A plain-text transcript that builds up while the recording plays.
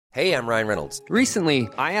Hey, I'm Ryan Reynolds. Recently,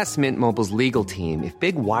 I asked Mint Mobile's legal team if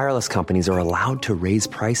big wireless companies are allowed to raise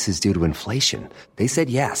prices due to inflation. They said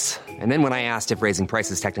yes. And then when I asked if raising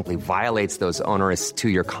prices technically violates those onerous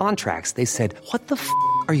two-year contracts, they said, "What the f***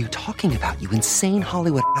 are you talking about, you insane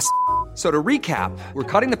Hollywood ass?" So to recap, we're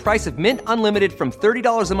cutting the price of Mint Unlimited from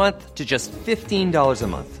 $30 a month to just $15 a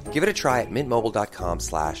month. Give it a try at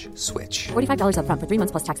mintmobile.com/switch. $45 up front for 3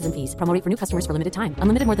 months plus taxes and fees. Promo rate for new customers for limited time.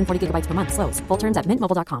 Unlimited more than 40 gigabytes per month. Slows full terms at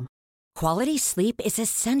mintmobile.com. Quality sleep is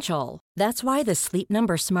essential. That's why the Sleep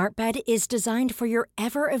Number Smart Bed is designed for your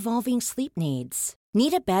ever-evolving sleep needs.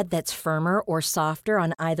 Need a bed that's firmer or softer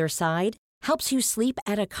on either side? Helps you sleep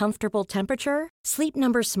at a comfortable temperature? Sleep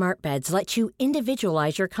Number Smart Beds let you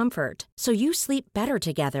individualize your comfort, so you sleep better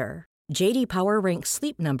together. J.D. Power ranks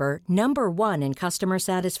Sleep Number #1 in customer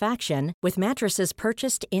satisfaction with mattresses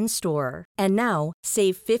purchased in-store. And now,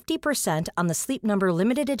 save 50% on the Sleep Number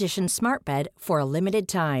Limited Edition Smart Bed for a limited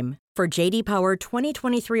time. For J.D. Power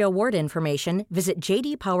 2023 award information, visit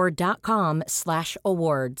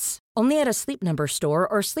jdpower.com/awards. Only at a Sleep Number store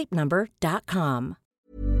or sleepnumber.com.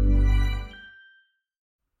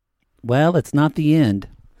 Well, it's not the end.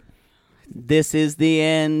 This is the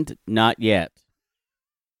end. Not yet.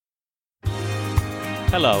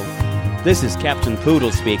 Hello, this is Captain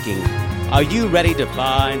Poodle speaking. Are you ready to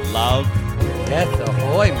find love? Yes,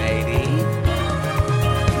 ahoy, matey.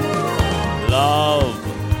 Love.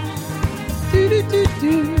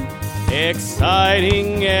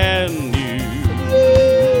 Exciting and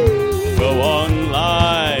new. Go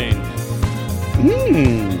online.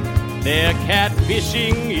 They're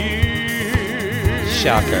catfishing you.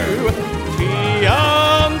 Shocker.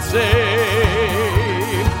 Fiancé.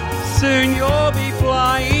 Soon you'll be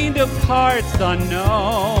flying to parts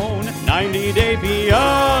unknown. 90-day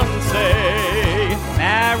fiancé.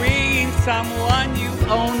 Marrying someone you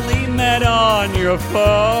only met on your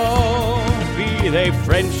phone. Be they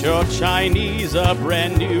French or Chinese, a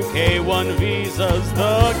brand new K1 visa's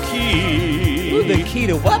the key. Ooh, the key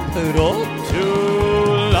to what, Poodle? To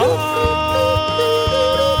love.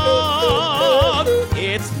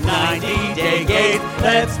 It's 90-day gate.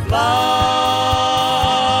 Let's love.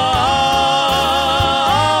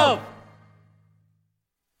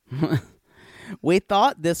 We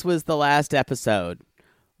thought this was the last episode.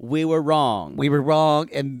 We were wrong. We were wrong,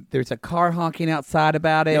 and there's a car honking outside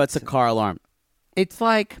about it. No, it's a car alarm. It's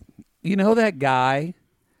like, you know that guy?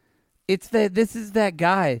 This is that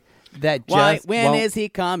guy that just When is he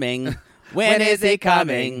coming? When is he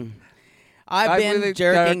coming? I've been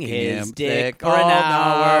jerking his dick for an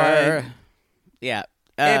hour. Yeah.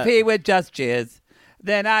 If he would just jizz,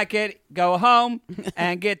 then I could go home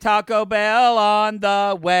and get Taco Bell on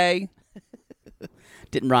the way.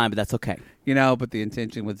 Didn't rhyme, but that's okay. You know, but the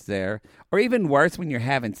intention was there. Or even worse, when you're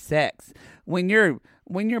having sex, when your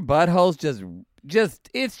butthole's just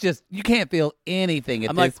it's just you can't feel anything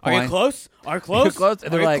at this point. Are you close? Are you close? You're close? And Are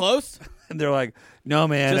they're you like, close? And they're like, no,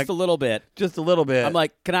 man, Just a little bit. Just a little bit. I'm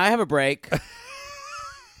like, can I have a break?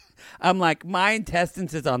 I'm like, my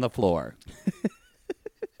intestines is on the floor.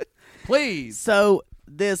 Please. So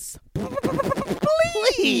this,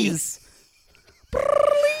 please.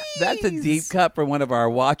 That's a deep cut for one of our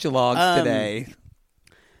watch-alongs today.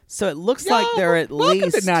 So it looks like there at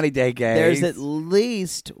least to 90-day gays. There's at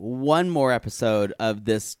least one more episode of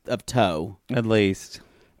Toe. At least.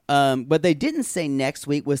 But they didn't say next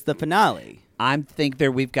week was the finale. I think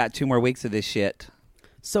we've got 2 more weeks of this shit.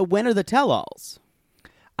 So when are the tell-alls?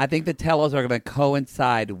 I think the tell-alls are going to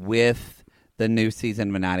coincide with the new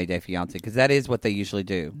season of 90 Day Fiancé, because that is what they usually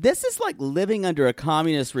do. This is like living under a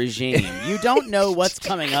communist regime. You don't know what's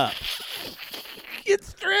coming up.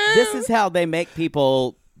 It's true. This is how they make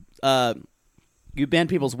people, you bend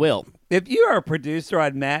people's will. If you are a producer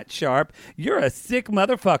on Matt Sharp, you're a sick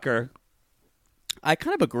motherfucker. I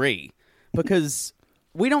kind of agree, because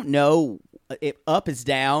we don't know if up is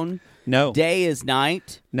down, no, day is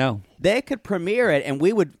night. No. They could premiere it, and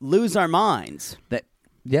we would lose our minds.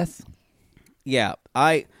 Yes. Yeah.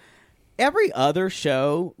 Every other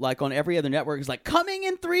show, like on every other network, is like, coming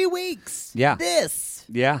in 3 weeks. Yeah. This.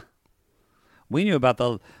 Yeah. We knew about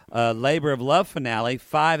the Labor of Love finale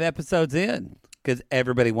 5 episodes in, because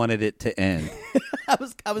everybody wanted it to end. I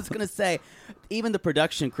was going to say, even the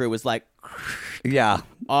production crew was like, yeah,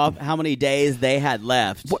 off how many days they had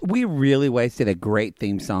left. We really wasted a great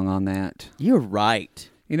theme song on that. You're right.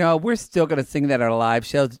 You know, we're still going to sing that at our live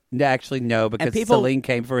shows. Actually, no, because Celine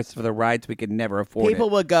came for us for the rides we could never afford. People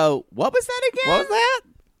would go, what was that again? What was that?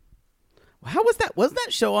 How was that? Wasn't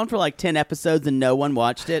that show on for like 10 episodes and no one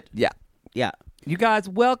watched it? Yeah. Yeah. You guys,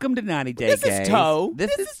 welcome to 90 Day This Gays. is Toe.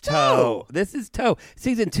 This is Toe. This is Toe.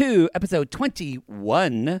 Season 2, episode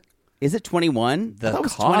 21. Is it 21? The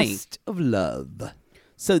Cost of Love.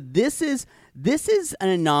 So this is an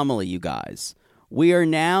anomaly, you guys. We are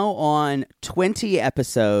now on 20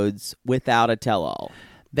 episodes without a tell-all.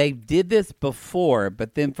 They did this before,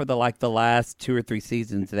 but then for the last 2 or 3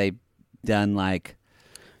 seasons, they've done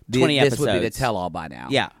 20 this would be the episodes. tell-all by now.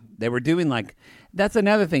 Yeah. They were doing that's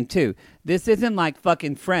another thing too. This isn't like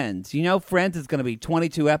fucking Friends. You know Friends is going to be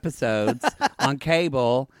 22 episodes on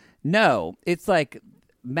cable. No, it's like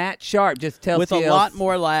Matt Sharp just tells With TLC, a lot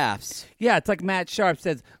more laughs. Yeah, it's like Matt Sharp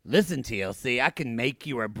says, "Listen, TLC, I can make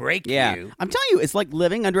you or break Yeah. you." I'm telling you, it's like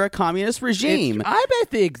living under a communist regime. I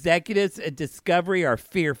bet the executives at Discovery are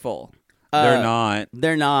fearful. They're not.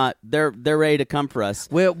 They're not. They're ready to come for us.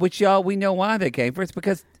 Well, which y'all, we know why they came for us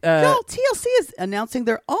because No, TLC is announcing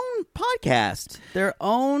their own podcast, their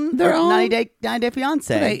own 90 Day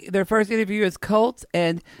Fiance. their first interview is Colts,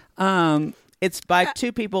 and It's by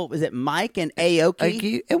two people. Is it Mike and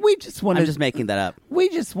Aoki? and we just want I'm to just making that up. We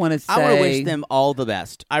just want to say I want to wish them all the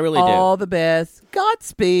best. I really all do. the best.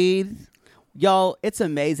 Godspeed. Y'all, it's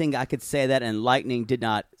amazing I could say that and lightning did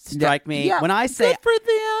not strike me. Yeah, when I say, good for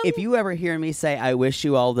them. if you ever hear me say, I wish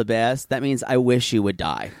you all the best, that means I wish you would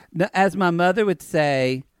die. As my mother would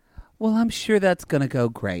say, well, I'm sure that's going to go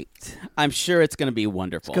great. I'm sure it's going to be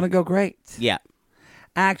wonderful. It's going to go great. Yeah.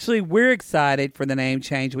 Actually, we're excited for the name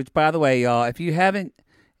change, which, by the way, y'all, if you haven't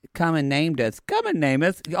come and named us, come and name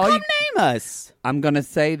us. Name us. I'm going to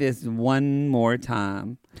say this one more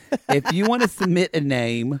time. If you want to submit a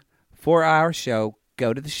name for our show,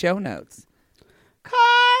 go to the show notes.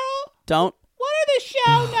 Carl! Don't. What are the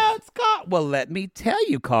show notes, Carl? Well, let me tell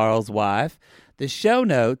you, Carl's wife. The show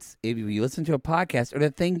notes, if you listen to a podcast, or the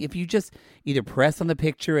thing, if you just either press on the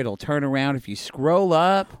picture, it'll turn around. If you scroll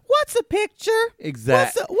up. What's a picture?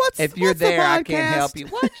 Exactly. If you're what's the there, I podcast? can't help you.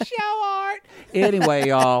 What's show art? Anyway,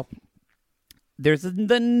 y'all, there's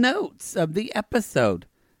the notes of the episode.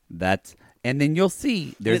 And then you'll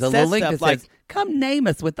see there's It a little says link that stuff like, says, come name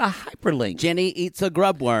us with a hyperlink. Jenny eats a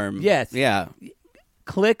grub worm. Yes. Yeah.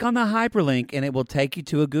 Click on the hyperlink and it will take you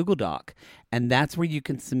to a Google Doc. And that's where you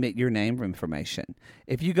can submit your name information.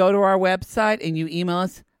 If you go to our website and you email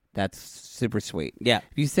us, that's super sweet. Yeah.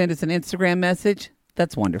 If you send us an Instagram message,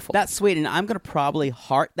 that's wonderful. That's sweet. And I'm going to probably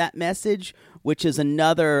heart that message, which is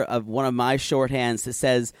another of one of my shorthands that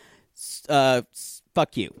says,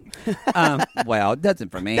 fuck you. Well, it doesn't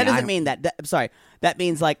for me. That doesn't mean that. I'm sorry. That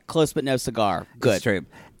means like close but no cigar. Good. It's true.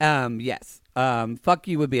 Yes. Fuck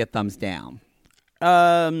you would be a thumbs down.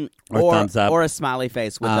 Or thumbs up. or a smiley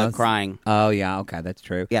face with a crying. Oh, yeah. Okay, that's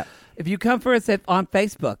true. Yeah. If you come for us on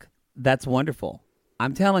Facebook, that's wonderful.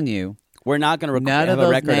 I'm telling you. We're not going to None have of a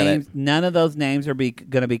those record names. of it. None of those names are going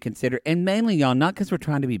to be considered, and mainly, y'all, not because we're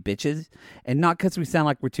trying to be bitches, and not because we sound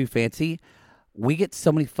like we're too fancy. We get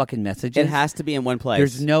so many fucking messages. It has to be in one place.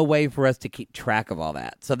 There's no way for us to keep track of all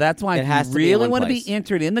that. So that's why It has if to you be in really one want to be place.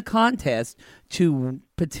 entered in the contest to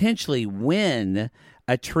potentially win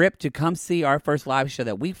a trip to come see our first live show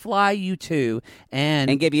that we fly you to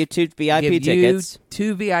and give you 2 VIP give tickets.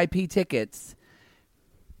 you 2 VIP tickets,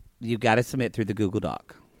 you've got to submit through the Google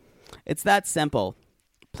Doc. It's that simple.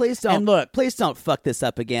 Please don't. And look- please don't fuck this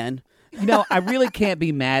up again. You know, I really can't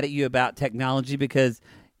be mad at you about technology because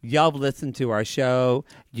y'all have listened to our show.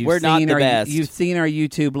 We're not the best. You've seen our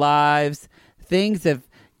YouTube lives. Things have.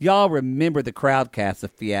 Y'all remember the Crowdcast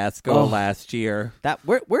fiasco last year. That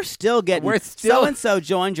we're still getting. We're still- so and so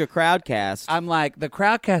joined your Crowdcast. I'm like, the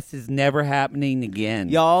Crowdcast is never happening again.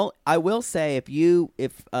 Y'all, I will say if you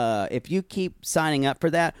keep signing up for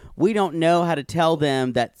that, we don't know how to tell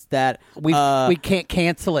them that we can't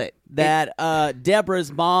cancel it. that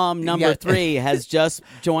Deborah's mom number Yeah. 3 has just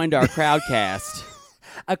joined our Crowdcast.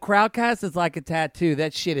 A Crowdcast is like a tattoo.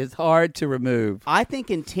 That shit is hard to remove. I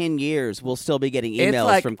think in 10 years we'll still be getting It's emails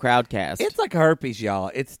like- from Crowdcast. It's like herpes,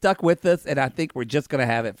 y'all. It's stuck with us, and I think we're just gonna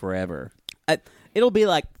have it forever. It'll be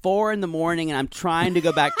like 4 a.m. and I'm trying to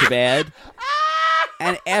go back to bed,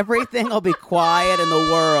 and everything will be quiet in the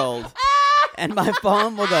world, and my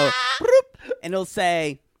phone will go, bloop, and it'll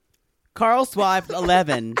say, Carl's wife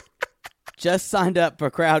 11 just signed up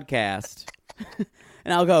for Crowdcast,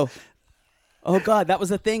 and I'll go, oh God, that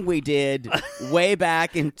was a thing we did way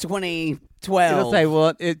back in 2012. It'll say,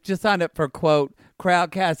 well, it just signed up for, quote,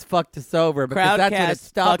 Crowdcast fucked us over because that's when it Crowdcast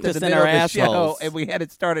stopped fucked in us the in middle our of the show, assholes. and we had to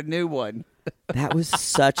start a new one. That was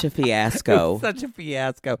such a fiasco. Such a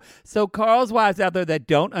fiasco. So Carl's wives out there that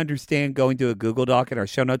don't understand going to a Google Doc in our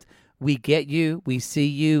show notes, we get you, we see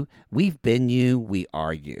you, we've been you, we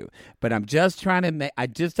are you. But I'm just trying to I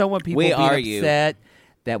just don't want people We to are be you. upset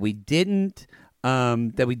that we didn't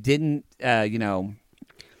that we didn't,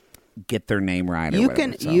 get their name right. Or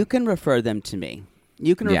whatever, so. You can refer them to me.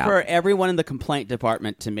 You can refer everyone in the complaint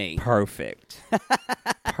department to me. Perfect.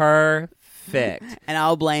 Perfect. And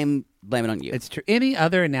I'll blame it on you. It's true. Any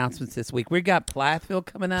other announcements this week? We've got Plathville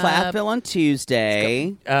coming up. Plathville on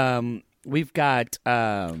Tuesday. We've got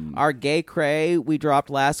our Gay Cray we dropped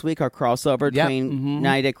last week. Our crossover between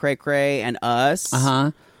 90 Day Cray Cray and us.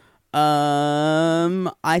 I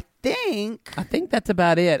think that's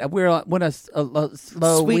about it. We're on a slow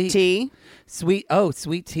Sweet week. Tea. Sweet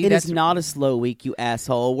tea. It is not a slow week, you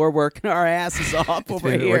asshole. We're working our asses off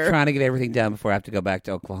over here. We're trying to get everything done before I have to go back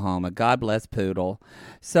to Oklahoma. God bless Poodle.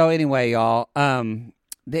 So anyway, y'all,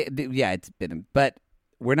 it's been, but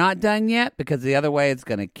we're not done yet because the other way it's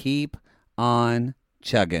going to keep on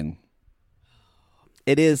chugging.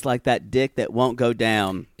 It is like that dick that won't go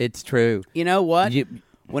down. It's true. You know what?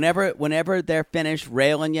 Whenever they're finished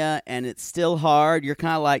railing you and it's still hard, you're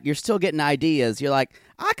kind of like, you're still getting ideas. You're like,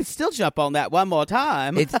 I could still jump on that one more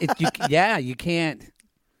time. You can't.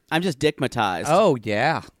 I'm just dickmatized. Oh,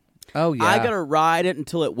 yeah. I got to ride it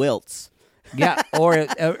until it wilts. Yeah, or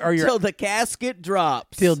your till the casket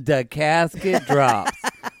drops. Till the casket drops.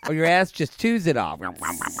 Or your ass just chews it off.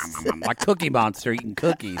 Like Cookie Monster eating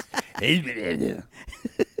cookies.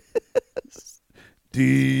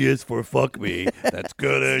 D is for fuck me. That's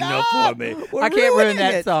good enough for me. I can't ruin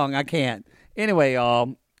that song. I can't. Anyway,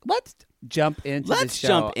 y'all, let's jump into the show.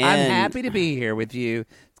 Jump in. I'm happy to be here with you.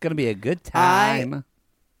 It's going to be a good time.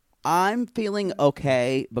 I'm feeling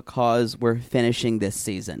okay because we're finishing this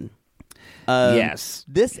season. Yes.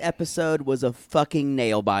 This episode was a fucking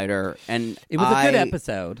nail biter, and it was a good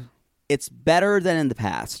episode. It's better than in the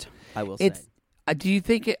past, I will say. Do you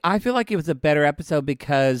think I feel like it was a better episode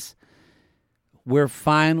because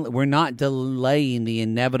we're not delaying the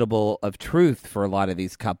inevitable of truth for a lot of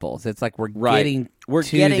these couples. It's like we're getting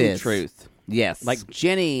this. Truth. Yes. Like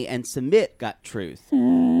Jenny and Sumit got truth.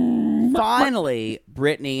 Finally,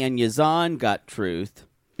 Brittany and Yazan got truth.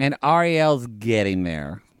 And Ariel's getting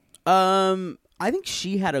there. I think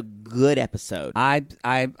she had a good episode.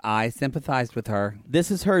 I sympathized with her. This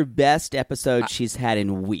is her best episode she's had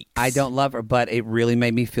in weeks. I don't love her, but it really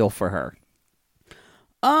made me feel for her.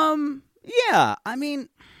 Yeah, I mean,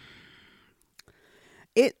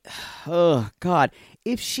 oh God,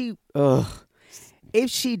 if she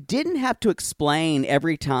didn't have to explain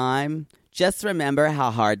every time, just remember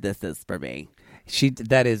how hard this is for me.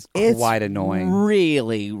 That is quite annoying.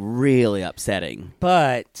 Really, really upsetting.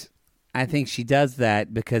 But I think she does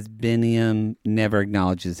that because Biniam never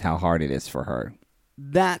acknowledges how hard it is for her.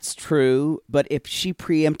 That's true, but if she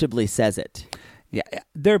preemptively says it. Yeah,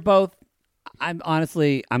 they're both. I'm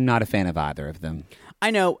not a fan of either of them.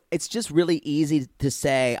 I know it's just really easy to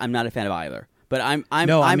say I'm not a fan of either, but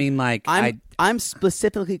I'm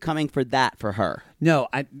specifically coming for that for her. No,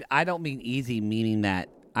 I don't mean easy, meaning that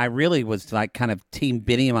I really was like kind of team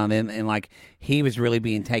Biniam on them, and like he was really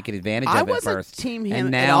being taken advantage of at first. I wasn't team him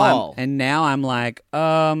and at now all. And now I'm like,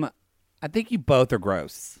 I think you both are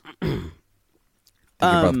gross. You're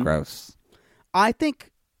both gross. I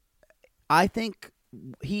think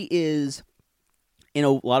he is, in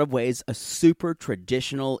a lot of ways, a super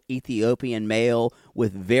traditional Ethiopian male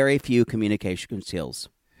with very few communication skills.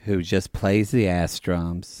 Who just plays the ass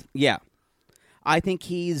drums. Yeah. I think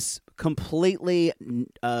he's completely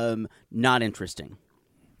not interesting.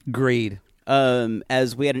 Agreed.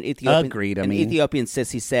 As we had an Ethiopian, Ethiopian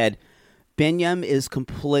sissy said, Binyam is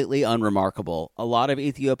completely unremarkable. A lot of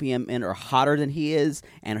Ethiopian men are hotter than he is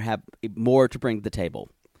and have more to bring to the table.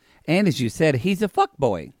 And as you said, he's a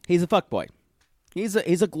fuckboy. He's a fuckboy. He's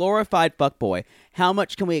a glorified fuckboy. How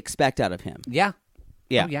much can we expect out of him? Yeah.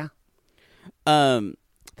 Yeah. Oh, yeah.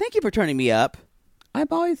 Thank you for turning me up. I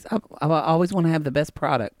always want to have the best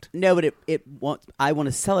product. No, but I want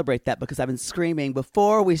to celebrate that because I've been screaming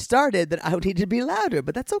before we started that I would need to be louder,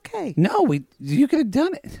 but that's okay. No, you could have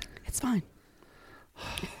done it. It's fine.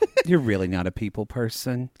 You're really not a people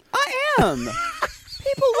person. I am.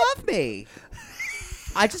 People love me.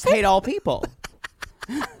 I just hate all people.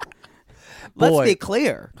 Let's be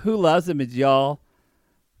clear. Who loves him is y'all.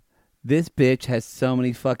 This bitch has so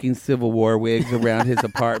many fucking Civil War wigs around his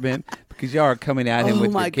apartment because y'all are coming at him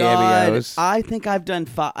with your cameos. God. I think I've done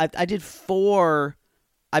 5. I did 4.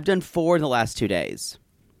 I've done 4 in the last 2 days.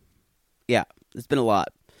 Yeah, it's been a lot.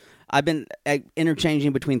 I've been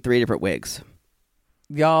interchanging between 3 different wigs.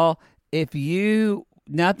 Y'all,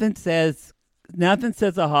 nothing says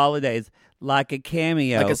the holidays like a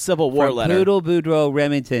cameo, like a Civil War from letter. Poodle Boudreaux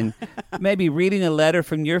Remington, maybe reading a letter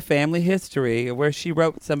from your family history where she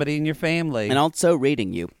wrote somebody in your family. And also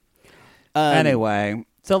reading you. Anyway,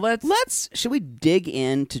 So let's should we dig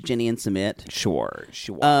into Jenny and Sumit? sure.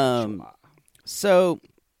 So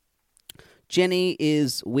Jenny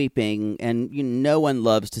is weeping, and no one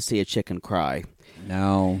loves to see a chicken cry.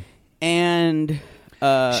 No. And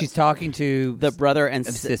She's talking to the brother and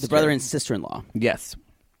sister. the brother and sister-in-law. Yes.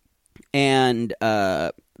 And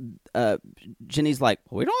Jenny's like,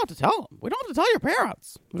 well, we don't have to tell them. We don't have to tell your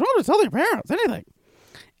parents. We don't have to tell your parents anything.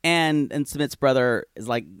 And Sumit's brother is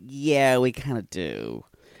like, yeah, we kind of do.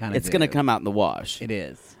 It's going to come out in the wash. It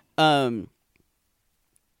is. But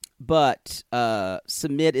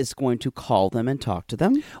Sumit is going to call them and talk to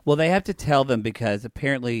them. Well, they have to tell them because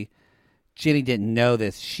apparently Jenny didn't know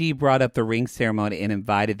this. She brought up the ring ceremony and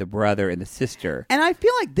invited the brother and the sister. And I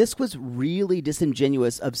feel like this was really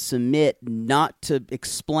disingenuous of Sumit not to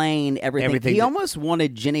explain everything. He almost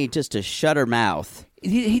wanted Jenny just to shut her mouth.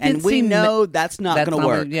 He didn't and we seem know that's not going to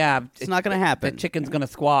work. Yeah. It's not going to happen. The chicken's going to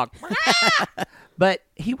squawk. But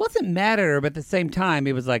he wasn't mad at her, but at the same time,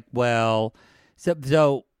 he was like, well,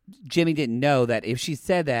 so Jenny didn't know that if she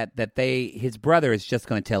said that his brother is just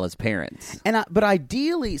going to tell his parents. But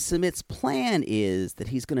ideally, Sumit's plan is that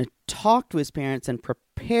he's going to talk to his parents and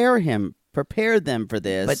prepare them for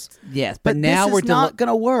this. But now this we're is not going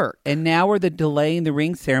to work. And now we're delaying the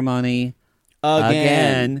ring ceremony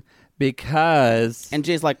again because. And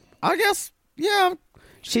Jay's like, I guess, yeah.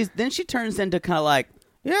 Then she turns into kind of like,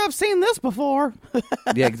 yeah, I've seen this before.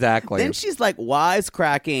 Yeah, exactly. Then she's like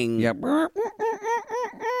wisecracking. Yep.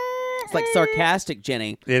 It's like sarcastic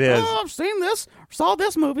Jenny. It is. Oh, I've seen this. Saw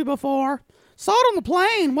this movie before. Saw it on the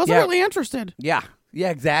plane. Wasn't really interested. Yeah.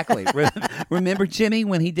 Yeah, exactly. Remember Jimmy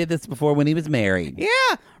when he did this before when he was married?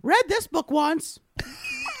 Yeah. Read this book once.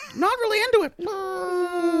 Not really into it.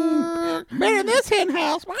 Been in this hen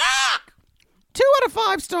house. 2 out of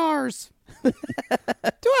 5 stars. 2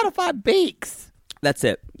 out of 5 beaks. That's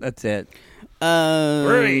it. 3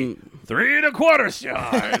 3.25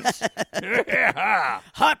 stars. Yeah.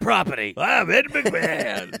 Hot property. I'm Ed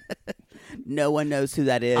McMahon. No one knows who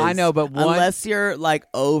that is. I know, but unless you're like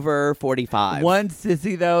over 45. One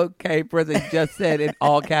sissy though, President just said in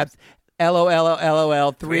all caps,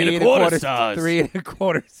 LOL, 3.25 stars.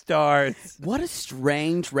 3.25 stars. What a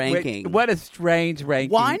strange ranking. What a strange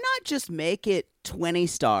ranking. Why not just make it 20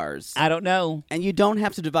 stars? I don't know. And you don't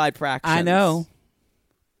have to divide fractions. I know.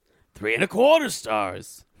 3.25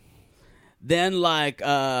 stars. Then like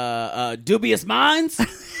Dubious Minds.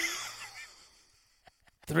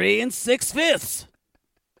 3 6/5.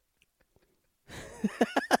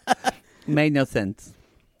 Made no sense.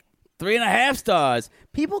 3.5 stars.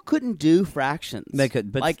 People couldn't do fractions. They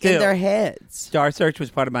could, but like still, in their heads. Star Search was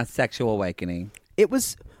part of my sexual awakening. It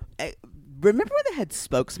was. Remember when they had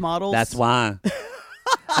spokesmodels? That's why.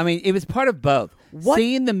 I mean, it was part of both. What?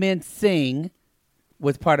 Seeing the men sing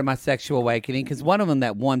was part of my sexual awakening because one of them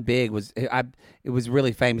that won big was it was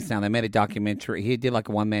really famous now. They made a documentary. He did like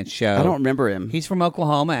a one-man show. I don't remember him. He's from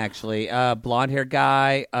Oklahoma, actually. Blonde-haired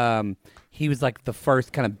guy. He was like the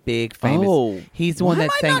first kind of big famous. Oh, he's the one why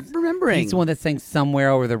that am I sang. not remembering? He's the one that sang "Somewhere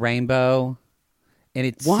Over the Rainbow," and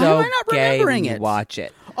it's Why so am I not gay remembering when you it? watch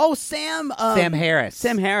it. Oh, Sam Harris.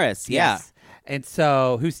 Sam Harris. Yeah. Yes. And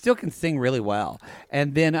so, who still can sing really well.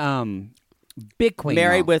 And then, Big Queen.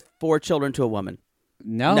 Married with 4 children to a woman.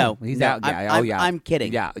 No, he's no, out. Yeah, yeah. I'm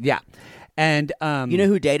kidding. Yeah, yeah. And you know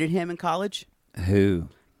who dated him in college? Who?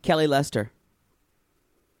 Kelly Lester.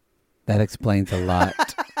 That explains a lot.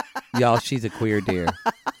 Y'all, she's a queer deer.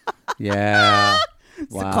 Yeah.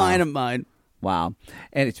 It's a client of mine. Wow.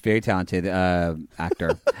 And it's very talented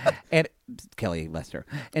actor. And Kelly Lester.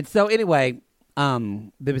 And so anyway,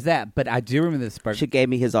 there was that. But I do remember the She gave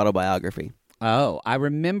me his autobiography. Oh, I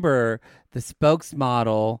remember the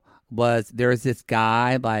spokesmodel there was this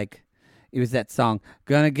guy, like, it was that song,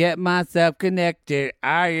 Gonna Get Myself Connected,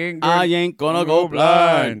 I ain't gonna go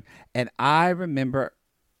blind. And I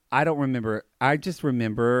just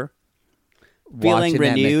remember feeling watching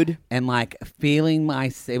renewed that and like feeling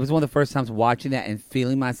it was one of the first times watching that and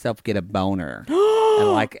feeling myself get a boner at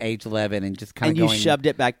like age 11 and just kind of going. And you shoved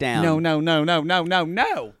it back down. No.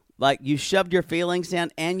 Like you shoved your feelings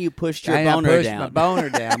down and you pushed your I boner pushed down. my boner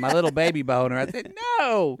down, my little baby boner. I said,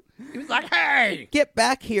 no. He was like, hey. Get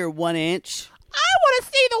back here, 1 inch. I want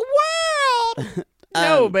to see the world.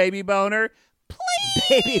 No, baby boner. Please.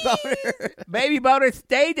 Baby boner. Baby boner,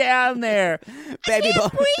 stay down there. Baby I can't boner.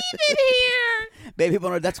 breathe in here. Baby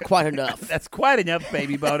boner, that's quite enough. That's quite enough,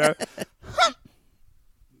 baby boner.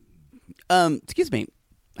 Excuse me.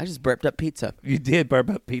 I just burped up pizza. You did burp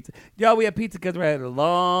up pizza. Y'all, we had pizza because we had a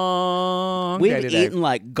long day We've today. eaten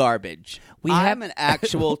like garbage. We I'm have- an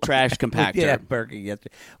actual trash compactor. We did have burger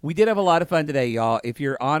yesterday. We did have a lot of fun today, y'all. If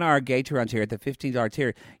you're on our Gatron tier at the $15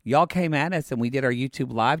 tier, y'all came at us and we did our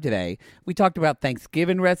YouTube live today. We talked about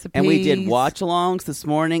Thanksgiving recipes. And we did watch-alongs this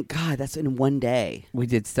morning. God, that's in one day. We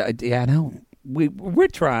did yeah, I know. We're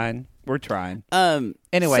trying. We're trying.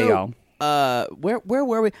 Anyway, so, y'all. Where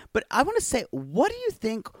were we? But I want to say, what do you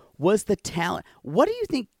think was the talent? What do you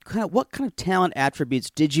think? What kind of talent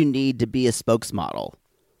attributes did you need to be a spokesmodel?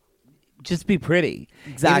 Just be pretty.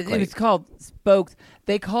 Exactly. It was called spokes.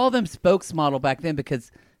 They call them spokesmodel back then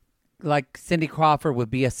because, like, Cindy Crawford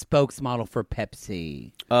would be a spokesmodel for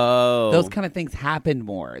Pepsi. Oh, Those kind of things happen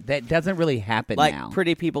more. That doesn't really happen like now.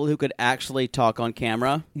 pretty people who could actually talk on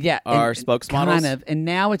camera. Yeah, are and spokesmodels. kind of, and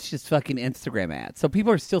now it's just fucking Instagram ads. So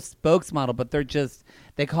people are still spokesmodel, but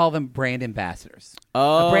they call them brand ambassadors.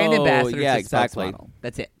 Oh, a brand ambassador yeah, is a exactly. spokesmodel.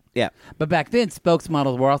 That's it. Yeah. But back then,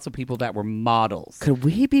 spokesmodels were also people that were models. Could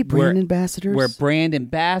we be brand ambassadors? We're brand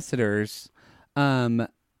ambassadors.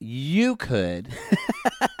 You could.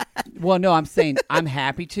 Well, no, I'm saying I'm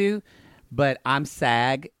happy to, but I'm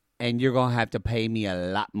SAG, and you're gonna have to pay me a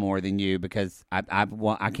lot more than you because I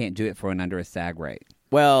can't do it for under a SAG rate.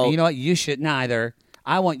 Well, And you know what? You shouldn't either.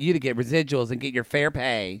 I want you to get residuals and get your fair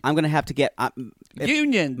pay. I'm going to have to get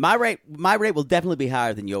Union. My rate will definitely be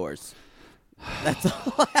higher than yours. That's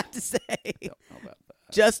all I have to say.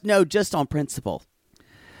 Just on principle.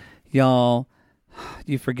 Y'all,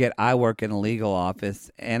 you forget I work in a legal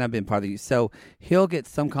office and I've been part of you. So he'll get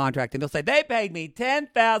some contract and he'll say, they paid me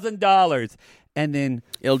 $10,000. And then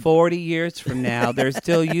 40 years from now, they're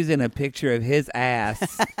still using a picture of his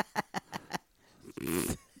ass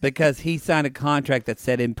because he signed a contract that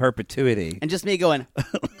said in perpetuity. And just me going,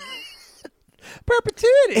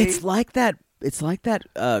 Perpetuity? it's like that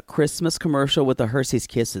Christmas commercial with the Hershey's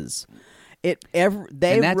Kisses. They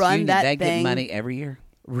and that's run union. that They thing. get money every year.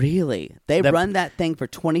 Really? They run that thing for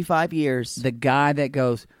 25 years. The guy that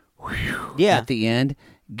goes whew, at the end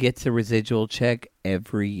gets a residual check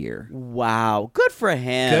every year. Wow. Good for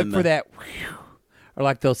him. Good for that. Whew. Or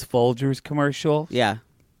like those Folgers commercials. Yeah.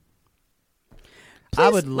 I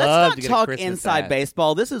would love let's to get not a talk Christmas inside ad.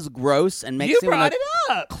 baseball. This is gross and makes You me want brought it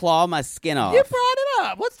to up. claw my skin off. You brought it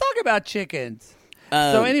up. Let's talk about chickens.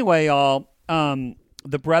 So anyway, y'all,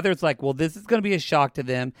 the brother's like, well, this is going to be a shock to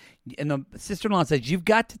them. And the sister-in-law says, you've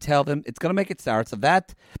got to tell them. It's going to make it sour. So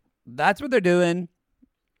that's what they're doing.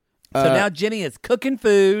 So now Jenny is cooking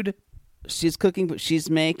food. She's cooking, but she's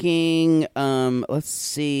making, let's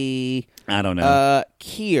see. I don't know.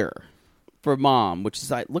 Kheer for mom, which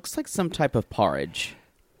is looks like some type of porridge.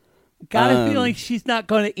 Got a feeling she's not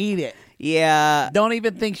going to eat it. Yeah. Don't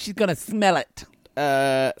even think she's going to smell it.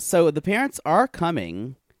 So the parents are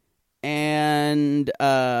coming, and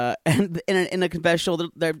in a confessional,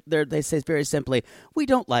 they say very simply, "We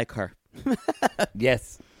don't like her."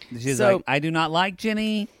 Yes. She's So- like, I do not like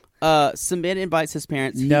Jenny. Submit invites his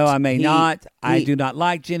parents. No, I may not. I do not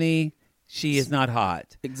like Jenny. She is not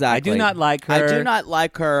hot. Exactly. I do not like her. I do not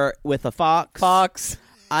like her with a fox.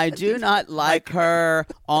 I do not like her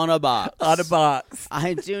on a box. On a box.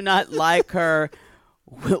 I do not like her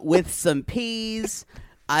with some peas.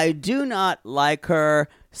 I do not like her.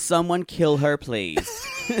 Someone kill her, please.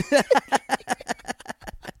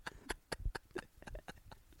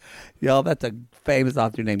 Y'all, that's a famous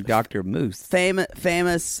author named Dr. Moose.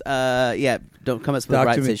 Famous. Don't come up with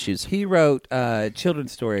rights issues. He wrote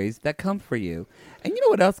children's stories that come for you. And you know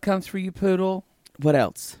what else comes for you, Poodle? What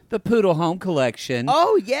else? The Poodle Home Collection.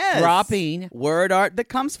 Oh, yes. Dropping. Word art that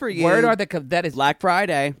comes for you. Word art that is Black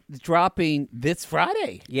Friday. dropping this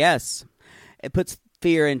Friday. Yes. It puts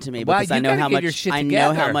fear into me Wow, because I you know gotta how get much your shit I know how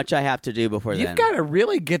together. much I have to do before then. You've got to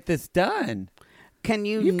really get this done. Can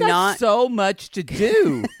you You've not? got so much to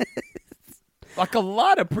do. Like a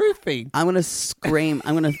lot of proofing. I'm gonna scream.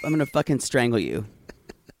 I'm gonna fucking strangle you.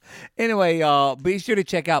 Anyway, y'all, be sure to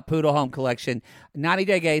check out Poodle Home Collection,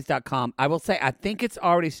 90daygays.com. I will say, I think it's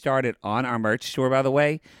already started on our merch store, by the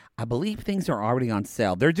way. I believe things are already on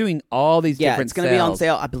sale. They're doing all these Yeah, different it's gonna be on sales.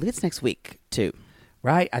 sale. I believe it's next week too.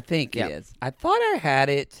 Right? I think Yeah. it is. I thought I had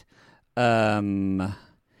it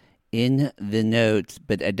in the notes,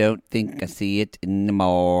 but I don't think I see it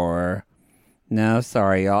anymore. No,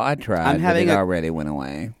 sorry, y'all. I tried, but it already went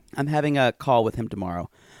away. I'm having a call with him tomorrow.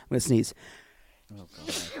 I'm gonna sneeze. Oh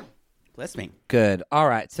God. Bless me. Good. All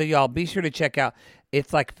right. So, y'all, be sure to check out.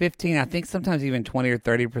 It's like 15, I think sometimes even 20 or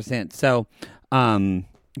 30%. So,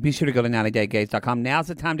 be sure to go to 90daygays.com. Now's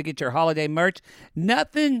the time to get your holiday merch.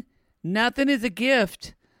 Nothing is a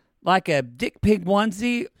gift like a dick pig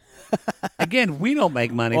onesie Again, we don't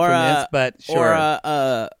make money or from this, but sure.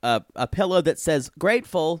 Or a pillow that says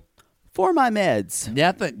 "Grateful for my meds."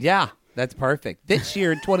 Yeah, that's perfect. This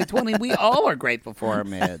year in 2020, we all are grateful for our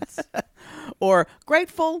meds. Or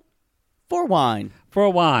grateful for wine. For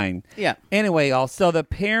wine. Yeah. Anyway, y'all, so the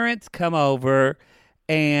parents come over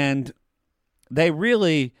and they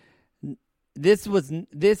really, this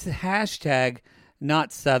hashtag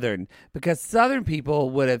not Southern, because Southern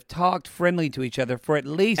people would have talked friendly to each other for at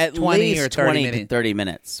least 20 or 30 minutes. 30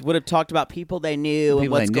 minutes. Would have talked about people they knew and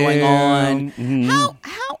People what's they going knew. on. Mhm.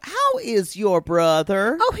 How is your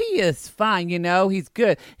brother? Oh, he is fine. He's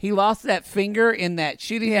good. He lost that finger in that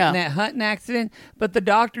shooting, in that hunting accident, but the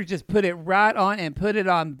doctor just put it right on and put it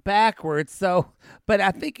on backwards. So, but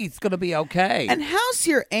I think he's going to be okay. And how's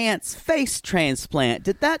your aunt's face transplant?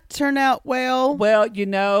 Did that turn out well? Well,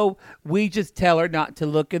 we just tell her not to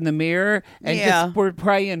look in the mirror, and just we're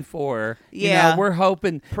praying for her. We're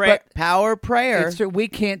hoping. But power prayer. it's true, we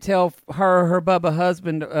can't tell her Bubba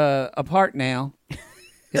husband apart now.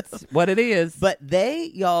 It's what it is. But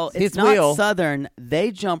it's his not wheel. Southern.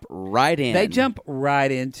 They jump right in. They jump right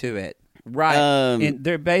into it. Right. And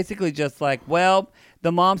they're basically just like, well,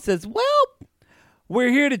 the mom says, well,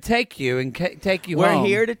 we're here to take you and take you home. We're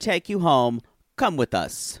here to take you home. Come with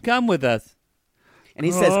us. Come with us. And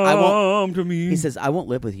he says, I won't. Come to me. He says, I won't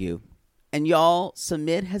live with you. And y'all,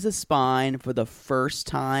 Sumit has a spine for the first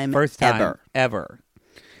time ever.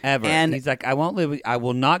 And he's like, I won't live with you. I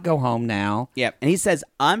will not go home now. Yep. And he says,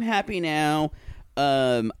 I'm happy now.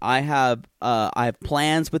 I have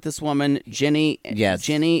plans with this woman, Jenny. Yes.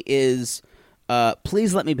 Jenny is.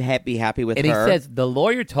 Please let me be happy with and her. And he says, the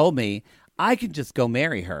lawyer told me I can just go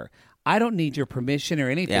marry her. I don't need your permission or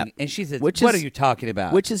anything. Yep. And she says, what are you talking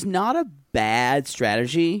about? Which is not a bad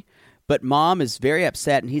strategy, but Mom is very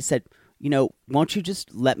upset. And he said, won't you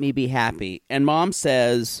just let me be happy? And Mom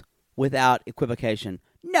says, without equivocation,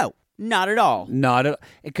 no, not at all. Not at all.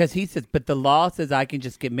 Because he says, but the law says I can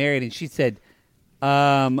just get married. And she said,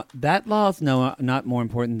 that law's not more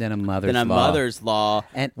important than a mother's law.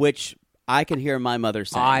 And which I can hear my mother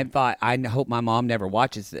saying. I hope my mom never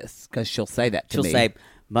watches this, because she'll say that to me. She'll say,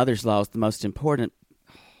 mother's law is the most important,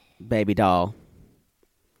 baby doll.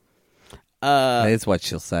 That is what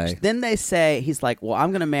she'll say. Then they say, he's like, well,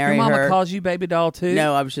 I'm going to marry your mama her. calls you baby doll too?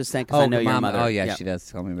 No, I was just saying because I know your mother. Oh, yeah, she does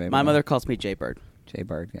call me baby My doll. mother calls me Jaybird.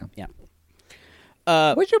 Jaybird, yeah.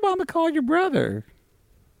 Yeah. What's your mama call your brother?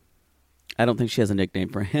 I don't think she has a nickname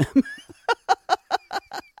for him.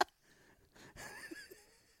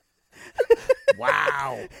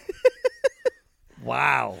 Wow.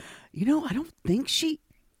 Wow. I don't think she...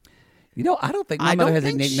 I don't think my mother has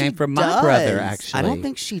a nickname for my brother, actually. I don't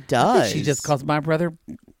think she does. I think she just calls my brother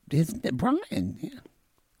Brian. Yeah.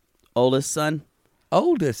 Oldest son?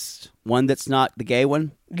 Oldest. One that's not the gay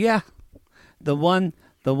one? Yeah. The one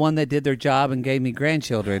that did their job and gave me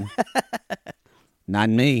grandchildren. Not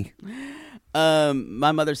me.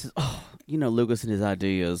 My mother says, Lucas and his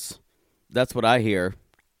ideas. That's what I hear.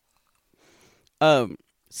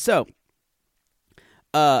 So,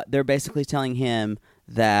 they're basically telling him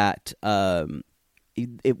that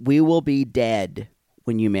we will be dead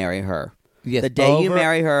when you marry her. Yes, the day you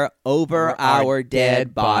marry her, over our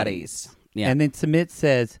dead bodies. Yeah. And then Sumit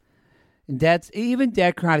says, Dad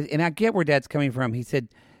cried, and I get where Dad's coming from. He said,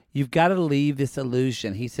 you've got to leave this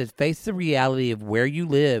illusion. He said, face the reality of where you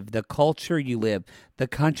live, the culture you live, the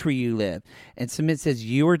country you live. And Sumit says,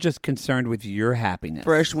 you are just concerned with your happiness.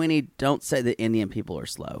 First, Winnie, don't say that Indian people are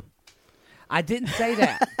slow. I didn't say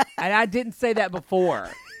that. And I didn't say that before.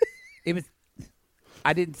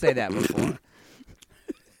 I didn't say that before.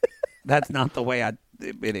 That's not the way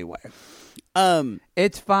anyway.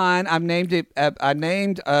 It's fine. I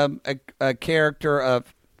named a character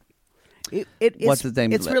of what's his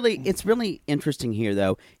name? It's really interesting here,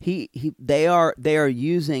 though. They are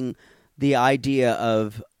using the idea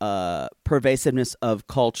of pervasiveness of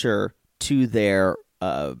culture to their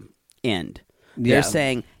end. They're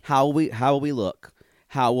saying how will we look,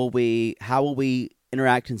 how will we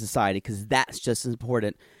interact in society, because that's just as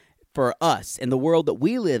important for us in the world that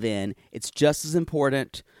we live in. It's just as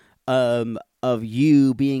important of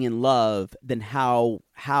you being in love than how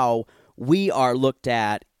we are looked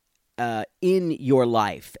at in your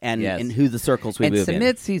life and who the circles we move in. And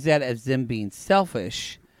Sumit sees that as them being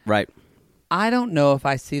selfish. Right. I don't know if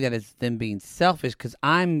I see that as them being selfish, because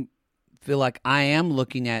feel like I am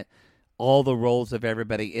looking at all the roles of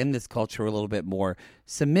everybody in this culture a little bit more.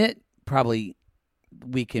 Sumit probably,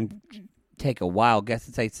 we can take a wild guess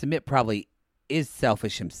and say Sumit probably is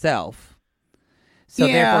selfish himself. So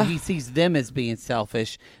therefore he sees them as being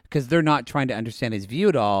selfish because they're not trying to understand his view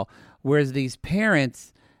at all. Whereas these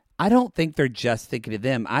parents, I don't think they're just thinking of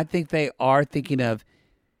them. I think they are thinking of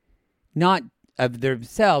not of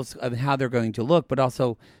themselves, of how they're going to look, but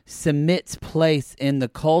also Sumit's place in the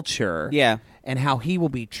culture. Yeah. And how he will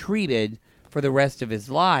be treated for the rest of his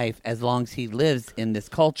life as long as he lives in this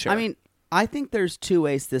culture. I mean, I think there's two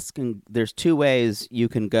ways there's two ways you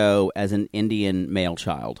can go as an Indian male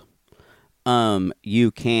child.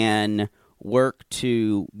 You can work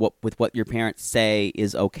to with what your parents say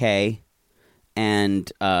is okay,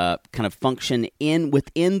 and kind of function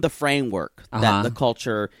within the framework that the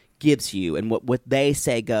culture gives you, and what they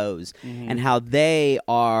say goes, and how they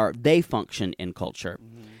function in culture.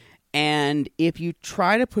 And if you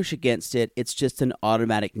try to push against it, it's just an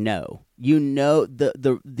automatic no. You know,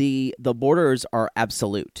 the borders are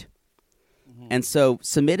absolute. And so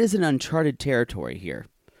Sumit is in uncharted territory here.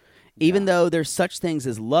 Even though there's such things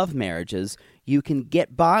as love marriages, you can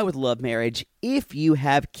get by with love marriage if you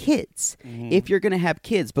have kids. If you're going to have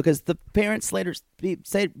kids, because the parents later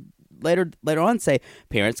on say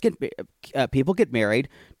people get married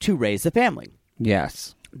to raise a family.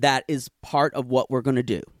 yes. That is part of what we're going to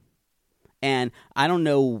do. And I don't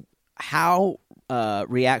know how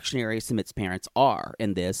reactionary Sumit's parents are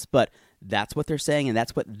in this, but that's what they're saying, and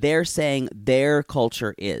that's what they're saying their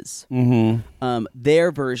culture is.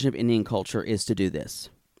 Their version of Indian culture is to do this.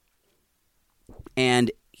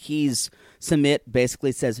 And Sumit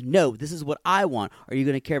basically says, no, this is what I want. Are you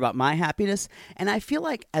going to care about my happiness? And I feel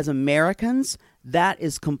like as Americans,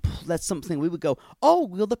 that's something we would go, oh,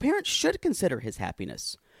 well, the parents should consider his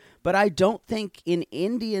happiness. But I don't think in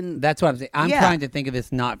Indian... That's what I'm saying. I'm trying to think of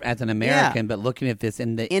this not as an American, but looking at this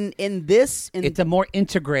in the... It's a more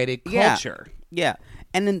integrated culture. Yeah.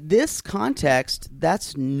 And in this context,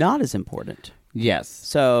 that's not as important. Yes.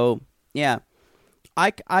 So, yeah.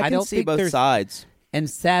 I can don't see think both sides. And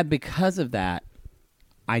sad because of that,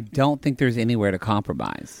 I don't think there's anywhere to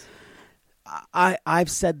compromise.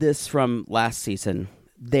 I've said this from last season.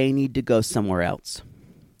 They need to go somewhere else.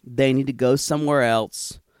 They need to go somewhere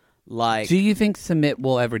else. Like, do you think Sumit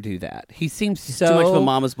will ever do that? He seems so too much of a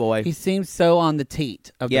mama's boy. He seems so on the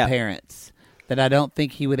teat of the parents that I don't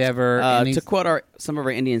think he would ever. To quote some of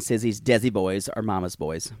our Indian sissies, Desi boys are mama's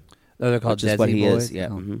boys. Oh, they're called Desi what he boys. is. Yeah.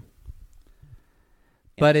 Oh. Mm-hmm.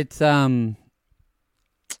 But it's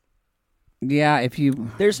yeah. If you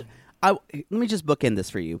let me just bookend this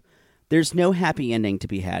for you. There's no happy ending to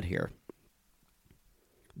be had here.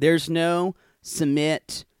 There's no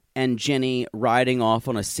Sumit and Jenny riding off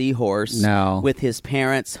on a seahorse with his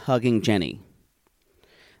parents hugging Jenny.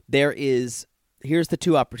 Here's the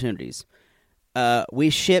two opportunities. We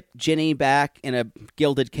ship Jenny back in a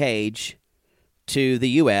gilded cage to the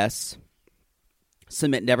U.S.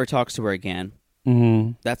 Sumit never talks to her again.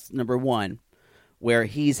 Mm-hmm. That's number one, where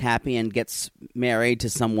he's happy and gets married to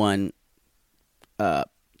someone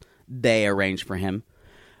they arrange for him.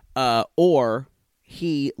 Or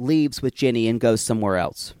he leaves with Jenny and goes somewhere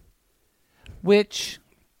else. Which,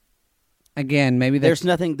 again, maybe there's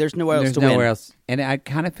nowhere else to win. Else. And I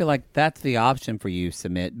kind of feel like that's the option for you,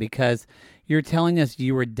 Sumit, because you're telling us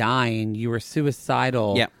you were dying, you were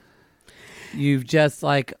suicidal. Yeah. You've just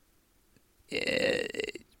like...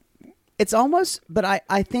 It's almost, but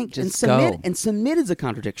I think Sumit is a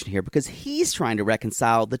contradiction here because he's trying to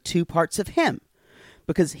reconcile the two parts of him.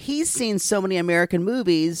 Because he's seen so many American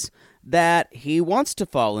movies that he wants to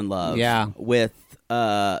fall in love with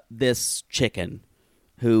this chicken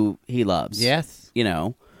who he loves. Yes. You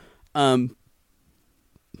know? And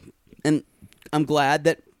I'm glad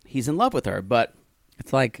that he's in love with her, but...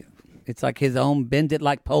 It's like his own bend it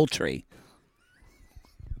like poultry.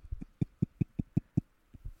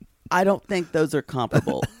 I don't think those are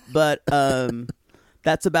comparable, but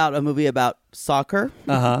that's about a movie about soccer.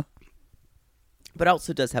 Uh-huh. But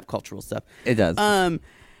also does have cultural stuff. It does.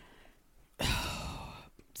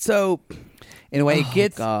 So, anyway, it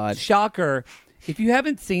gets shocker. If you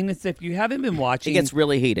haven't seen this, if you haven't been watching, it gets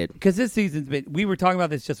really heated because this season's been. We were talking about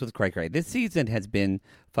this just with Cray Cray. This season has been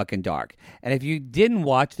fucking dark. And if you didn't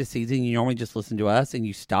watch the season, you normally just listen to us and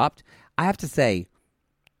you stopped. I have to say,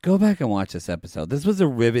 go back and watch this episode. This was a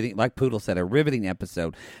riveting, like Poodle said, a riveting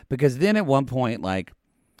episode. Because then at one point, like,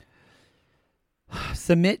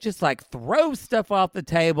 Sumit just like throws stuff off the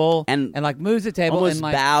table and like moves the table almost and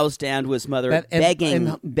like bows down to his mother,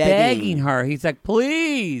 begging her. He's like,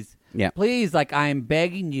 please, please, like I'm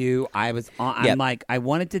begging you. I'm like, I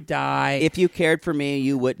wanted to die. If you cared for me,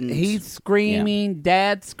 you wouldn't. He's screaming,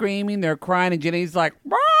 Dad's screaming, they're crying, and Jenny's like, I'm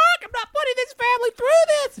not putting this family through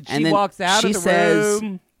this. And she walks out of the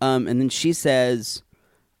room. And then she says,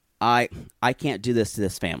 I can't do this to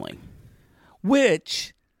this family.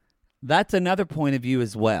 Which... That's another point of view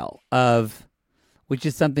as well which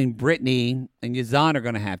is something Brittany and Yazan are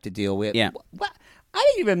going to have to deal with. Yeah. What? I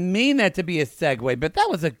didn't even mean that to be a segue, but that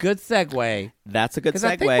was a good segue. That's a good Because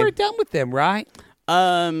segue. I think we're done with them, right?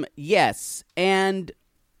 Yes, and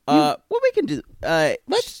what we can do?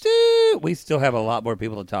 Let's do. We still have a lot more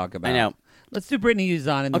people to talk about. I know. Let's do Brittany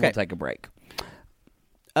Yazan, and then Okay. we'll take a break.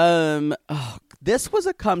 This was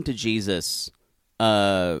a come to Jesus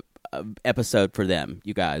episode for them,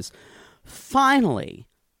 you guys. Finally,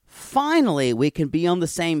 we can be on the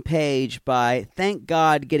same page by, thank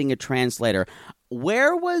God, getting a translator.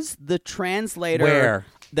 Where was the translator Where?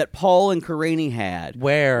 that Paul and Karini had?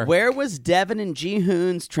 Where? Where was Devin and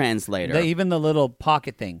Jihoon's translator? Even the little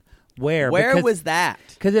pocket thing. Where? Where was that?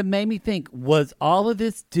 Because it made me think, was all of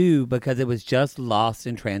this due because it was just lost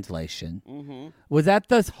in translation? Mm-hmm. Was that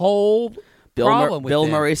this whole problem with Bill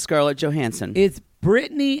them? Murray, Scarlett Johansson. Is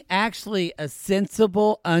Brittany actually a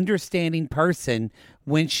sensible, understanding person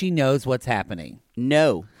when she knows what's happening?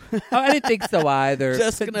 No. Oh, I didn't think so either.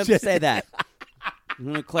 Just going to say that. I'm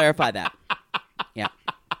going to clarify that. Yeah.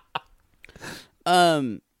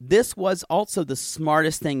 This was also the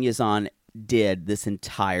smartest thing Yazan did this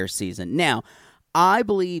entire season. Now, I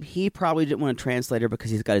believe he probably didn't want a translator because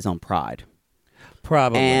he's got his own pride.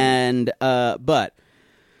 Probably. And, but,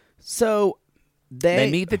 so they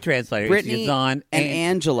meet the translator. Brittany It's Yazan and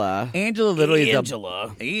Angela. Angela literally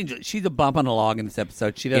Angela. she's a bump on the log in this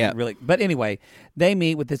episode. She doesn't really. But anyway, they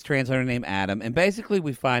meet with this translator named Adam, and basically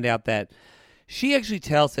we find out that she actually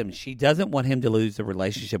tells him she doesn't want him to lose the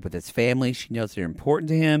relationship with his family. She knows they're important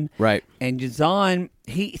to him. Right. And Yazan,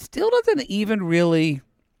 he still doesn't even really.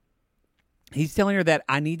 He's telling her that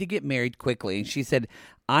I need to get married quickly, and she said,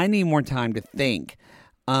 I need more time to think.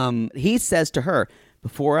 He says to her,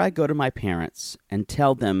 before I go to my parents and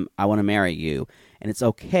tell them I want to marry you, and it's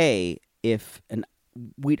okay if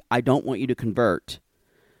I don't want you to convert,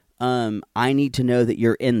 I need to know that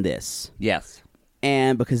you're in this. Yes.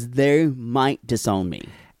 And because they might disown me.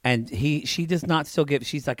 And she does not still give.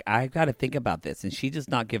 She's like, I got to think about this, and she does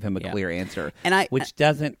not give him a clear answer. And which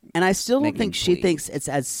doesn't. And I still don't make think him she bleed. thinks it's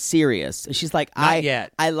as serious. She's like, Not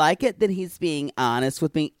yet. I like it that he's being honest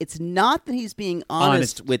with me. It's not that he's being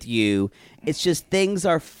honest with you. It's just things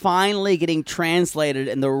are finally getting translated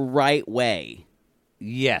in the right way.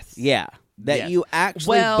 Yes. Yeah, that Yes. you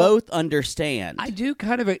actually both understand. I do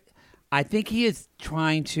kind of. I think he is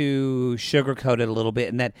trying to sugarcoat it a little bit,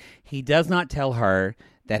 and that he does not tell her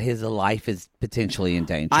that his life is potentially in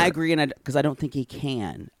danger. I agree, and because I don't think he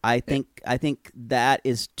can. I think that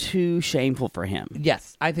is too shameful for him.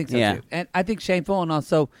 Yes, I think so Yeah. too, and I think shameful, and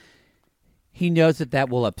also he knows that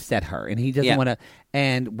will upset her, and he doesn't want to.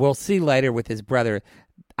 And we'll see later with his brother.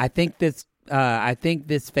 I think this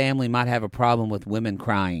family might have a problem with women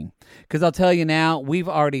crying. Because I'll tell you now, we've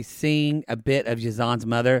already seen a bit of Yazan's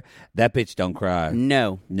mother. That bitch don't cry.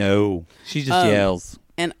 No. She just yells.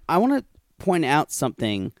 And I want to point out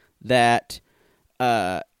something that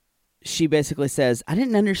she basically says, I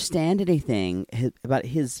didn't understand anything about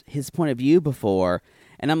his point of view before.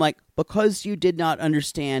 And I'm like, because you did not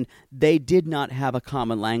understand, they did not have a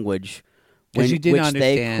common language Because you didn't which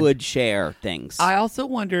they understand. could share things. I also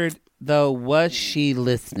wondered, though, was she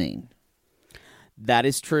listening? That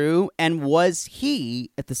is true. And was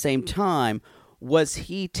he, at the same time, was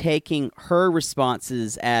he taking her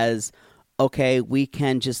responses as, okay, we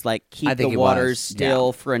can just like keep I think the he waters was,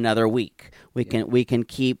 still for another week. We can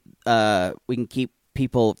keep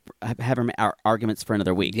people having our arguments for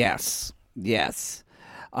another week. Yes.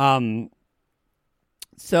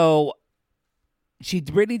 So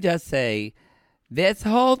Brittany does say, this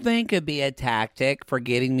whole thing could be a tactic for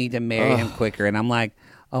getting me to marry him quicker. And I'm like,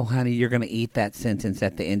 oh, honey, you're going to eat that sentence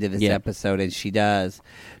at the end of this episode. And she does.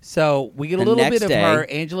 So we get a The little next bit of day- her.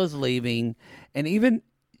 Angela's leaving. And even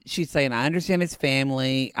she's saying, I understand his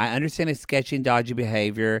family. I understand his sketchy and dodgy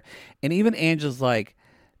behavior. And even Angela's like,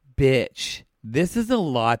 bitch, this is a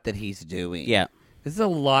lot that he's doing. Yeah. This is a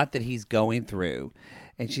lot that he's going through.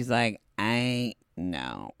 And she's like, I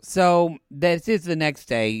know. So this is the next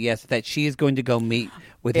day, yes, that she is going to go meet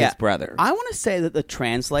with his brother. I want to say that the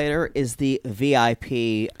translator is the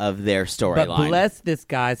VIP of their But storyline. bless this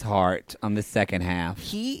guy's heart on the second half.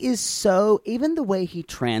 He is so, even the way he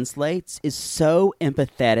translates is so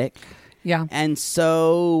empathetic. Yeah. And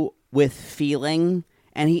so with feeling,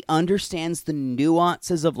 and he understands the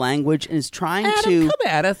nuances of language and is trying Adam, to come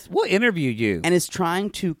at us. We'll interview you. and is trying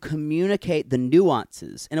to communicate the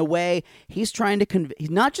nuances in a way. He's trying to he's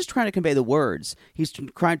not just trying to convey the words. He's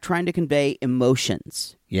trying to convey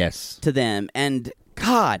emotions Yes. to them. And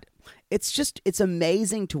God, it's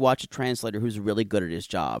amazing to watch a translator who's really good at his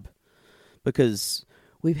job, because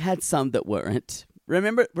we've had some that weren't.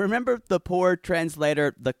 Remember the poor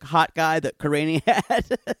translator, the hot guy that Karini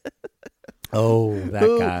had? Oh,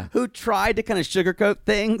 that guy. Who tried to kind of sugarcoat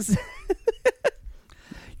things.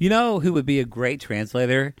 You know who would be a great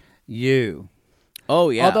translator? You. Oh,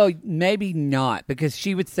 yeah. Although maybe not, because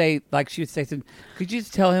she would say something, could you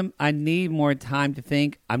just tell him I need more time to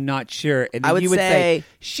think? I'm not sure. And then I would you would say,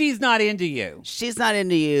 she's not into you. She's not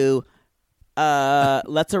into you.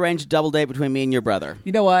 Let's arrange a double date between me and your brother.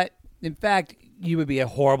 You know what? In fact, you would be a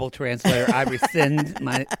horrible translator. I rescind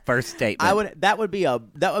my first statement. That would be a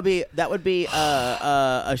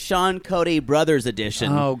Sean Cody Brothers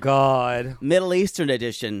edition. Oh God. Middle Eastern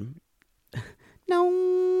edition. No.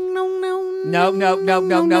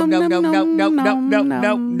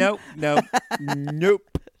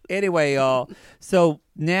 Nope. Anyway, y'all. So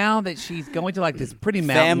now that she's going to like this pretty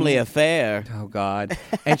mountain Family affair. Oh God.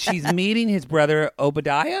 And she's meeting his brother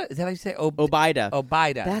Obadiah. Is that how you say Obadiah.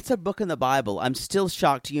 Obadiah. That's a book in the Bible. I'm still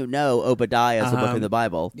shocked Obadiah is a book in the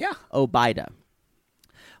Bible. Yeah. Obadiah.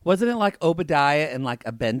 Wasn't it like Obadiah and like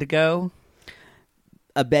Abednego?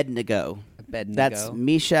 Abednego. That's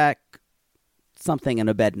Meshach something and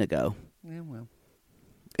Abednego. Yeah, well.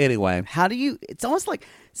 Anyway. How do you... It's almost like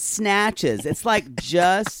snatches. It's like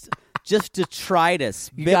just detritus.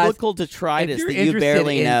 Biblical detritus that you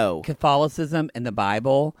barely know. Catholicism and the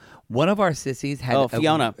Bible. One of our sissies had...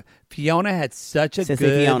 Fiona. Fiona had such a Sissy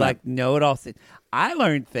good, Fiona. like, know-it-all. I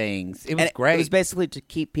learned things. It was great. It was basically to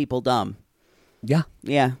keep people dumb. Yeah.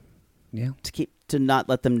 Yeah. Yeah. To not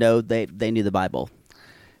let them know they knew the Bible.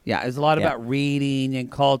 Yeah, it was a lot about reading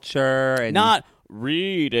and culture. And not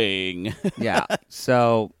reading. Yeah.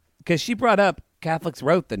 So, because she brought up Catholics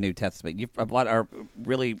wrote the New Testament. Of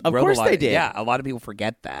course they did. Yeah, a lot of people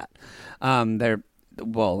forget that. The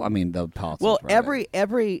apostles. Well, wrote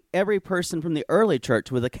it. every person from the early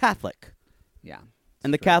church was a Catholic. Yeah.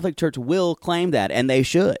 And the Catholic Church will claim that, and they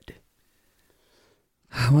should.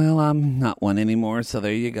 Well, I'm not one anymore, so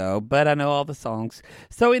there you go. But I know all the songs.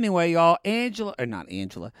 So anyway, y'all, Angela's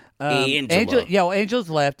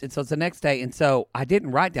left, and so it's the next day. And so I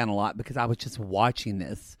didn't write down a lot because I was just watching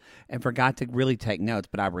this and forgot to really take notes,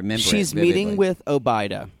 but I remember She's it vividly. meeting with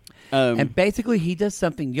Obadiah. And basically, he does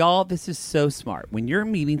something. Y'all, this is so smart. When you're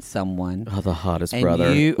meeting someone... Oh, the hottest and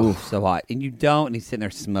brother. So hot. And you don't, and he's sitting there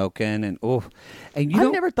smoking, and And I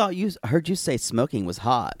never thought heard you say smoking was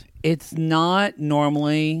hot. It's not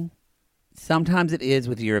normally. Sometimes it is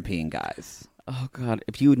with European guys. Oh, God.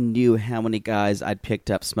 If you knew how many guys I'd picked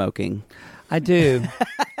up smoking. I do.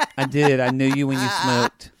 I did. I knew you when you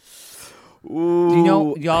smoked. Ooh. Do you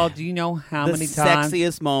know, y'all, how many times? The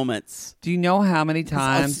sexiest moments. Do you know how many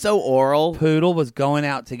times so oral. Poodle was going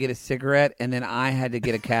out to get a cigarette and then I had to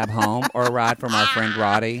get a cab home or a ride from our friend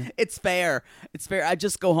Roddy? It's fair. I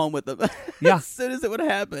just go home with them. Yeah. As soon as it would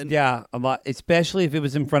happen. Yeah, a lot, especially if it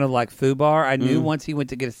was in front of like Foo Bar. I knew once he went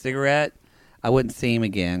to get a cigarette, I wouldn't see him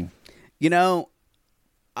again. You know,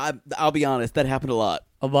 I'll be honest, that happened a lot.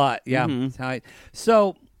 A lot, yeah. Mm-hmm.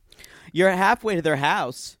 So you're halfway to their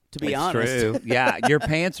house. To be honest. True. Yeah, your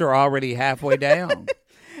pants are already halfway down.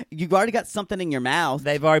 You've already got something in your mouth.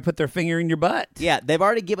 They've already put their finger in your butt. Yeah, they've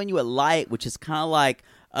already given you a light, which is kind of like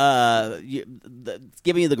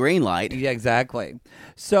giving you the green light. Yeah, exactly.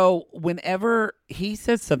 So whenever he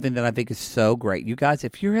says something that I think is so great, you guys,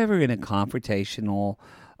 if you're ever in a confrontational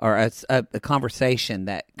or a conversation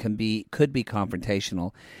that could be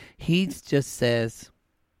confrontational, he just says,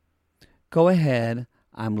 "Go ahead.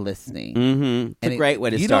 I'm listening." Mm-hmm. It's a great way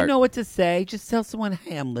to start. You don't know what to say. Just tell someone,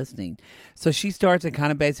 "Hey, I'm listening." So she starts and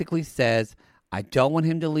kind of basically says, I don't want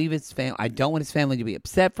him to leave his family. I don't want his family to be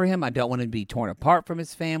upset for him. I don't want him to be torn apart from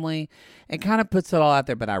his family. And kind of puts it all out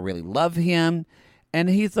there, but I really love him. And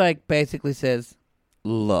he's like, basically says,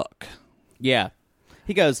 look. Yeah.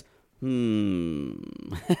 He goes,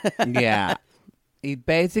 Yeah. He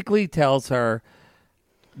basically tells her,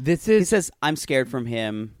 he says, I'm scared from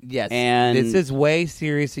him. Yes. And this is way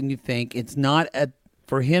serious than you think. It's not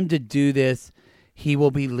for him to do this, he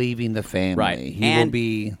will be leaving the family. Right. He will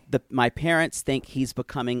be. My parents think he's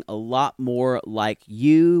becoming a lot more like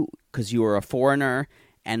you because you are a foreigner,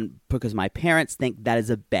 and because my parents think that is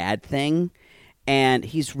a bad thing. And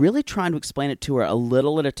he's really trying to explain it to her a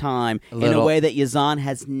little at a time in a way that Yazan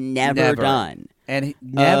has never done. And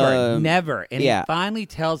never. And yeah. He finally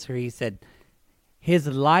tells her, he said, his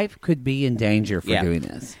life could be in danger for doing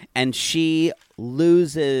this. And she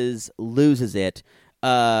loses it.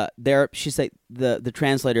 She's like, the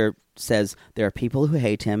translator says there are people who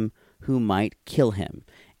hate him who might kill him,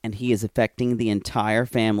 and he is affecting the entire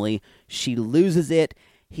family. She loses it.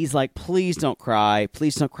 He's like, please don't cry.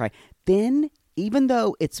 Then even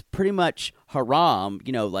though it's pretty much haram,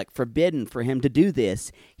 like forbidden for him to do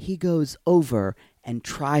this, he goes over and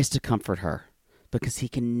tries to comfort her because he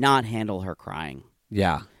cannot handle her crying.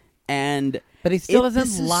 Yeah. But he still this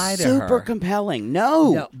doesn't is lie to her. super compelling.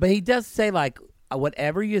 No, but he does say, like,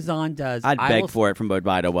 whatever Yazan does, I'd beg for it from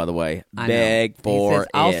Bodvito, by the way. I Beg know. for he says,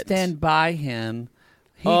 I'll it. stand by him.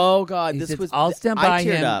 Oh, God. I'll stand by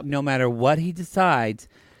him up. no matter what he decides.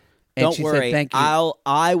 And Don't she worry. said, thank you.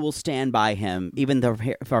 I will stand by him, even though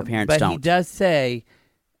if our parents But don't. he does say,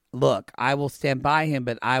 look, I will stand by him,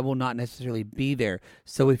 but I will not necessarily be there.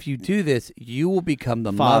 So if you do this, you will become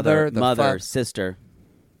the Father, mother, sister.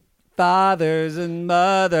 fathers and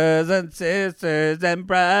mothers and sisters and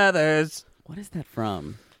brothers. What is that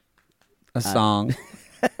from? A song.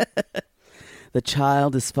 The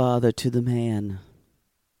child is father to the man.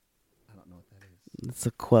 I don't know what that is. It's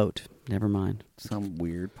a quote. Never mind. Some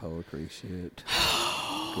weird poetry shit.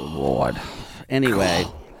 Good Lord. Anyway.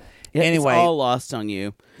 It's all lost on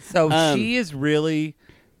you. So she is really,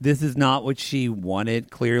 this is not what she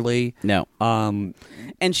wanted, clearly. No. And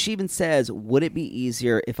she even says, would it be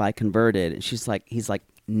easier if I converted? And he's like,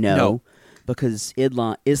 no. Because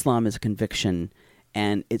Islam is a conviction,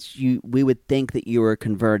 and we would think that you were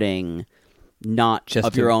converting not just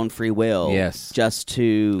of your own free will. Yes. Just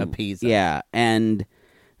to appease us. Yeah. And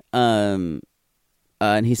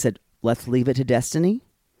he said, let's leave it to destiny.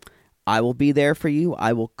 I will be there for you.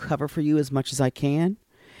 I will cover for you as much as I can.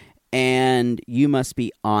 And you must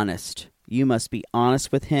be honest. You must be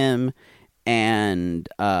honest with him. And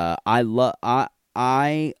I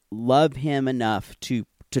love him enough to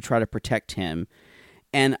try to protect him.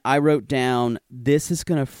 And I wrote down, this is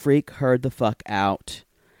going to freak her the fuck out.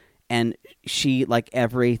 And she, like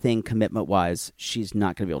everything commitment-wise, she's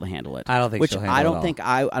not going to be able to handle it. I don't think she'll handle it I don't at all. think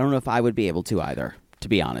I don't know if I would be able to either, to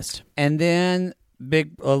be honest. And then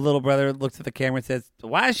little brother looks at the camera and says,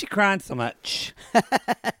 why is she crying so much?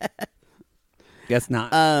 Guess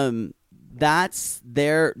not. That's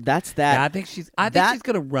that. Yeah, I think she's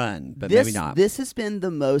going to run, but maybe not. This has been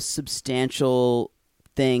the most substantial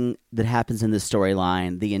thing that happens in the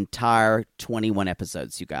storyline the entire 21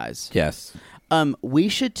 episodes, you guys. Yes. We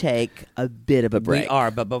should take a bit of a break. We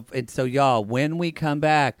are, but so y'all, when we come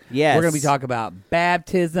back, yes, we're going to be talking about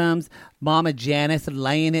baptisms, Mama Janice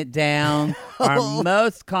laying it down, our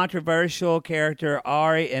most controversial character,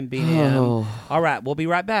 Ari and BM. Oh. All right, we'll be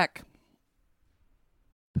right back.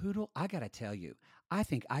 Poodle, I got to tell you, I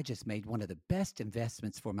think I just made one of the best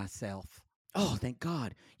investments for myself. Oh, thank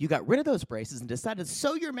God. You got rid of those braces and decided to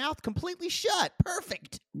sew your mouth completely shut.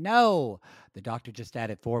 Perfect. No, the doctor just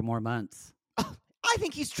added 4 more months. Oh, I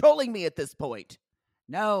think he's trolling me at this point.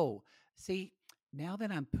 No. See, now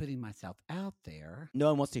that I'm putting myself out there. No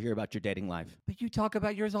one wants to hear about your dating life. But you talk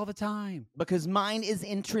about yours all the time. Because mine is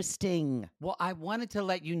interesting. Well, I wanted to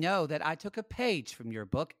let you know that I took a page from your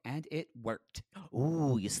book and it worked.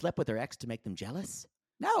 Ooh, you slept with their ex to make them jealous?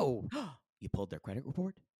 No. You pulled their credit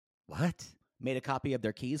report? What? Made a copy of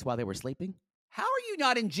their keys while they were sleeping? How are you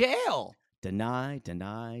not in jail? Deny,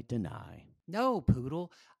 deny, deny. No,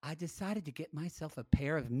 Poodle. I decided to get myself a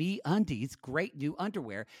pair of MeUndies great new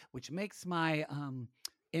underwear, which makes my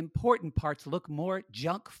important parts look more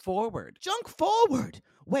junk forward. Junk forward?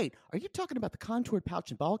 Wait, are you talking about the contoured pouch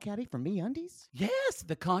and ball caddy from MeUndies? Yes,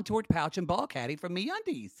 the contoured pouch and ball caddy from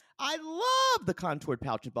MeUndies. I love the contoured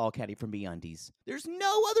pouch and ball caddy from MeUndies. There's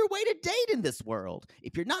no other way to date in this world.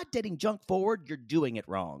 If you're not dating junk forward, you're doing it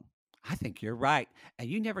wrong. I think you're right. And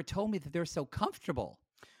you never told me that they're so comfortable.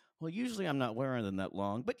 Well, usually I'm not wearing them that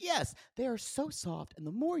long, but yes, they are so soft, and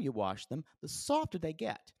the more you wash them, the softer they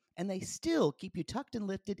get. And they still keep you tucked and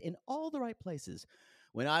lifted in all the right places.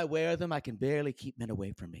 When I wear them, I can barely keep men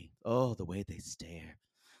away from me. Oh, the way they stare.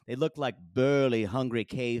 They look like burly, hungry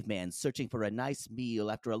cavemen searching for a nice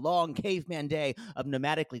meal after a long caveman day of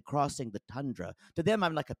nomadically crossing the tundra. To them,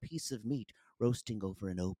 I'm like a piece of meat roasting over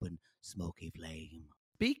an open, smoky flame.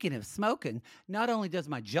 Speaking of smoking, not only does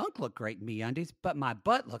my junk look great in MeUndies, but my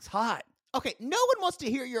butt looks hot. Okay, no one wants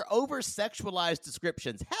to hear your over-sexualized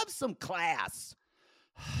descriptions. Have some class.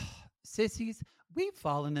 Sissies, we've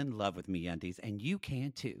fallen in love with MeUndies, and you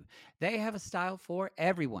can too. They have a style for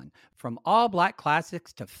everyone. From all black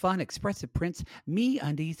classics to fun, expressive prints,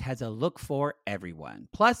 MeUndies has a look for everyone.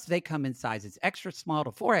 Plus, they come in sizes extra small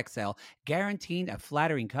to 4XL, guaranteeing a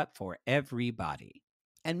flattering cut for everybody.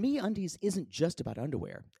 And MeUndies isn't just about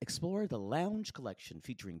underwear. Explore the Lounge collection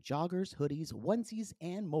featuring joggers, hoodies, onesies,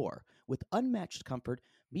 and more. With unmatched comfort,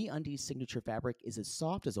 MeUndies' signature fabric is as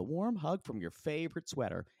soft as a warm hug from your favorite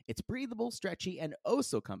sweater. It's breathable, stretchy, and oh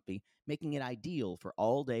so comfy, making it ideal for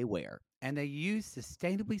all-day wear. And they use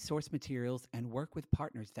sustainably sourced materials and work with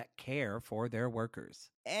partners that care for their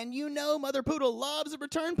workers. And you know Mother Poodle loves a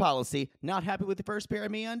return policy. Not happy with the first pair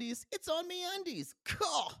of MeUndies? It's on MeUndies.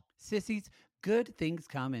 Cool. Sissies, good things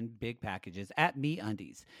come in big packages at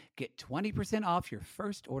MeUndies. Get 20% off your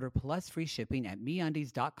first order plus free shipping at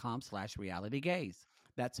MeUndies.com/realitygaze.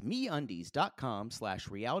 That's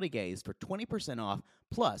MeUndies.com/realitygaze for 20% off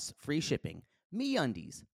plus free shipping.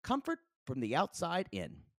 MeUndies, comfort from the outside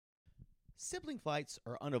in. Sibling fights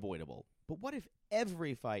are unavoidable, but what if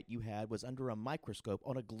every fight you had was under a microscope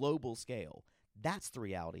on a global scale? That's the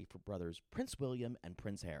reality for brothers Prince William and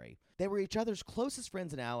Prince Harry. They were each other's closest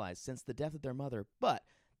friends and allies since the death of their mother, but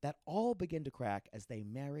that all began to crack as they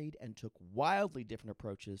married and took wildly different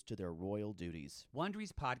approaches to their royal duties.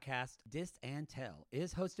 Wondery's podcast, Dis and Tell,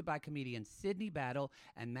 is hosted by comedians Sydney Battle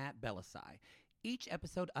and Matt Bellassai. Each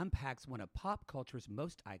episode unpacks one of pop culture's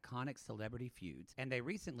most iconic celebrity feuds, and they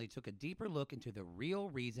recently took a deeper look into the real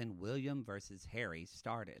reason William versus Harry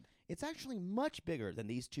started. It's actually much bigger than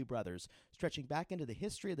these two brothers, stretching back into the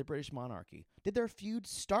history of the British monarchy. Did their feud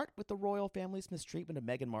start with the royal family's mistreatment of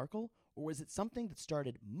Meghan Markle, or was it something that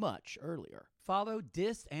started much earlier? Follow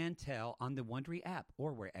Dis and Tell on the Wondery app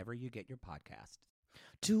or wherever you get your podcasts.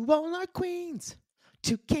 To all our queens,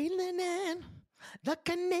 to Caitlin and the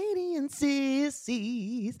Canadian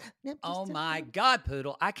sissies. Oh my God,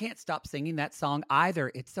 Poodle. I can't stop singing that song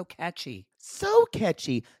either. It's so catchy. So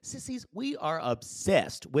catchy. Sissies, we are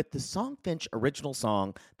obsessed with the Songfinch original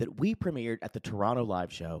song that we premiered at the Toronto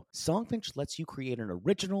Live Show. Songfinch lets you create an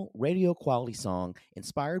original radio quality song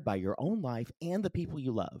inspired by your own life and the people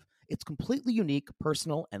you love. It's completely unique,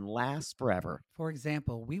 personal, and lasts forever. For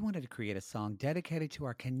example, we wanted to create a song dedicated to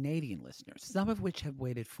our Canadian listeners, some of which have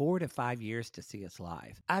waited 4 to 5 years to see us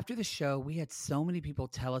live. After the show, we had so many people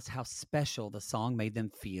tell us how special the song made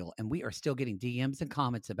them feel, and we are still getting DMs and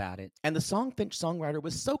comments about it. And the Songfinch songwriter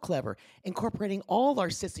was so clever, incorporating all our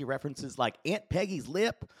sissy references like Aunt Peggy's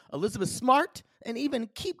Lip, Elizabeth Smart, and even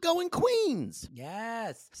Keep Going Queens.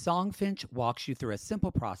 Yes. Songfinch walks you through a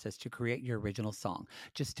simple process to create your original song.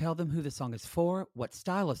 Just tell them who the song is for, what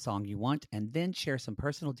style of song you want, and then share some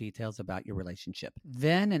personal details about your relationship.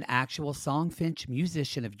 Then an actual Songfinch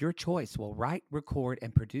musician of your choice will write, record,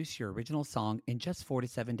 and produce your original song in just 4 to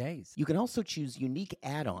 7 days. You can also choose unique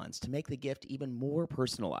add-ons to make the gift even more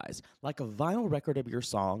personalized, like a vinyl record of your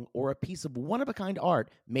song or a piece of one-of-a-kind art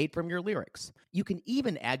made from your lyrics. You can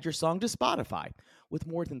even add your song to Spotify. With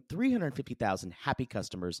more than 350,000 happy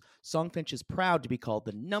customers, Songfinch is proud to be called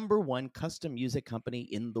the #1 custom music company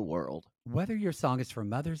in the world. Whether your song is for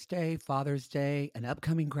Mother's Day, Father's Day, an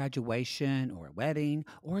upcoming graduation, or a wedding,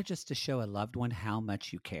 or just to show a loved one how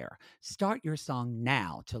much you care, start your song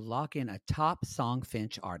now to lock in a top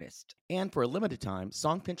Songfinch artist. And for a limited time,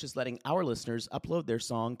 Songfinch is letting our listeners upload their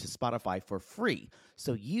song to Spotify for free,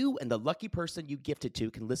 so you and the lucky person you gift it to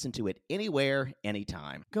can listen to it anywhere,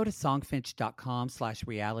 anytime. Go to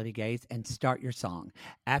songfinch.com/realitygaze and start your song.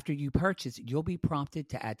 After you purchase, you'll be prompted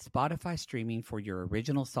to add Spotify streaming for your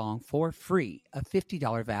original song for free, a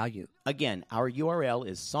 $50 value. Again, our URL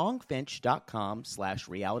is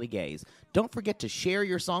songfinch.com/realitygaze. Don't forget to share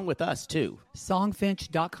your song with us, too.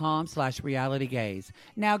 Songfinch.com/realitygaze.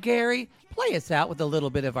 Now, Gary, play us out with a little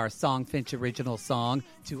bit of our Songfinch original song,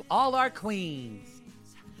 To All Our Queens.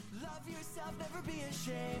 Love yourself, never be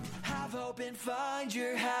ashamed. Have hope and find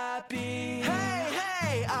your happy. Hey,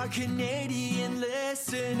 hey, our Canadian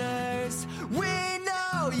listeners. We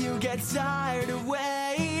know you get tired of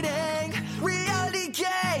waiting. Reality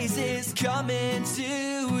Gaze is coming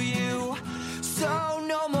to you. So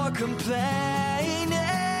no more complaining.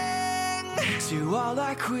 To all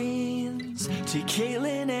our queens, to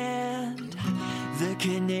Caitlin and the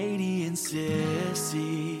Canadian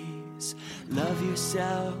sissies. Love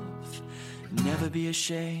yourself, never be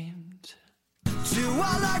ashamed. To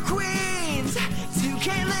all our queens, to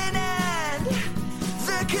Caitlin and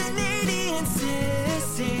the Canadian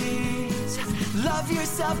sissies. Love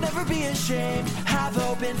yourself, never be ashamed. Have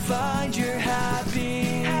hope and find your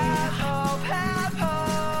happy. Have hope, have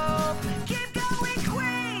hope. Keep going,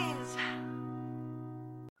 Queens.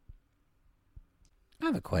 I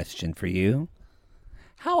have a question for you.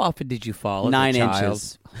 How often did you fall as a 9 child?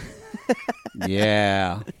 inches.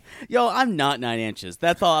 Yeah. Yo, I'm not 9 inches.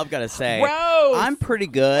 That's all I've got to say. Gross! I'm pretty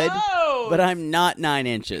good, Gross! but I'm not 9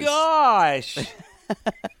 inches. Gosh.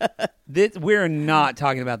 We're not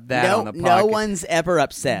talking about that on the podcast. No one's ever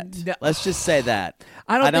upset. No. Let's just say that.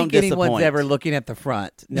 I don't think anyone's disappoint. ever looking at the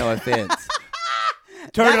front. No offense.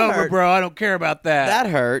 Turn That over, hurt. bro. I don't care about that. That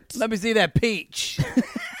hurts. Let me see that peach.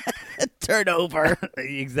 Turn over.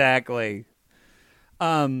 Exactly.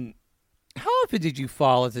 How often did you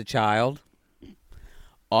fall as a child?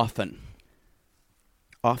 Often.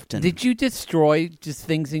 Did you destroy just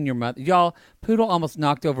things in your mother? Y'all, Poodle almost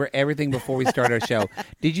knocked over everything before we started our show.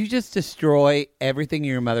 Did you just destroy everything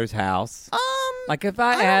in your mother's house? Like if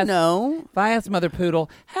I asked, know. If I asked Mother Poodle,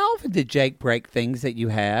 how often did Jake break things that you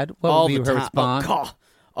had? What All would be the her time. response? Oh, God.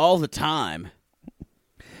 All the time.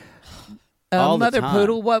 All the Mother time.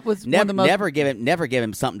 Poodle, what was one of the most? Never give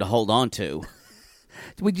him something to hold on to.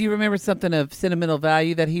 Would you remember something of sentimental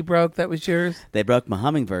value that he broke that was yours? They broke my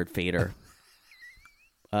hummingbird feeder.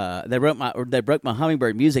 They broke my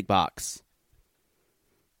hummingbird music box.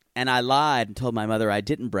 And I lied and told my mother I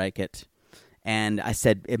didn't break it. And I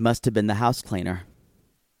said it must have been the house cleaner.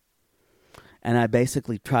 And I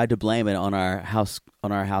basically tried to blame it on our house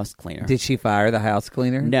cleaner. Did she fire the house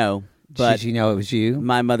cleaner? No, but did you know it was you?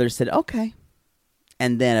 my mother said, okay.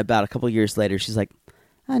 And then about a couple years later, she's like,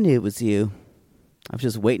 I knew it was you. I was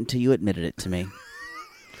just waiting till you admitted it to me.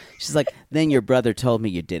 She's like, then your brother told me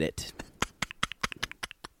you did it.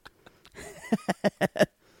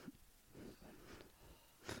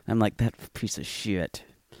 I'm like, that piece of shit.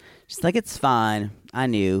 She's like, it's fine. I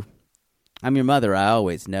knew. I'm your mother. I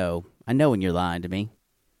always know. I know when you're lying to me.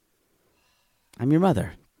 I'm your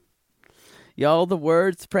mother. Y'all, the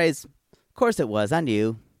words, praise. Of course it was. I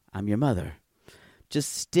knew. I'm your mother.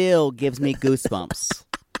 Just still gives me goosebumps.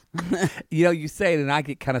 You know, you say it and I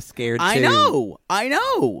get kind of scared too. I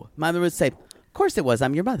know. My mother would say, of course it was.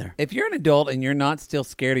 I'm your mother. If you're an adult and you're not still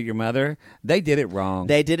scared of your mother, they did it wrong.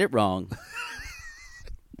 They did it wrong.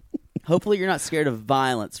 Hopefully you're not scared of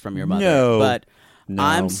violence from your mother. No. But No.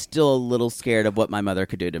 I'm still a little scared of what my mother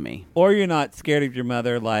could do to me. Or you're not scared of your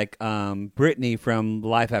mother like Brittany from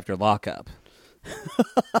Life After Lockup.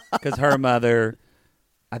 Because her mother,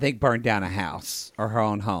 I think, burned down a house or her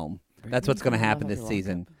own home. That's what's going to happen this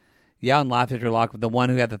season. Yeah, on Life After Lockup, the one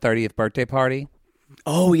who had the 30th birthday party.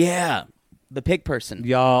 Oh, yeah. The pig person.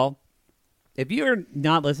 Y'all, if you're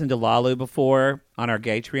not listening to Lalu before on our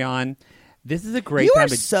Gatreon, this is a great You time are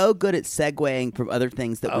to... so good at segueing from other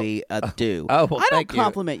things that we do. Oh, well, I don't thank you.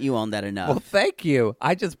 compliment you on that enough. Well, thank you.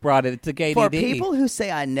 I just brought it. It's a KDD. For people who say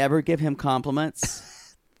I never give him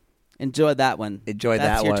compliments, enjoy that one. Enjoy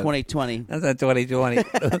That's that your one. 2020. That's not 2020.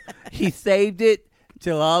 He saved it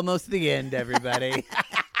till almost the end, everybody.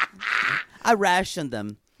 I rationed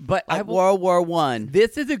them. But Like I will, World War I.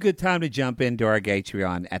 this is a good time to jump into our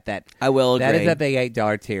Gatreon at that. I will That agree. is at the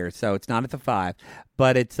 $8 tier, so it's not at the $5.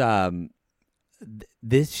 But it's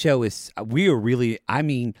this show is we are really. I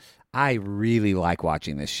mean, I really like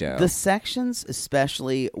watching this show. The sections,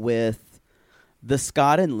 especially with the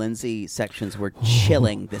Scott and Lindsay sections, were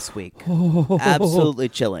chilling this week. Absolutely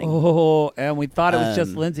chilling. Oh, and we thought it was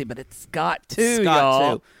just Lindsay, but it's Scott too, Scott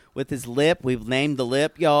y'all. too. With his lip, we've named the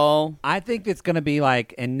lip, y'all. I think it's going to be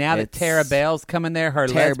like, and now that It's- Tara Bell's coming there, her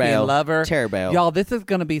Tara lesbian Bell. lover. Tara Bell. Y'all, this is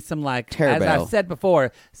going to be some like, Tara as Bell. I've said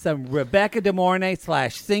before, some Rebecca De Mornay /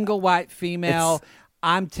 single white female,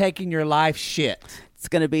 I'm taking your life shit. It's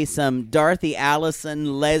going to be some Dorothy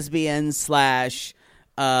Allison lesbian /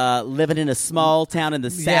 living in a small town in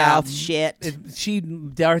the South shit.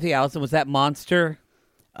 Dorothy Allison, was that Monster?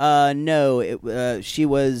 No, she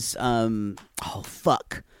was. Oh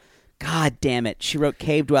fuck! God damn it! She wrote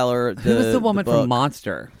Cave Dweller. Who was the woman book. from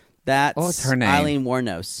Monster? That's What's her name? Eileen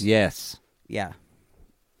Wuornos. Yes. Yeah.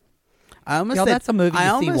 I almost Y'all, said, that's a movie I you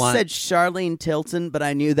see almost once. said Charlene Tilton, but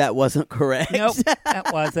I knew that wasn't correct. Nope,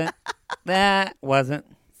 that wasn't. That wasn't.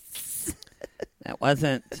 That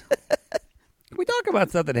wasn't. Can we talk about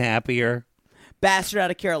something happier? Bastard out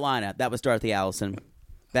of Carolina. That was Dorothy Allison.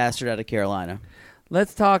 Bastard out of Carolina.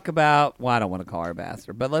 Let's talk about, well, I don't want to call her a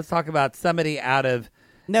bastard, but let's talk about somebody out of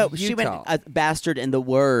No, Utah. she went bastard in the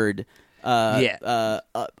word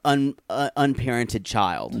unparented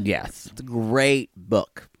child. Yes. It's a great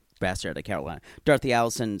book. Bastard out of Carolina. Dorothy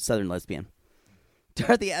Allison, Southern lesbian.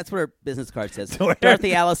 Dorothy, that's what her business card says.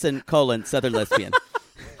 Dorothy Allison, Southern lesbian.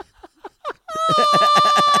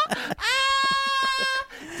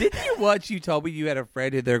 Didn't you watch, you told me you had a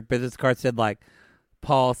friend who their business card said like,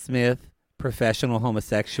 Paul Smith, professional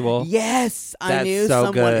homosexual? Yes, I That's knew so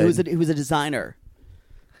someone good. who was a designer.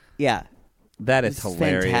 Yeah. That is It's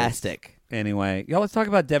hilarious. fantastic. Anyway, y'all, let's talk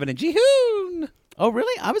about Devin and Jihoon. Oh,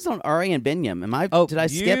 really? I was on Ari and Binyam. Did I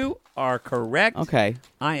skip? You are correct. Okay.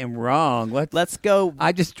 I am wrong. Let's go.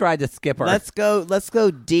 I just tried to skip her. Let's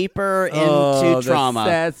go deeper into trauma. The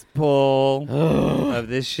cesspool of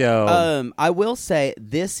this show. I will say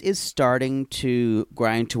this is starting to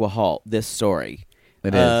grind to a halt, this story.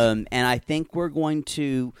 It is. And I think there are going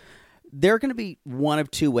to be one of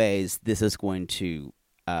two ways this is going to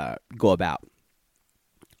go about.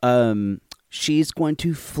 She's going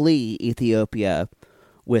to flee Ethiopia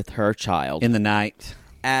with her child in the night,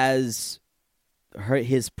 as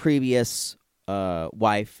his previous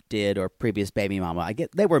wife did, or previous baby mama. I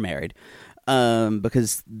get they were married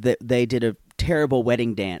because they did a terrible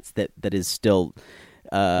wedding dance that is still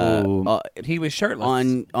he was shirtless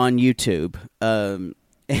on YouTube. And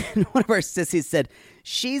one of our sissies said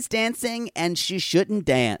she's dancing and she shouldn't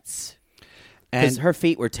dance because her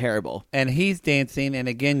feet were terrible. And he's dancing, and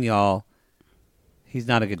again, y'all, he's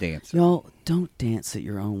not a good dancer. Y'all, don't dance at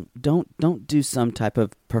your own. Don't do some type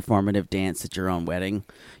of performative dance at your own wedding.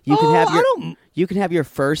 You can have your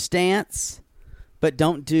first dance, but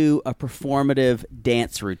don't do a performative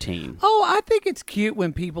dance routine. Oh, I think it's cute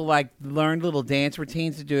when people learn little dance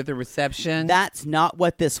routines to do at the reception. That's not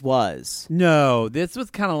what this was. No, this was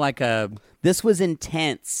kind of like This was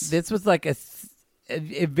intense. This was like a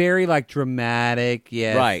very dramatic,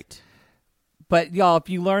 yes. Right. But y'all, if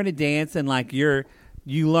you learn to dance and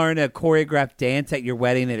you learn a choreographed dance at your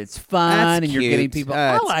wedding and it's fun That's and cute. you're getting people,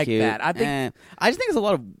 That's I like cute. that. I think I just think there's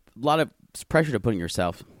a lot of pressure to put on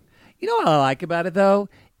yourself. You know what I like about it though?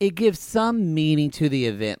 It gives some meaning to the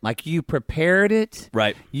event. Like you prepared it,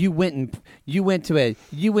 right? You went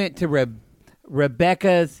to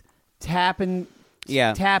Rebecca's tap and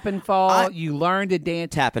fall. You learned to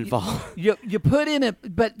dance. Tap and fall. You put in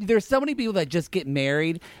but there's so many people that just get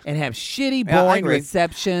married and have shitty, boring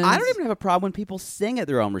receptions. I don't even have a problem when people sing at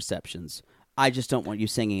their own receptions. I just don't want you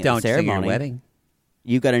singing at Don't the ceremony. sing at your wedding.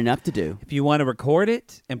 You got enough to do. If you want to record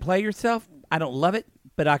it and play yourself, I don't love it,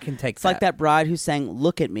 but I can take It's like that bride who sang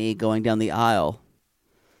 "Look at Me" going down the aisle,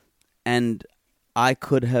 and I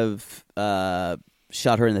could have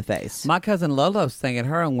shot her in the face. My cousin Lolo sang at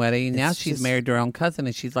her own wedding, and now she's married to her own cousin,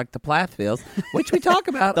 and she's like the Plathvilles, which we talk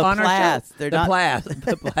about The on our Plaths. show. They're the not- Plaths.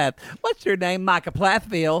 The Plaths. What's your name, Micah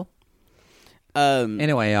Plathville?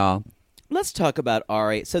 Anyway, y'all. Let's talk about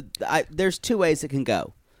Ari. So there's two ways it can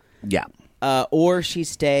go. Yeah. Or she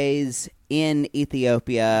stays in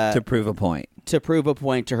Ethiopia To prove a point. To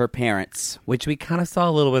her parents. Which we kind of saw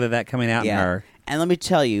a little bit of that coming out in her. And let me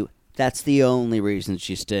tell you, that's the only reason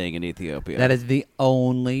she's staying in Ethiopia. That is the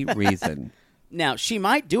only reason. Now, she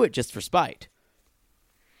might do it just for spite.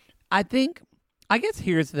 I guess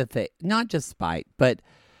here's the thing. Not just spite, but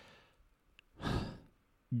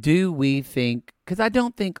do we think, because I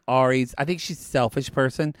don't think I think she's a selfish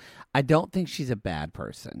person. I don't think she's a bad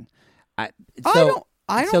person. I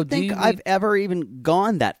don't think I've ever even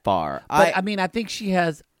gone that far. But I think she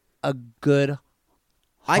has a good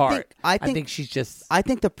heart. I think she's just. I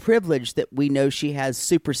think the privilege that we know she has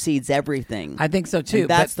supersedes everything. I think so too. And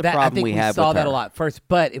that's the problem I think we have saw with that her. a lot first.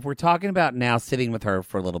 But if we're talking about now sitting with her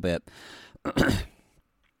for a little bit,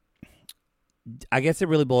 I guess it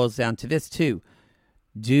really boils down to this too.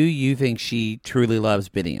 Do you think she truly loves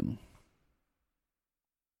Biniam?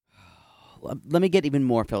 Let me get even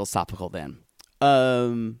more philosophical then.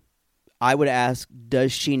 I would ask,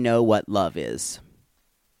 does she know what love is?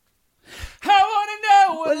 I want to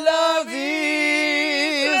know what love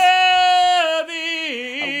is. Love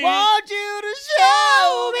is. I want you to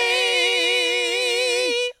show me.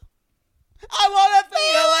 I want to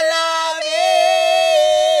feel what love is.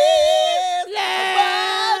 I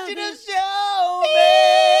want you to show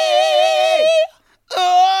me.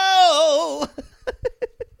 Oh.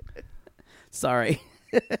 Sorry.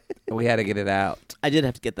 We had to get it out. I did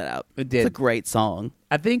have to get that out. It did. It's a great song.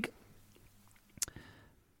 I think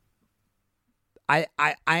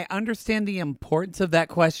I understand the importance of that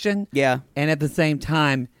question. Yeah. And at the same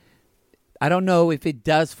time, I don't know if it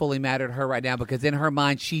does fully matter to her right now because in her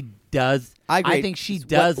mind, she does. I agree. I think she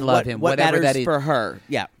does love him, what whatever matters that is. for her.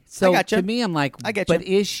 Yeah. So I gotcha. to me, I'm like, I get but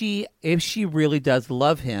you. if she really does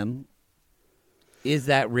love him, is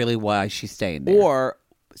that really why she's staying there? Or,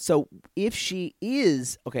 so if she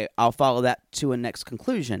is, okay, I'll follow that to a next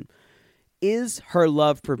conclusion. Is her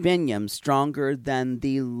love for Biniam stronger than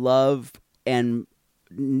the love and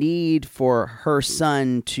need for her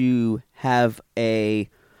son to have a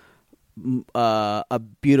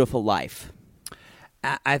beautiful life?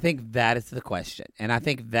 I think that is the question. And I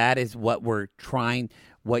think that is what we're trying,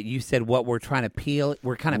 what you said, what we're trying to peel.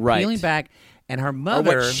 We're kind of peeling back. And her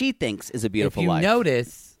mother. Or what she thinks is a beautiful life. If you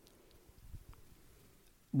notice,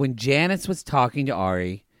 when Janice was talking to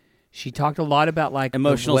Ari, She talked a lot about like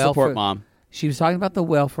Emotional the welfare. support mom. She was talking about the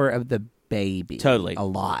welfare of the baby. Totally. A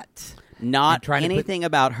lot. Not trying to put- anything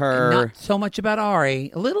about her. Not so much about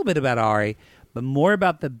Ari, a little bit about Ari, but more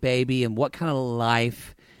about the baby and what kind of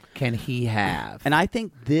life can he have. And I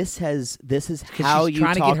think this is 'Cause how she's you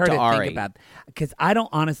trying talk to get her to Ari. think about. Because I don't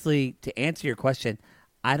honestly, to answer your question,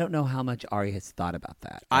 I don't know how much Ari has thought about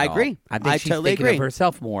that. I at all. agree. I think I she's totally thinking agree. of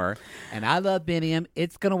herself more. And I love Biniam.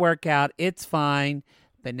 It's going to work out. It's fine.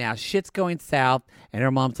 But now shit's going south, and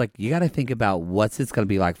her mom's like, you got to think about what's this going to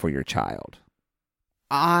be like for your child.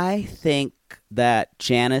 I think that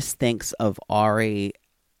Janice thinks of Ari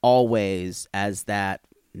always as that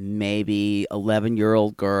maybe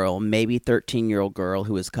 11-year-old girl, maybe 13-year-old girl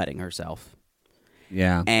who is cutting herself.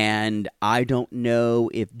 Yeah. And I don't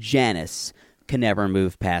know if Janice can ever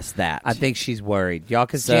move past that. I think she's worried. Y'all,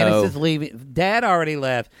 because So- Janice is leaving. Dad already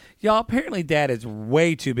left. Y'all, apparently Dad is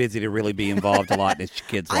way too busy to really be involved a lot in his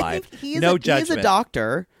kid's I life. think he is No he judgment. is a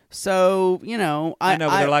doctor, so, you know. I know,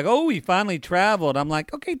 but they're like, oh, he finally traveled. I'm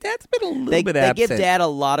like, okay, Dad's been a little bit they absent. give Dad a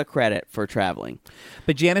lot of credit for traveling.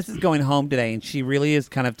 But Janice is going home today, and she really is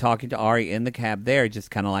kind of talking to Ari in the cab there, just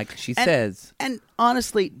kind of like she says. And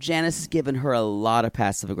honestly, Janice has given her a lot of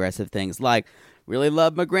passive-aggressive things, like, really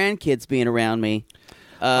love my grandkids being around me.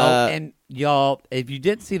 And y'all, if you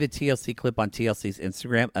didn't see the TLC clip on TLC's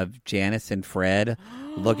Instagram of Janice and Fred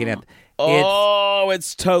looking at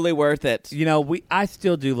it's totally worth it. you know, I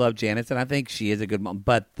still do love Janice, and I think she is a good mom.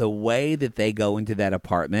 But the way that they go into that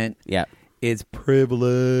apartment Yeah. is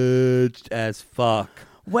privileged as fuck.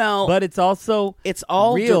 Well, But it's also it's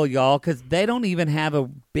all real, y'all, because they don't even have a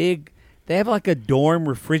big. They have like a dorm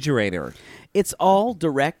refrigerator. it's all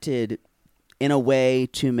directed in a way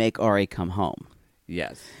to make Ari come home.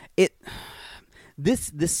 Yes.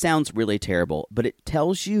 This sounds really terrible, but it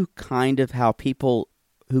tells you kind of how people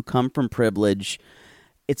who come from privilege,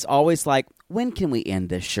 it's always like, when can we end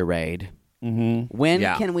this charade? Mm-hmm. When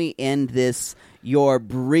Yeah. can we end this, your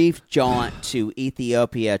brief jaunt to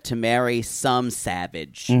Ethiopia to marry some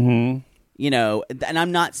savage? Mm-hmm. You know, and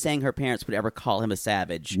I'm not saying her parents would ever call him a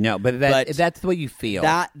savage. No, but that's the way you feel.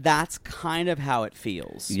 That's kind of how it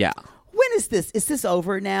feels. Yeah. When is this? Is this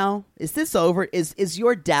over now? Is this over? Is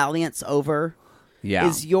your dalliance over? Yeah.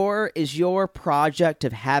 Is your project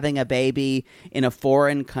of having a baby in a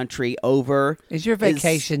foreign country over? Is your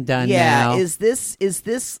vacation done yeah, now? Is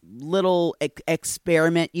this little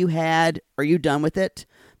experiment you had? Are you done with it?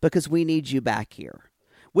 Because we need you back here,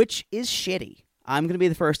 which is shitty. I'm going to be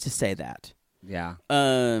the first to say that. Yeah.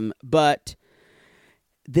 But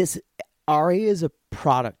this Ari is a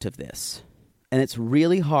product of this. And it's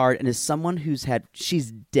really hard. And as someone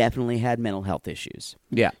she's definitely had mental health issues.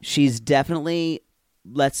 Yeah. She's definitely,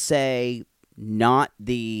 let's say, I'm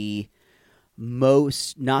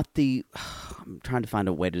trying to find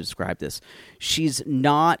a way to describe this. She's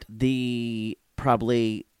not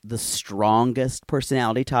probably the strongest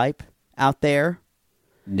personality type out there.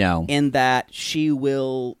 No. In that she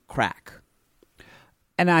will crack.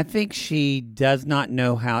 And I think she does not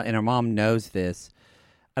know how, and her mom knows this.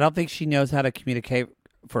 I don't think she knows how to communicate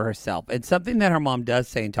for herself. It's something that her mom does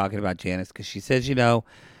say in talking about Janice, because she says, you know,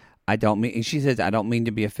 I don't mean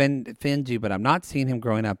to be offend you, but I'm not seeing him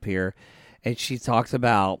growing up here. And she talks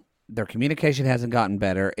about their communication hasn't gotten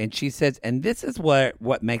better. And she says, and this is what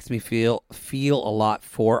makes me feel a lot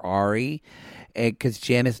for Ari, because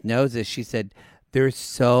Janice knows this. She said, there's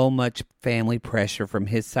so much family pressure from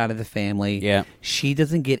his side of the family. Yeah. She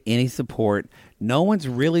doesn't get any support. No one's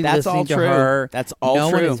really That's all listening to true. her. That's all no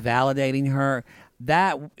one true. is validating her.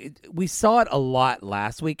 We saw it a lot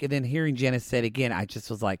last week, and then hearing Janice say it again, I just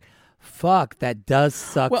was like, fuck, that does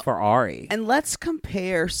suck for Ari. And let's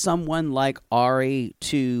compare someone like Ari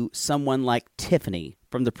to someone like Tiffany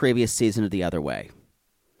from the previous season of The Other Way.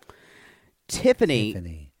 Tiffany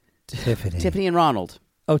and Ronald.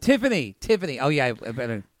 Oh, Tiffany. Oh, yeah. I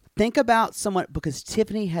better. Think about someone, because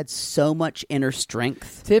Tiffany had so much inner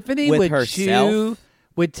strength. Tiffany with herself.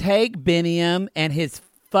 would take Biniam and his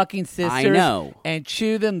fucking sisters I know. and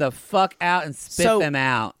chew them the fuck out and spit them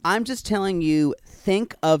out. I'm just telling you,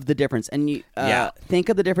 think of the difference. And you think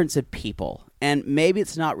of the difference of people. And maybe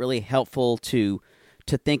it's not really helpful to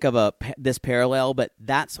think of this parallel, but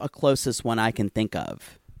that's a closest one I can think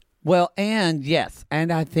of. Well, and yes,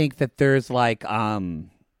 and I think that there's like,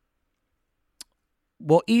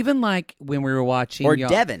 even like when we were watching, Or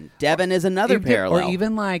Devin. Devin is another parallel. Or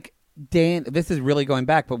even like Dan. This is really going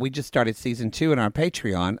back, but we just started season 2 in our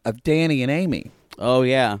Patreon of Danny and Amy. Oh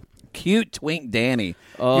yeah, Cute twink Danny.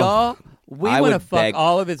 Oh. Y'all, We I want to would fuck beg-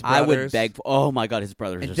 all of his brothers. I would beg. Oh my God, his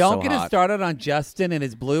brothers And are don't so get hot. us started on Justin and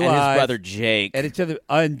his blue And eyes. his brother Jake. And each other.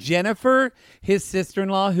 And Jennifer, his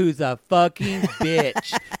sister-in-law, who's a fucking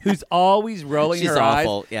bitch, who's always rolling She's her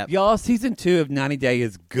awful, eyes. yep. Y'all, season 2 of 90 Day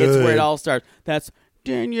is good. It's where it all starts. That's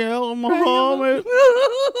Danielle Muhammad.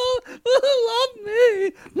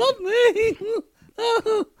 Love me.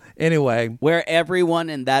 Anyway, Where everyone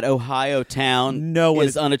in that Ohio town No one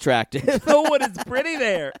is unattractive. no one is pretty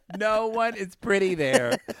there. No one is pretty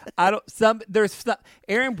there. Aaron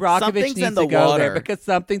Brockovich Something's needs in the to go there water. because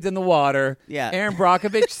something's in the water. Yeah. Aaron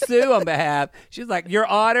Brockovich sue on behalf. She's like, Your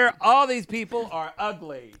Honor, all these people are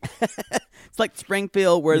ugly. It's like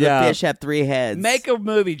Springfield where Yeah. the fish have 3 heads. Make a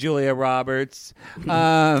movie, Julia Roberts.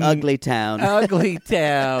 Ugly town. Ugly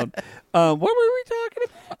Town. What were we talking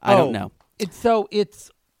about? I don't know.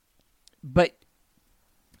 But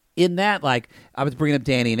in that, like, I was bringing up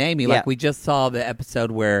Danny and Amy. Like, Yeah. we just saw the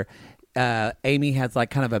episode where Amy has, like,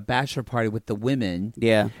 kind of a bachelor party with the women.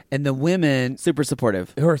 Yeah. And the women Super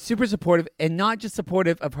supportive. who are super supportive, and not just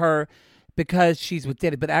supportive of her because she's with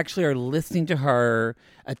Danny, but actually are listening to her,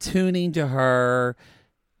 attuning to her.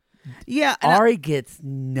 Yeah. Ari gets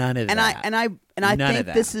none of And that. I None of think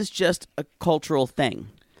that. this is just a cultural thing.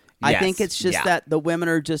 I Yes, think it's just yeah. that the women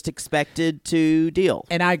are just expected to deal.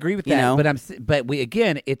 And I agree with You that. know? But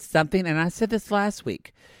it's something, and I said this last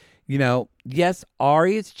week. You know, yes,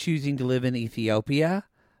 Ari is choosing to live in Ethiopia,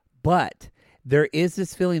 but there is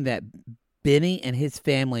this feeling that Benny and his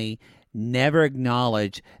family never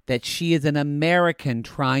acknowledge that she is an American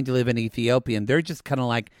trying to live in Ethiopia. And they're just kind of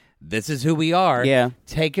like, this is who we are. Yeah.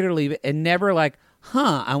 Take it or leave it. And never like,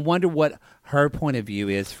 I wonder what her point of view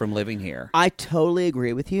is from living here. I totally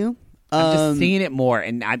agree with you. I'm just seeing it more,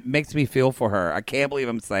 and it makes me feel for her. I can't believe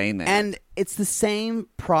I'm saying that. And it's the same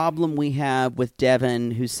problem we have with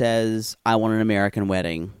Devin, who says, I want an American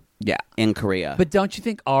wedding yeah. in Korea. But don't you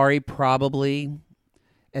think Ari probably,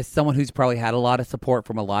 as someone who's probably had a lot of support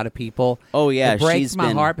from a lot of people, Oh, yeah, it breaks she's my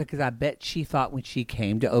been- heart because I bet she thought when she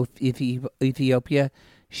came to Ethiopia,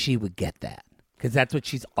 she would get that. Because that's what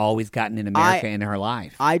she's always gotten in America in her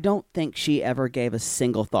life. I don't think she ever gave a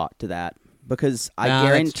single thought to that. Because No,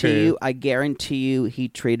 that's true. I guarantee you he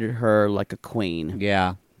treated her like a queen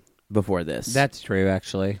Yeah, before this. that's true,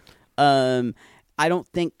 actually. I don't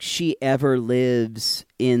think she ever lives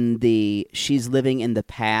she's living in the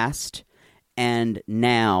past and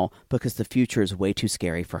now because the future is way too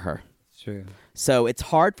scary for her. It's true. So it's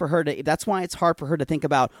hard for her that's why it's hard for her to think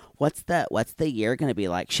about what's the year going to be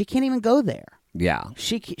like. She can't even go there. Yeah.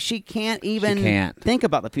 She can't even can't. think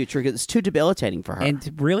about the future because it's too debilitating for her. And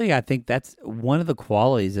really, I think that's one of the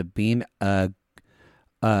qualities of being I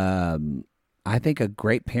think a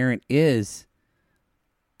great parent is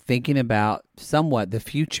thinking about somewhat the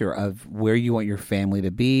future of where you want your family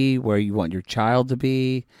to be, where you want your child to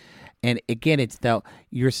be. And again,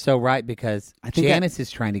 you're so right because I think Janice is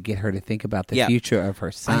trying to get her to think about the Yeah. future of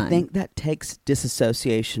her son. I think that takes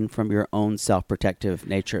disassociation from your own self-protective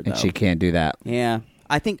nature, though. and she can't do that. Yeah.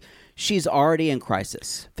 I think she's already in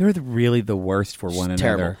crisis. They're really the worst for one It's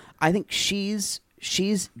another. terrible. I think she's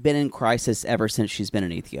been in crisis ever since she's been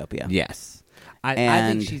in Ethiopia. Yes. I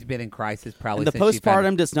And- think she's been in crisis probably And the since she found-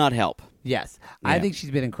 postpartum does not help. Yes. I Yeah. think she's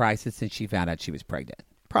been in crisis since she found out she was pregnant.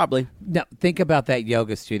 Probably. No, think about that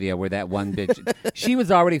yoga studio where that one bitch, she was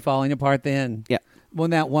already falling apart then. Yeah.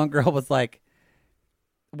 When that one girl was like,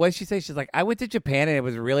 what did she say? She's like, I went to Japan and it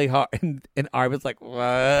was really hard. And Ari was like,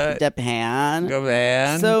 what? Japan.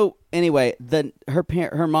 Japan? So anyway,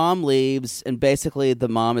 her mom leaves, and basically the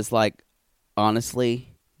mom is like,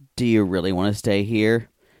 honestly, do you really want to stay here?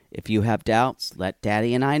 If you have doubts, let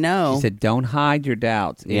Daddy and I know. She said, don't hide your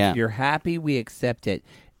doubts. Yeah. If you're happy, we accept it.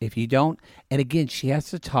 If you don't, and again, she has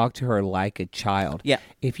to talk to her like a child. Yeah.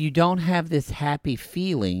 If you don't have this happy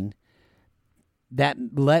feeling, that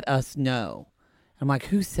let us know. I'm like,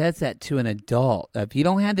 who says that to an adult? If you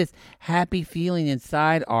don't have this happy feeling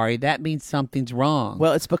inside, Ari, that means something's wrong.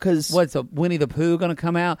 Well, it's because What's a Winnie the Pooh going to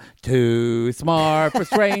come out? Too smart for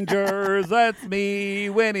strangers. That's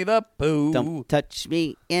me, Winnie the Pooh. don't touch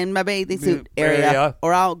me in my bathing suit area,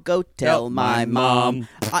 or I'll go tell my mom.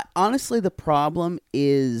 Honestly, the problem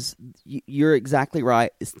is you're exactly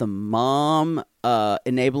right. It's the mom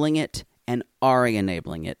enabling it and Ari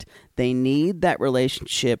enabling it. They need that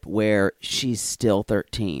relationship where she's still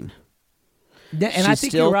 13. Yeah, and she's I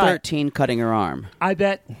think still you're right. 13 cutting her arm. I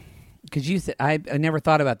bet, because you said, I never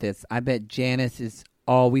thought about this. I bet Janice is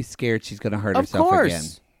always scared she's going to hurt herself again.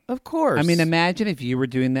 Of course. I mean, imagine if you were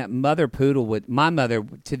doing that. Mother Poodle my mother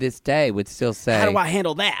to this day would still say, how do I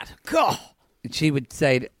handle that? God. she would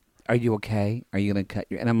say, "Are you okay? Are you going to cut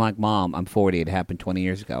your?" And I'm like, "Mom, I'm 40. It happened 20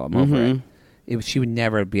 years ago. I'm over it." She would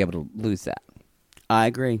never be able to lose that. I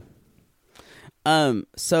agree.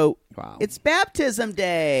 So Wow. it's baptism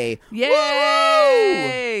day.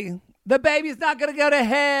 Yay! Woo! The baby's not going to go to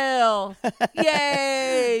hell.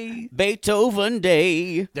 Yay! Beethoven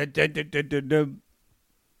day.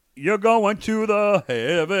 You're going to the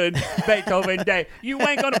heaven, Beethoven day. You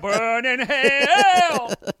ain't going to burn in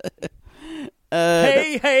hell.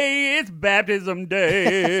 Hey, it's baptism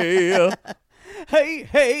day.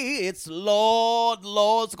 Hey, it's Lord.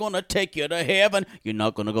 Lord's gonna take you to heaven. You're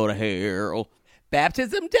not gonna go to hell.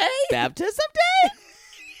 Baptism day? Baptism day?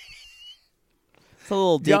 It's a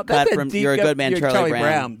little deep cut from You're a Good Man, Charlie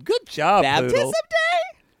Brown. Good job, Baptism Poodle.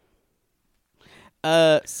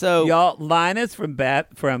 day? So Y'all, Linus from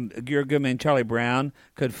You're a Good Man, Charlie Brown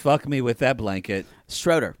could fuck me with that blanket.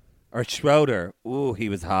 Schroeder. Or Schroeder. Ooh, he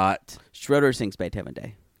was hot. Schroeder sings Beethoven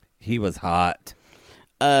Day. He was hot.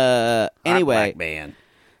 Anyway, Hot black man.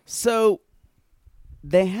 so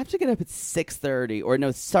they have to get up at 6:30, or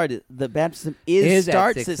no, sorry, the baptism Is at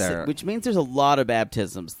starts 6:30. which means there's a lot of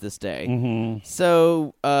baptisms this day. Mm-hmm.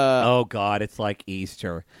 So, Oh God, it's like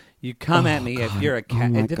Easter. You come at me if you're a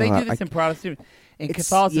Catholic. Did they do this in Protestant? In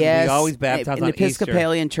Catholicism, yes, we always baptize in on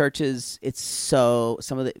Episcopalian churches. It's so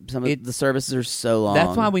some of the services are so long.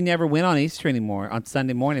 That's why we never went on Easter anymore. On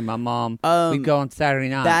Sunday morning, my mom we'd go on Saturday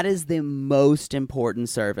night. That is the most important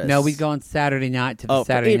service. No, we'd go on Saturday night to the for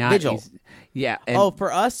Saturday night vigil. Yeah. And,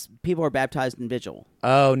 for us, people are baptized in vigil.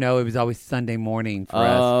 Oh no, it was always Sunday morning for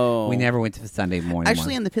us. We never went to the Sunday morning.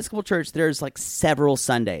 Actually, in the Episcopal Church, there's like several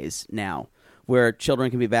Sundays now where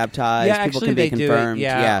children can be baptized. Yeah, people actually, can be they confirmed. do it.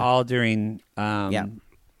 Yeah, all during.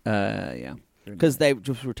 Because they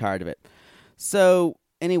just were tired of it. So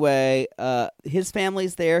anyway, his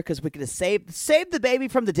family's there because we could have saved the baby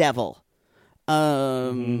from the devil.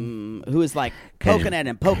 Who is like poking at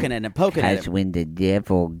him. when the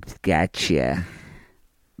devil got you.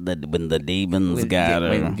 When the demons got her.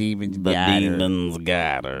 When demons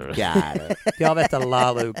got her. Y'all, that's a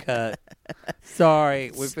Lalu cut.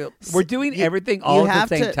 Sorry, we're doing everything all at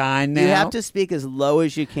the same time now. You have to speak as low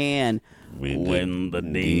as you can. When the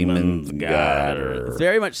demons got her. It's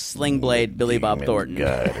very much Sling Blade, Billy Bob Thornton.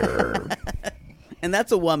 Got her. And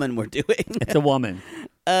that's a woman we're doing. It's a woman.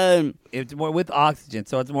 It's more with oxygen,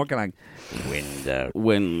 so it's more kind of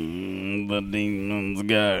When the demons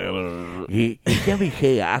got her. Somebody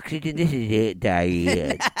say oxygen. This is it,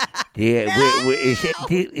 Diane. Yeah, is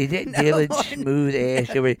that Dylan's smooth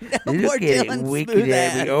ass? Look at it, wicked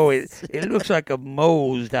at me. Oh, it looks like a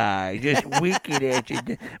mole's eye, just wicked at you.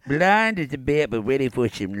 Blind as a bat, but ready for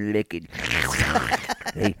some licking.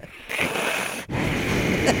 Hey.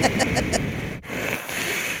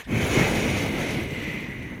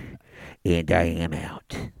 And I am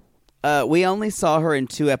out. We only saw her in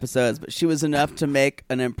 2 episodes, but she was enough to make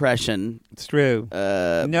an impression. It's true.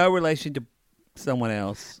 No relation to someone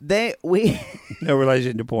else. No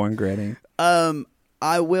relation to Porn Granny.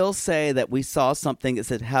 I will say that we saw something that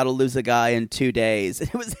said how to lose a guy in 2 days.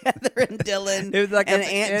 It was Heather and Dylan. It was like and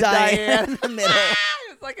Aunt Diane in the middle.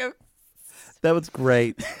 It was like that was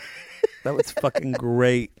great. That was fucking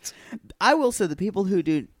great. I will say the people who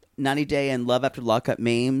do 90 Day and Love After Lockup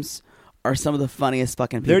memes are some of the funniest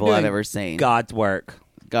fucking people I've ever seen. God's work.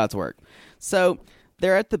 So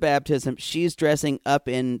they're at the baptism. She's dressing up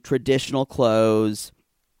in traditional clothes.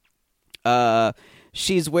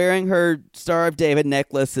 She's wearing her Star of David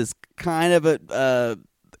necklace. Is kind of a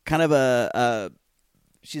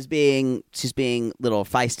she's being little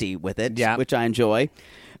feisty with it, which I enjoy.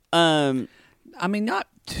 Not a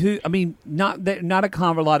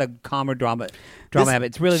lot of calmer drama.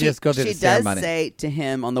 It's really just go through the ceremony. She does say to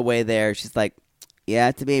him on the way there, she's like, "You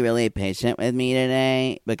have to be really patient with me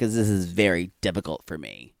today because this is very difficult for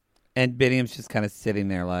me." And Biniam's just kind of sitting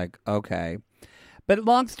there like, okay. But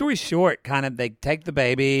long story short, kind of they take the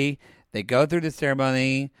baby, they go through the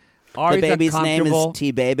ceremony. Ari's the baby's name is uncomfortable.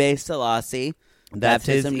 T-Bebe Selassie. That's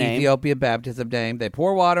his name. Ethiopian baptism name. They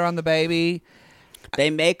pour water on the baby. They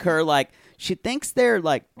make her like, she thinks they're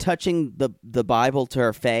like touching the Bible to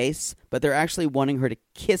her face, but they're actually wanting her to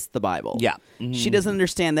kiss the Bible. Yeah. She doesn't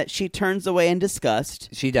understand that. She turns away in disgust.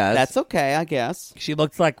 She does. That's okay, I guess. She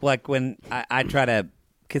looks like when I try to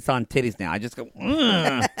kiss on titties now. I just go,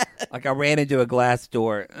 like I ran into a glass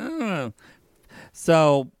door.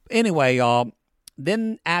 So anyway, y'all,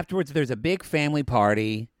 then afterwards there's a big family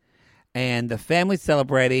party. And the family's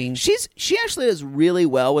celebrating. She actually does really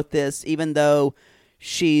well with this, even though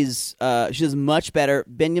she does much better.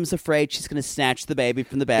 Biniam's afraid she's going to snatch the baby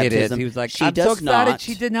from the baptism. It is. He was like, she I'm does so excited not.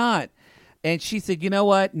 she did not. And she said, you know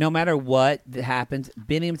what? No matter what happens,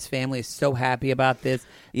 Benham's family is so happy about this.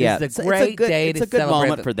 Yeah, This is a great day it's to a good celebrate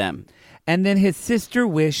moment for them. And then his sister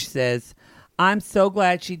Wish says, I'm so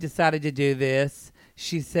glad she decided to do this.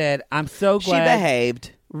 She said, I'm so glad. She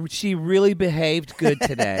behaved. She really behaved good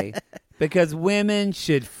today. Because women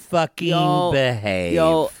should fucking behave.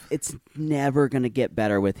 Yo, it's never going to get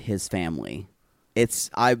better with his family.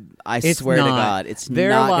 I It's swear to not. God, it's They're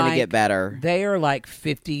not going to like- get better. They are like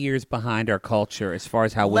 50 years behind our culture as far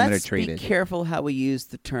as how women Let's are treated. be careful how we use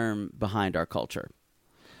the term behind our culture.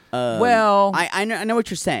 Well, I know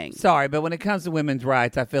what you're saying. sorry, but when it comes to women's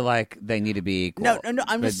rights, I feel like they need to be equal. No.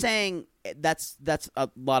 I'm just But saying that's a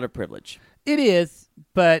lot of privilege. It is,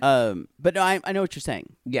 but But no, I know what you're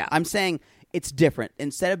saying. Yeah. I'm saying it's different.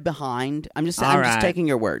 Instead of behind, I'm just All right. taking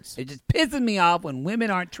your words. it just pisses me off when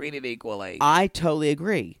women aren't treated equally. I totally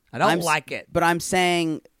agree. I don't I'm like it. But I'm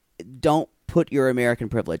saying don't put your American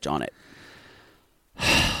privilege on it.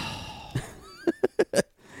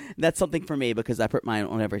 That's something for me because I put mine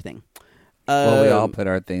on everything. Well, we all put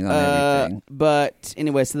our thing on everything. But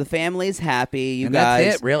anyway, so the family's happy. You And guys,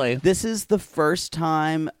 that's it, really. This is the first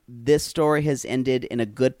time this story has ended in a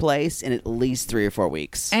good place in at least 3 or 4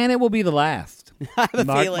 weeks. And it will be the last. I have a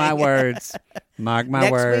Mark feeling. my words. Mark my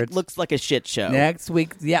Next words. week looks like a shit show. Next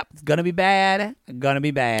week, yep, it's gonna be bad. Gonna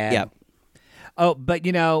be bad. Yep. Oh, but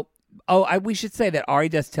we should say that Ari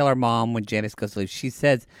does tell her mom when Janice goes to leave. She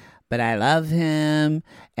says, "But I love him,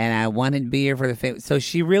 and I wanted to be here for the family." So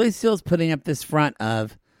she really still is putting up this front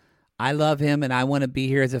of, "I love him, and I want to be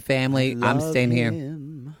here as a family. I'm staying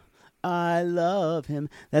here." I love him.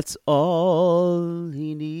 That's all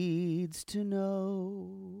he needs to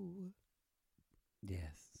know. Yes.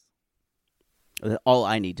 That's all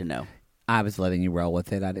I need to know. I was letting you roll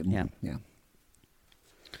with it. I didn't. Yeah. Yeah.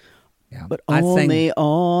 But I sang- only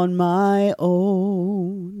on my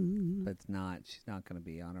own. But it's not. She's not going to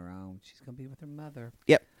be on her own. She's going to be with her mother.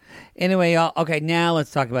 Yep. Anyway, y'all. Okay, now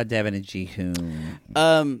let's talk about Devin and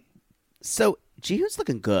Ji-hoon. So Ji-hoon's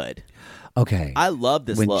looking good. Okay. I love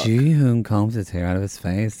this when look. Ji-hoon combs his hair out of his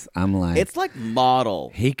face, I'm like, It's like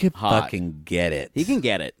model. he could hot. fucking get it. He can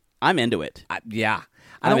get it. I'm into it. Yeah.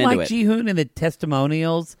 I I'm don't into like it. Ji-hoon in the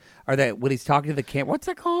testimonials or that when he's talking to the camera. What's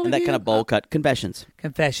that called? And that again? kind of bowl cut. Confessions.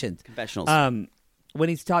 Confessions. Confessionals. When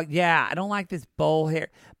he's talking, I don't like this bowl hair,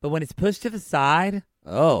 but when it's pushed to the side,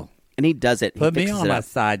 oh, And he does it. He put me fixes on it my up.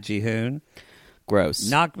 side, Ji-hoon. Gross.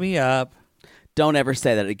 Knock me up. Don't ever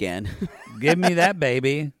say that again. Give me that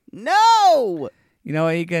baby. No! You know,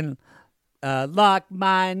 he can lock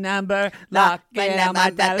my number, lock it on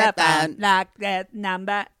my telephone, lock that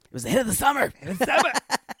number. It was the hit of the summer. Summer,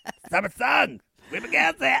 summer song. We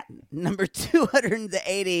began that. Number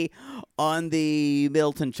 280 on the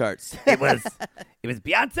Milton charts. It was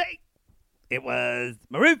Beyonce. It was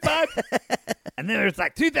Maroon 5. And then there was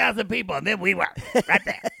like 2,000 people, and then we were right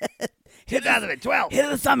there. 2012. Hit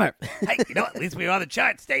of the summer. Hey, you know what? At least we were on the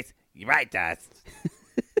charts, Stace. You're right, Dust.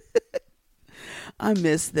 I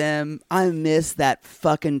miss them. I miss that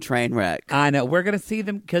fucking train wreck. I know. We're going to see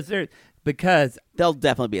them because There'll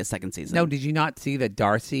definitely be a second season. no, did you not see that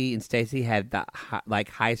Darcy and Stacey had the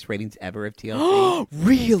highest ratings ever of TLC?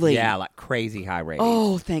 Really? Yeah, like crazy high ratings.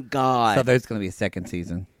 Oh, thank God. So there's going to be a second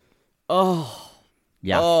season. Oh.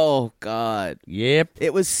 Yeah. Oh, God. Yep.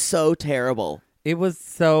 It was so terrible. It was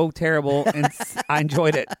so terrible, and I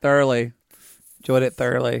enjoyed it thoroughly.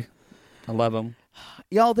 I love them.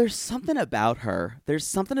 Y'all, there's something about her. There's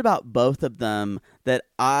something about both of them that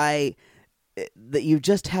you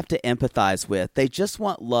just have to empathize with. They just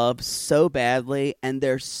want love so badly, and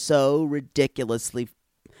they're so ridiculous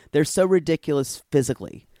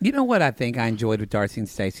physically. You know what I think I enjoyed with Darcy and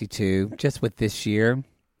Stacey too, just with this year?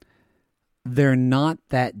 They're not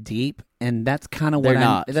that deep, and that's kind of what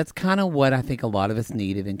I think a lot of us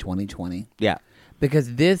needed in 2020. Yeah.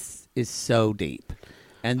 Because this is so deep,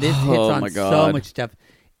 and this hits Oh, on my so God. much stuff.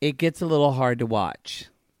 It gets a little hard to watch.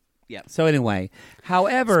 Yeah. So anyway,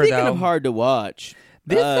 however, Speaking though, of hard to watch,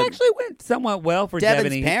 this actually went somewhat well for Devin's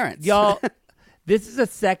Devin and parents. Y'all, this is a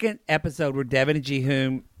second episode where Devin and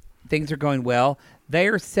Ji-hoon, things are going well. They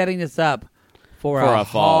are setting us up for a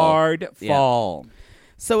hard Yeah. fall.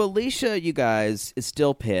 So Alicia, you guys, is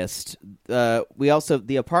still pissed.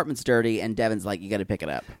 The apartment's dirty, and Devin's like, you got to pick it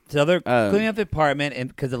up. So they're cleaning up the apartment, and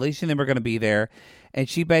because Alicia and them are going to be there, and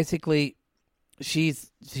she basically, she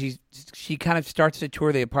kind of starts to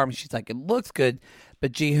tour the apartment. She's like, it looks good,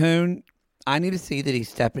 but Ji-hoon, I need to see that he's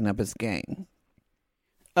stepping up his game.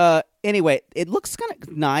 Anyway, it looks kind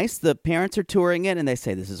of nice. The parents are touring it, and they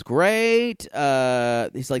say, this is great. He's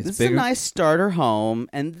like, It's this is bigger. a nice starter home.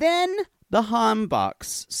 And then the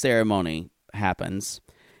Hanbox ceremony happens.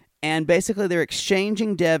 And basically, they're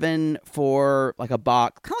exchanging Devin for like a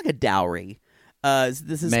box, kind of like a dowry.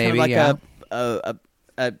 This is Maybe, kind of like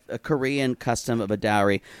a Korean custom of a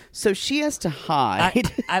dowry. So she has to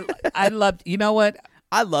hide. I loved. You know what?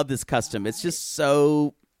 I love this custom. It's just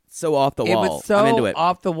so off the wall. It was so I'm into it.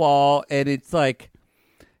 off the wall, and it's like.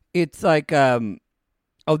 We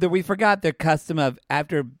forgot their custom of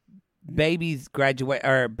after babies graduate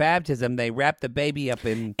or baptism, they wrap the baby up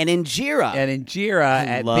in injera.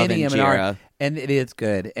 At love Biniam injera. and it is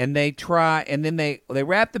good. And they try, and then they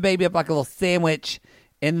wrap the baby up like a little sandwich,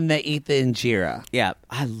 and then they eat the injera. Yeah,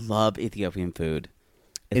 I love Ethiopian food.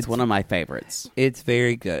 It's one of my favorites. It's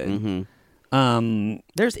very good. Mm-hmm.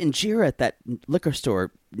 There's injera at that liquor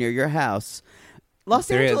store near your house.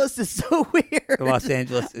 Los Angeles is so weird. Los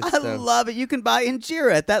Angeles is I love it. You can buy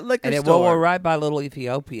injera at that liquor store. And we're right by Little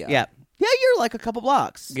Ethiopia. Yeah. Yeah, you're like a couple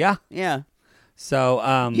blocks. Yeah. Yeah.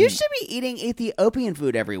 So, you should be eating Ethiopian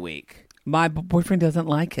food every week. My boyfriend doesn't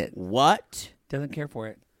like it. What? Doesn't care for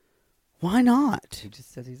it. Why not? He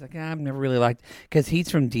just says, he's like, I've never really liked, because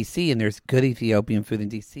he's from D.C. and there's good Ethiopian food in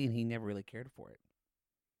D.C. and he never really cared for it.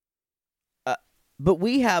 But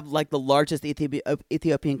we have like the largest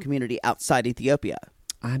Ethiopian community outside Ethiopia.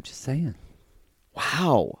 I'm just saying.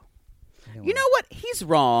 Wow. You know what? He's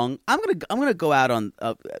wrong. I'm gonna go out on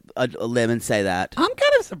a limb and say that. I'm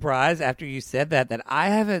kind of surprised after you said that I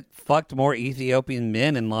haven't fucked more Ethiopian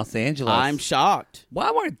men in Los Angeles. I'm shocked.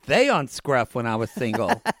 Why weren't they on Scruff when I was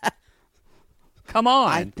single? Come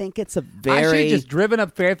on. I think it's a I should have just driven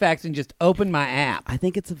up Fairfax and just opened my app. I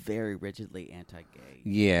think it's a very rigidly anti-gay.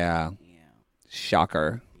 Yeah.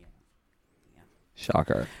 Shocker. Yeah.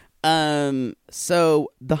 Shocker.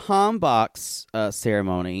 So the Homebox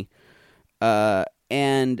ceremony,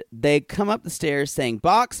 and they come up the stairs saying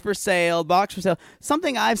box for sale.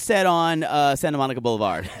 Something I've said on Santa Monica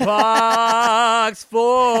Boulevard. Box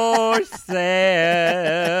for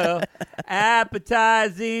sale.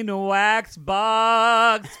 Appetizing wax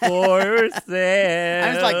box for sale.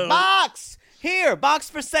 I was like, box! Here, box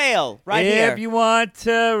for sale, here. If you want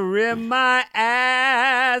to rim my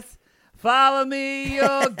ass, follow me,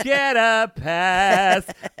 you'll get a pass.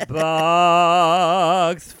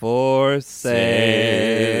 Box for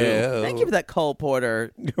sale. Thank you for that Cole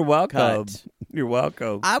Porter. You're welcome. Cut. You're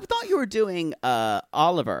welcome. I thought you were doing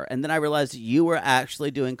Oliver, and then I realized you were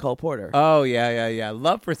actually doing Cole Porter. Oh, yeah.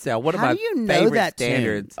 Love for sale. One of How my do you know favorite that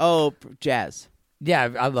standards. Tune? Oh, jazz.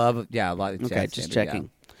 Yeah, I love a lot of jazz. Okay, just standard, checking. Yeah.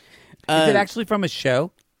 Is it actually from a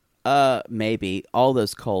show? Maybe. All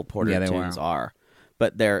those Cole Porter tunes are.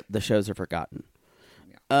 But the shows are forgotten.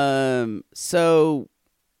 Yeah. So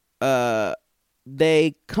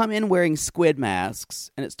they come in wearing squid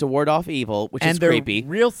masks, and it's to ward off evil, which is creepy. And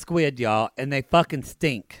they're real squid, y'all, and they fucking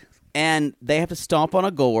stink. And they have to stomp on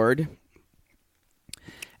a gourd.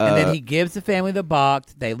 And then he gives the family the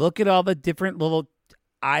box. They look at all the different little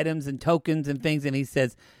items and tokens and things, and he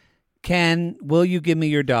says, will you give me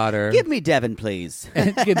your daughter? Give me Devin, please.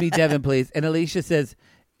 Give me Devin, please. And Alicia says,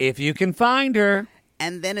 if you can find her.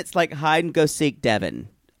 And then it's like hide and go seek Devin.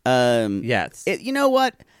 Yes. You know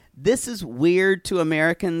what? This is weird to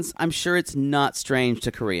Americans. I'm sure it's not strange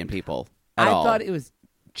to Korean people at all. I thought it was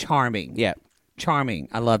charming. Yeah. Charming.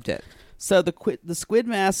 I loved it. So the squid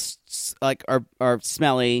masks like are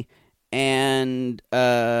smelly, and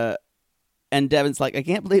Devin's like, I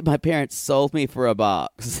can't believe my parents sold me for a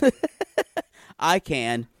box. I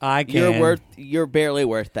can. You're barely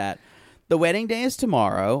worth that. The wedding day is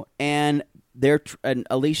tomorrow, and and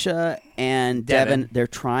Alicia and Devin, they're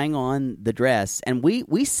trying on the dress, and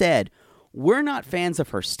we said we're not fans of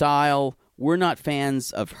her style. We're not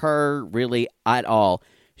fans of her really at all.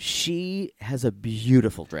 She has a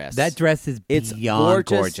beautiful dress. That dress is beyond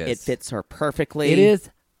gorgeous. It fits her perfectly. It is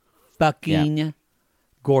fucking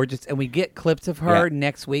gorgeous. And we get clips of her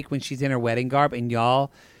next week when she's in her wedding garb. And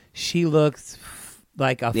y'all, she looks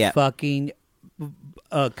like a fucking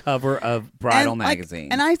cover of Bridal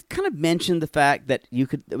magazine. And I kind of mentioned the fact that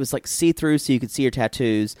it was like see-through so you could see her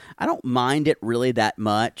tattoos. I don't mind it really that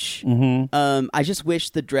much. Mm-hmm. I just wish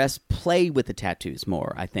the dress played with the tattoos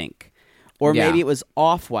more, I think. Or maybe it was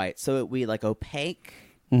off-white, so it would be like opaque.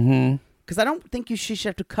 Mm-hmm. Because I don't think she should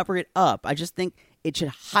have to cover it up. I just think it should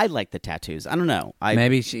highlight the tattoos. I don't know.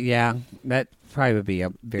 That probably would be a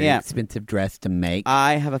very expensive dress to make.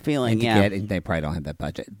 I have a feeling, and they probably don't have that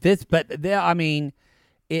budget.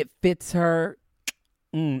 It fits her.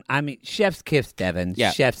 Chef's kiss, Devin.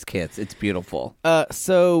 Yeah. Chef's kiss. It's beautiful.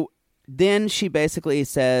 So then she basically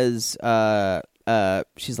says,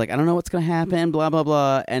 she's like, I don't know what's going to happen, blah, blah,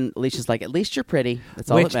 blah. And Alicia's like, at least you're pretty. That's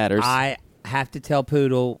all that matters. I have to tell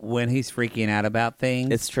Poodle when he's freaking out about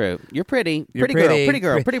things. It's true. You're pretty. You're Pretty girl. Pretty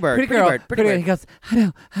girl. Pretty bird. Pretty girl. Pretty bird. He goes,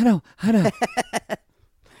 I know.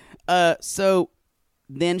 So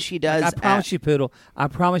then she does. I promise you, Poodle. I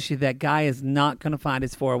promise you that guy is not going to find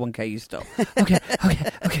his 401k you stole. Okay.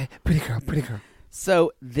 Pretty girl.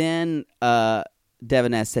 So then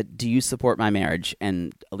Devin has said, do you support my marriage?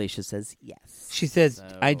 And Alicia says yes. She says,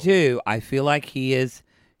 I do. I feel like he is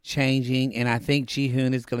changing, and I think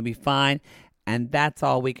Ji-hoon is going to be fine, and that's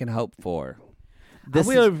all we can hope for.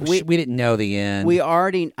 We didn't know the end. We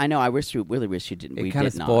already. I know. I really wish you didn't. It we kind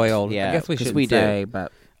of did not. spoiled. Yeah, I guess we shouldn't we say, do.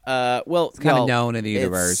 but well, it's kind y'all, of known in the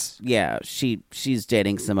universe. Yeah, she's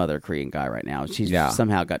dating some other Korean guy right now. She's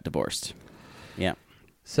somehow got divorced. Yeah.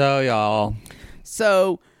 So y'all.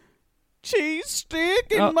 So cheese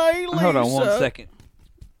stick in my Lisa. Hold on 1 second.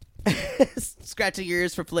 Scratching your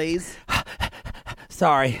ears for fleas.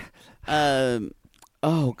 Sorry.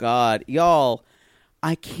 Oh God, y'all.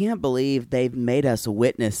 I can't believe they've made us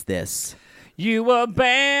witness this. You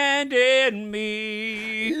abandoned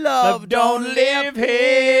me. Love don't live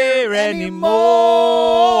here anymore.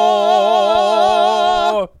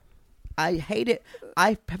 I hate it.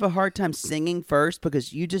 I have a hard time singing first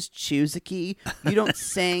because you just choose a key. You don't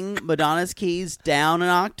sing Madonna's keys down an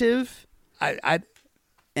octave.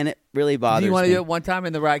 And it really bothers me. Do you want to do it one time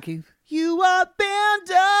in the right key? You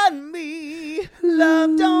abandoned me.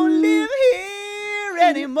 Love don't live here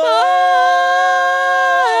anymore.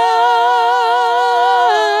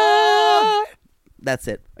 That's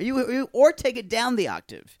it. Or take it down the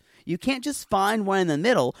octave. You can't just find one in the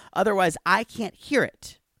middle. Otherwise, I can't hear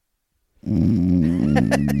it.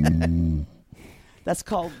 That's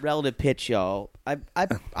called relative pitch, y'all. I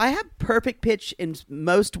have perfect pitch in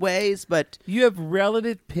most ways, but you have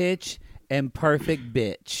relative pitch and perfect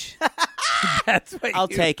bitch. That's what I'll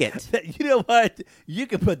take it. You know what? You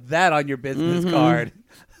can put that on your business card.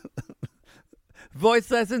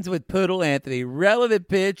 Voice lessons with Poodle Anthony. Relative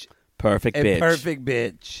pitch, perfect and bitch. Perfect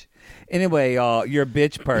bitch. Anyway, y'all, you're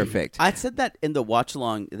bitch perfect. I said that in the watch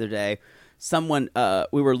along the other day. Someone,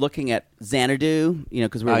 we were looking at Xanadu,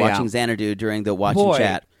 because we were watching Xanadu during the watch and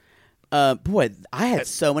chat. Boy, I had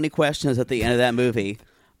so many questions at the end of that movie.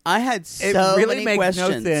 I had so many makes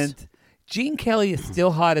questions. No sense. Gene Kelly is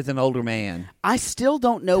still hot as an older man. I still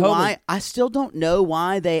don't know why. I still don't know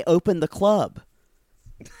why they opened the club.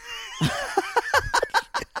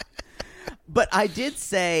 But I did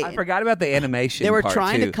say... I forgot about the animation. They were part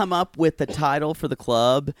trying too. to come up with the title for the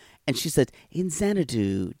club, and she said, in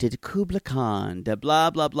Xanadu, did Kubla Khan, da blah,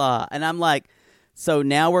 blah, blah. And I'm like, so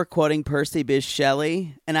now we're quoting Percy Bysshe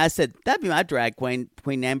Shelley? And I said, that'd be my drag queen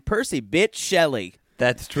name, Percy Bitch Shelley.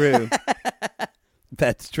 That's true.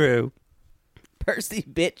 That's true. Percy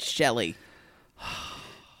Bitch Shelley.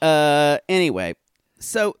 Anyway.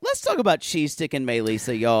 So let's talk about Cheese Stick and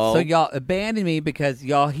Melissa, y'all. So y'all abandon me because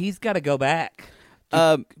y'all he's got to go back.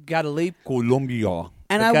 Got to leave Colombia,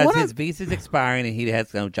 and because his visa's expiring and he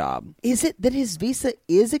has no job. Is it that his visa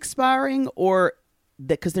is expiring, or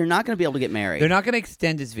that because they're not going to be able to get married? They're not going to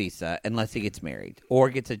extend his visa unless he gets married or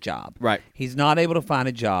gets a job. Right. He's not able to find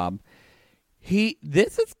a job. He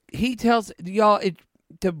tells y'all it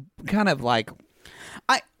to kind of like.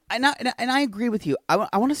 I agree with you.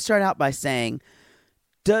 I want to start out by saying.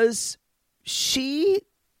 Does she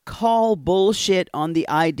call bullshit on the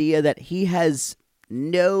idea that he has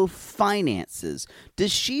no finances?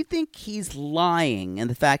 Does she think he's lying in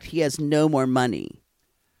the fact he has no more money?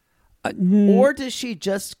 Or does she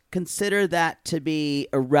just consider that to be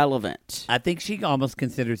irrelevant? I think she almost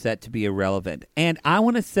considers that to be irrelevant. And I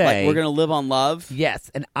want to say... Like we're going to live on love?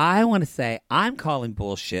 Yes. And I want to say I'm calling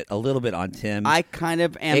bullshit a little bit on Tim. I kind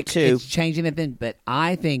of am too. It's changing it then, but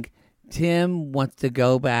I think... Tim wants to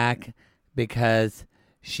go back because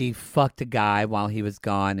she fucked a guy while he was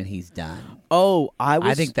gone and he's done. Oh,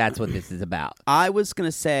 I think that's what this is about. I was going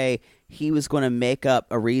to say he was going to make up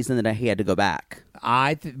a reason that he had to go back.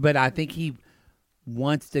 But I think he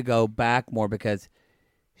wants to go back more because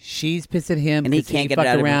she's pissed at him and he can't get it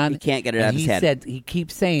out around. He can't get it out of his head. He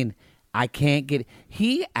keeps saying, I can't get it.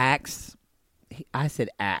 He acts. I said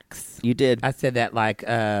acts. You did. I said that like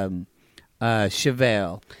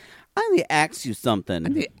Chevelle. I need to ask you something. I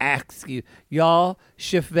need to ask you. Y'all,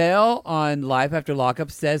 Chevelle on Life After Lockup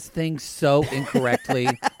says things so incorrectly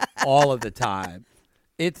all of the time.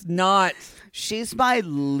 It's not... She's my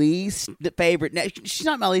least favorite. No, she's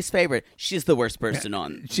not my least favorite. She's the worst person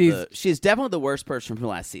on... She's definitely the worst person from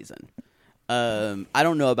last season. I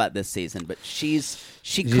don't know about this season, but she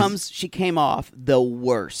came off the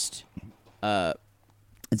worst.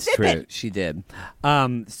 It's true. She did.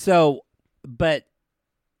 But...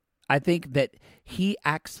 I think that he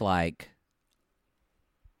acts like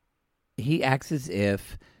he acts as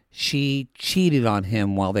if she cheated on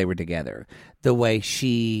him while they were together. The way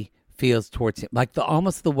she feels towards him, like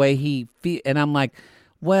almost the way he feel. And I'm like,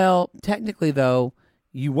 well, technically though,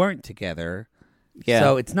 you weren't together. Yeah.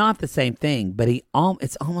 So it's not the same thing, but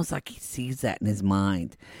it's almost like he sees that in his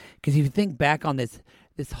mind. Because if you think back on this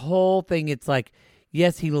whole thing, it's like,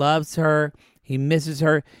 yes, he loves her, he misses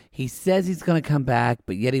her, he says he's going to come back,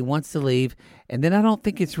 but yet he wants to leave. And then I don't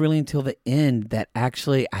think it's really until the end that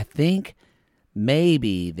actually, I think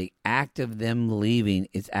maybe the act of them leaving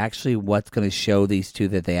is actually what's going to show these two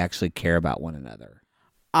that they actually care about one another.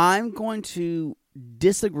 I'm going to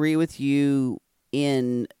disagree with you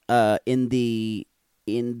in the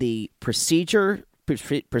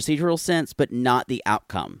procedural sense, but not the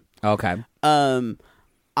outcome. Okay.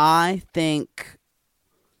 I think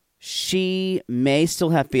she may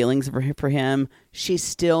still have feelings for him. She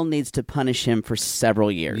still needs to punish him for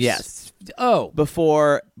several years. Yes. Oh.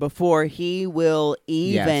 Before he will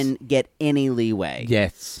even get any leeway.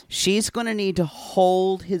 Yes. She's going to need to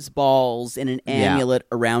hold his balls in an amulet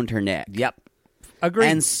around her neck. Yep. Agreed.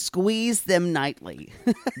 And squeeze them nightly.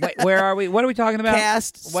 Wait, where are we? What are we talking about?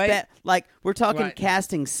 We're talking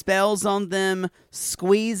casting spells on them,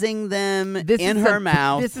 squeezing them in her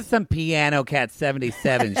mouth. This is some Piano Cat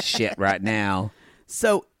 77 shit right now.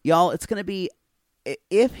 So, y'all, it's going to be,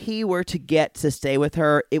 if he were to get to stay with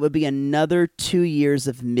her, it would be another 2 years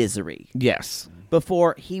of misery. Yes.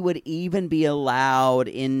 Before he would even be allowed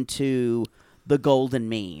into the golden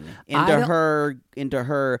mean, into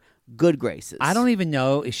her good graces. I don't even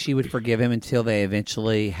know if she would forgive him until they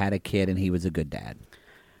eventually had a kid and he was a good dad.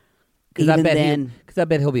 Because I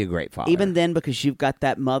bet he'll be a great father. Even then, because you've got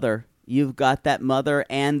that mother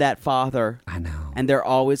and that father. I know. And they're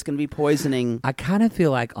always going to be poisoning. I kind of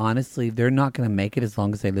feel like, honestly, they're not going to make it as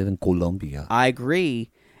long as they live in Colombia. I agree.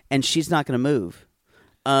 And she's not going to move.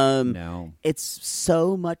 No. It's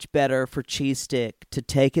so much better for Cheese Stick to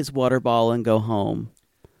take his water ball and go home.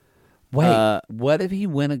 Wait, what if he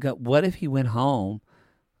went home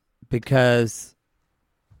because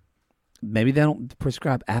maybe they don't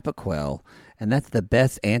prescribe Apoquel, and that's the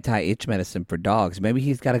best anti-itch medicine for dogs. Maybe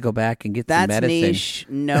he's got to go back and get some medicine. That's niche.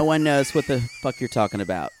 No one knows what the fuck you're talking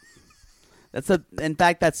about. When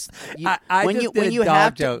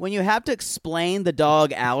you have to explain the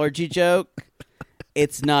dog allergy joke,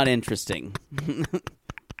 it's not interesting.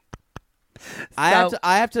 I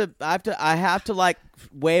have to like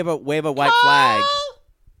wave a white flag.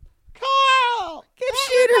 Carl! Give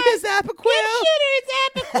Shooter his Apoquel.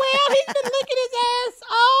 He's been licking his ass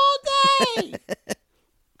all day.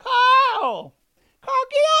 Carl,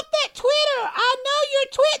 get off that Twitter. I know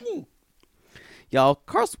you're twitting. Y'all,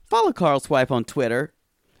 follow Carl's wife on Twitter.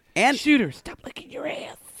 And Shooter, stop licking your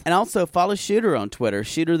ass. And also follow Shooter on Twitter.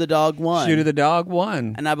 Shooter the Dog 1. Shooter the Dog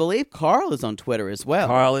 1. And I believe Carl is on Twitter as well.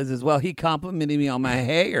 Carl is as well. He complimented me on my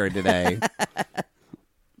hair today.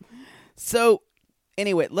 So,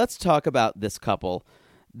 anyway, let's talk about this couple.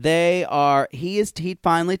 He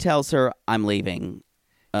finally tells her, I'm leaving.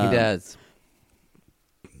 He does.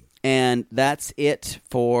 And that's it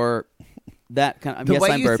for that kind of... The yes,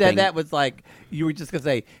 way I'm you burping. said that was like, you were just going to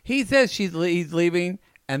say, he says he's leaving,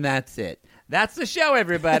 and that's it. That's the show,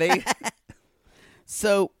 everybody.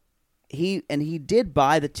 So, he did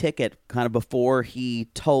buy the ticket kind of before he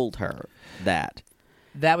told her that.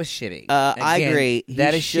 That was shitty. I agree.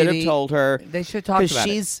 He should have told her. They should talk about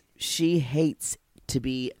it. She hates to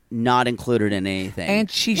be not included in anything. And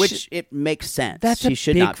it makes sense. That's she a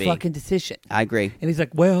should big not be. fucking decision. I agree. And he's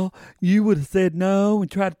like, well, you would have said no and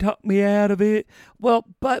tried to talk me out of it. Well,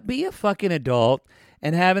 but be a fucking adult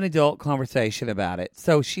and have an adult conversation about it.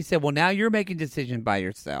 So she said, well, now you're making a decision by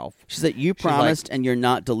yourself. She said, you promised and you're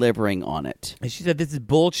not delivering on it. And she said, this is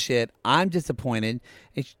bullshit. I'm disappointed.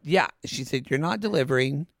 And she said, you're not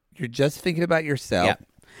delivering. You're just thinking about yourself. Yeah.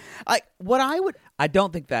 I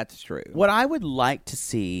don't think that's true. What I would like to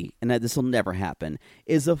see, and this will never happen,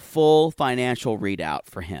 is a full financial readout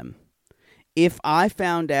for him. If I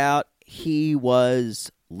found out he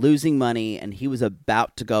was losing money and he was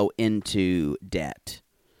about to go into debt,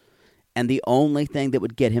 and the only thing that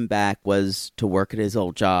would get him back was to work at his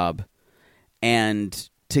old job and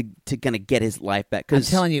to kind of get his life back. I'm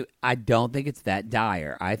telling you, I don't think it's that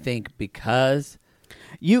dire. I think because...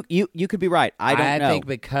 You could be right. I don't know. I think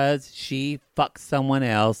because she fucked someone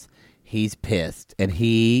else, he's pissed and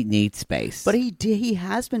he needs space. But he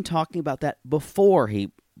has been talking about that before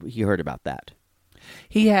he heard about that.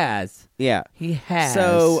 He has. Yeah. He has.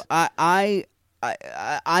 So I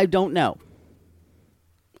don't know.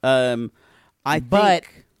 But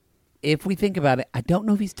if we think about it, I don't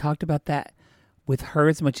know if he's talked about that with her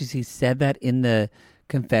as much as he said that in the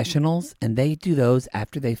confessionals, and they do those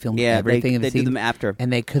after they film everything. They do them after.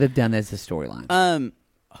 And they could have done as a storyline.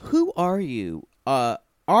 Who are you?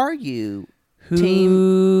 Are you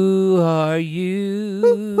Who are you?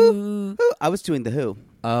 Who? I was doing the Who.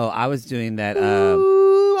 Oh, I was doing that.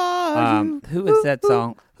 Who are you? Who is that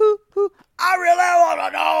song? Who? I really want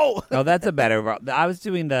to know. Oh, that's a better. I was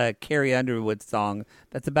doing the Carrie Underwood song.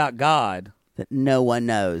 That's about God. That no one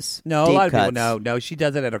knows. No, Deep a lot of cuts. people know. No, she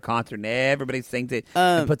does it at her concert, and everybody sings it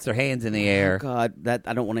and puts their hands in the air. Oh God, that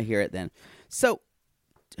I don't want to hear it then. So,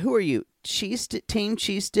 who are you? Team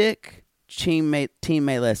Cheese Stick? Team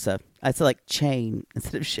Melissa? I said like Chain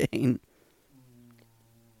instead of Shane.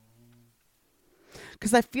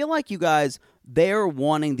 Because I feel like you guys, they're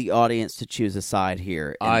wanting the audience to choose a side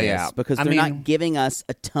here in this, yeah. because they're not giving us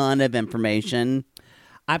a ton of information.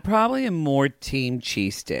 I probably am more Team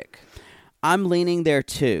Cheese Stick. I'm leaning there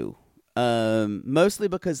too, mostly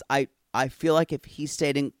because I feel like if he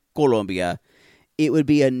stayed in Colombia, it would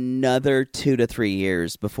be another 2 to 3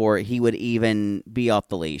 years before he would even be off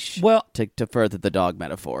the leash. Well, to further the dog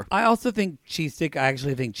metaphor, I also think Cheese Stick. I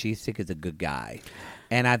actually think Cheese Stick is a good guy,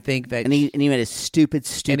 and I think that and he made a stupid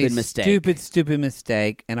mistake, stupid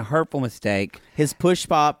mistake, and a hurtful mistake. His push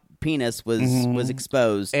pop penis was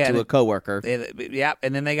exposed to a coworker. Yeah,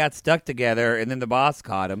 and then they got stuck together, and then the boss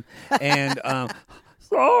caught him, and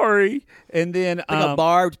sorry, and then like a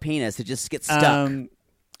barbed penis, it just gets stuck.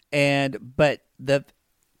 I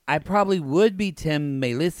probably would be Tim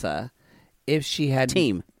Melissa if she had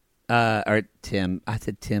Team. Or Tim. I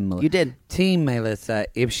said Tim Melissa. You did. Team Melissa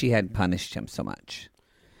if she hadn't punished him so much.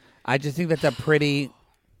 I just think that's a pretty.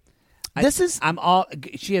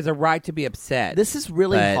 She has a right to be upset. This is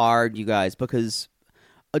really hard, you guys, because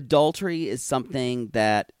adultery is something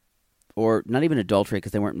that, or not even adultery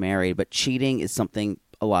because they weren't married, but cheating is something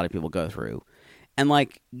a lot of people go through. And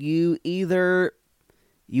like you either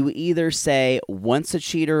say once a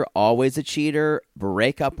cheater, always a cheater,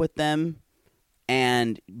 break up with them,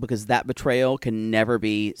 and because that betrayal can never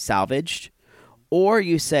be salvaged, or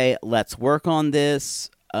you say let's work on this,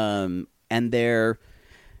 and they're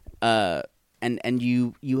and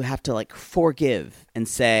you have to like forgive and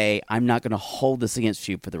say I'm not going to hold this against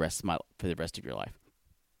you for the rest of your life.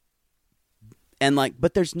 And like,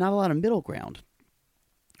 but there's not a lot of middle ground,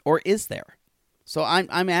 or is there? So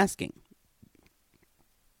I'm asking.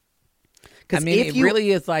 I mean, it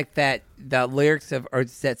really is like that. The lyrics are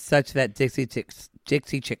such that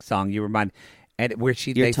Dixie Chick song. You remind, and where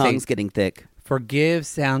your tongue's getting thick. Forgive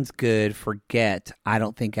sounds good. Forget, I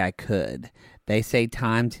don't think I could. They say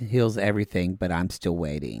time heals everything, but I'm still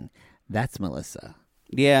waiting. That's Melissa.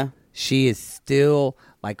 Yeah. She is still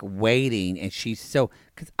like waiting, and she's so.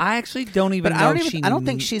 Because I actually don't even know. I don't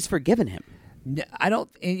think she's forgiven him. I don't.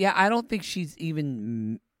 Yeah, I don't think she's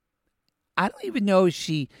even. I don't even know if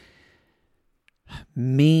she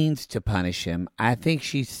means to punish him. I think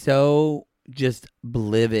she's so just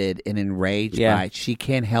livid and enraged by it. She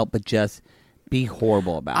can't help but just be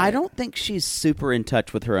horrible about it. I don't think she's super in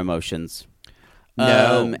touch with her emotions.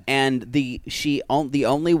 No. And the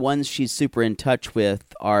only ones she's super in touch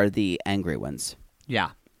with are the angry ones. Yeah.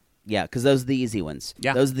 Yeah, because those are the easy ones.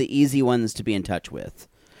 Yeah. Those are the easy ones to be in touch with.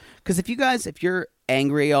 Because if you're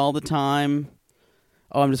angry all the time...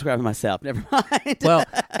 Oh, I'm describing myself. Never mind. Well,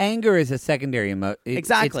 anger is a secondary emotion.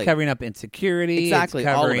 Exactly. It's covering up insecurity. Exactly.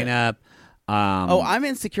 It's covering up... I'm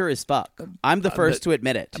insecure as fuck. I'm the first to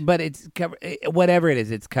admit it. But it's whatever it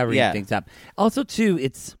is, it's covering things up. Also, too,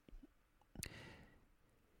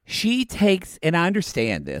 she takes, and I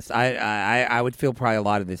understand this. I would feel probably a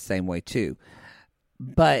lot of this same way too.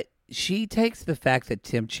 But she takes the fact that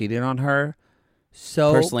Tim cheated on her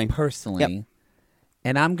so personally. Yep.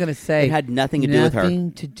 And I'm going to say it had nothing to do with her.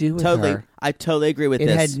 Nothing to do with her. I totally agree with this.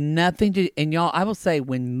 It had nothing to. And y'all, I will say,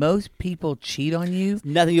 when most people cheat on you,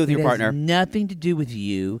 nothing to do with your partner. Nothing to do with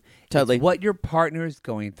you. Totally. It's what your partner is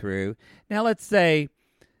going through. Now, let's say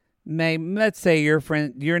your name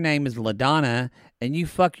is LaDonna, and you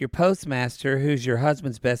fuck your postmaster, who's your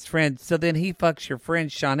husband's best friend. So then he fucks your friend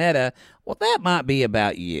Shawnetta. Well, that might be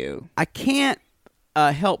about you. I can't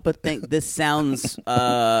help but think this sounds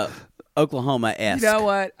Oklahoma-esque. You know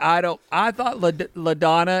what? I thought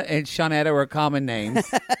LaDonna and Shawnetta were common names.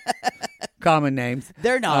 Common names.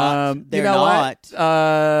 They're not. They're you know not.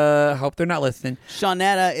 What? Hope they're not listening.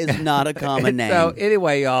 Shawnetta is not a common name. So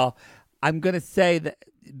anyway, y'all, I'm going to say that,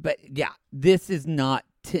 but yeah, this is not,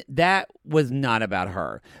 that was not about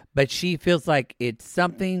her. But she feels like it's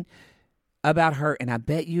something about her. And I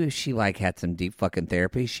bet you if she like had some deep fucking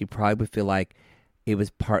therapy, she probably would feel like it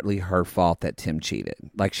was partly her fault that Tim cheated.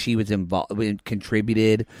 Like she was involved,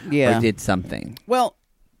 contributed, or did something. Well,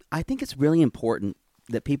 I think it's really important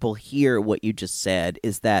that people hear what you just said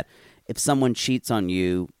is that if someone cheats on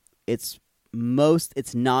you, it's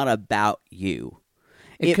not about you.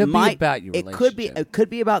 It could be about your relationship. It could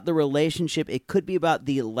be about the relationship. It could be about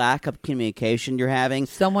the lack of communication you're having.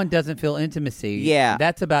 Someone doesn't feel intimacy. Yeah.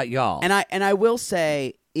 That's about y'all. And I will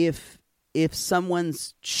say, if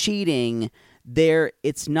someone's cheating,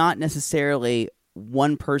 it's not necessarily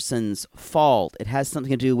one person's fault. It has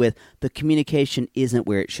something to do with the communication isn't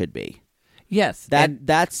where it should be. Yes. That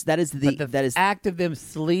is the act of them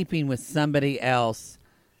sleeping with somebody else.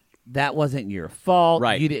 That wasn't your fault.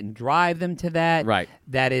 Right. You didn't drive them to that. Right.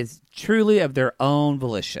 That is truly of their own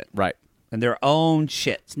volition. Right. And their own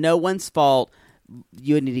shit. It's no one's fault.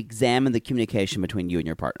 You need to examine the communication between you and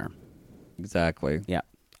your partner. Exactly. Yeah.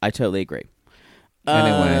 I totally agree.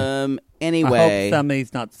 Anyway. Anyway. I hope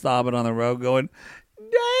somebody's not sobbing on the road going, damn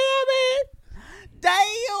it. Damn,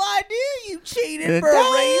 I knew you cheated for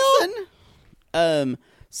a reason.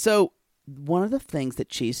 So one of the things that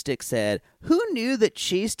Cheese Stick said, who knew that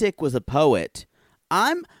Cheese Stick was a poet?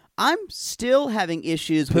 I'm still having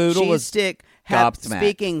issues with Cheese Stick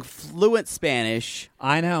speaking fluent Spanish.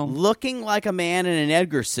 I know. Looking like a man in an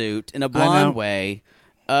Edgar suit in a blonde way.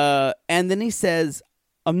 And then he says,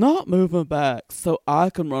 I'm not moving back so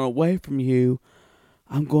I can run away from you.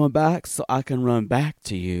 I'm going back so I can run back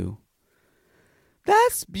to you.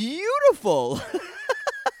 That's beautiful.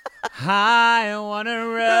 I want to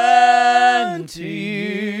run to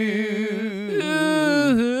you.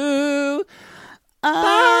 But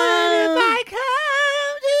if I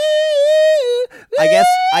come to you. I guess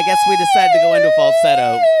we decided to go into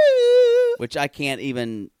falsetto, which I can't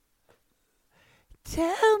even.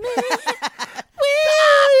 Tell me,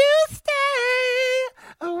 will you stay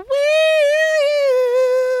or will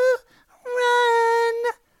you run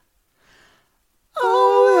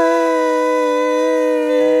away?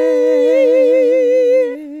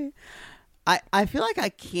 I feel like I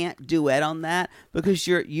can't duet on that because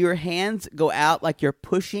your hands go out like you're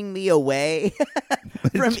pushing me away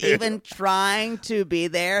from even trying to be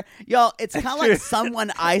there. Y'all, it's kind of like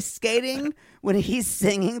someone ice skating when he's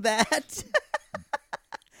singing that.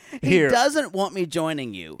 He doesn't want me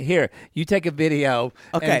joining you. Here, you take a video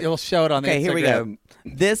and it'll show it on the Instagram. Here we go.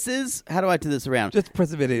 This is, how do I do this around? Just press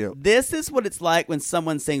the video. This is what it's like when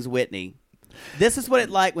someone sings Whitney. This is what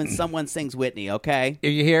it's like when someone sings Whitney, okay? Are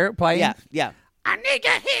you here playing? Yeah. I need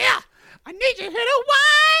you here. I need you here to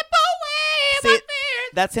wipe away my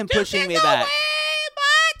fears. That's him pushing me back. Away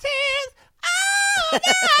my tears. Oh, no.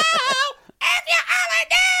 If you only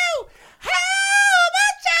knew how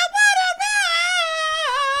much I want to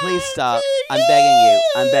run. Please stop. I'm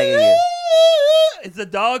begging you. Is the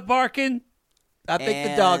dog barking? I think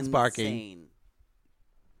the dog's barking.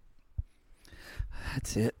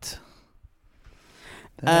 That's it.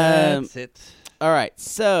 That's it. All right.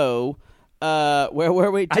 So, where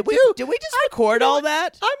were we? Did we just record all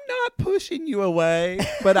that? I'm not pushing you away,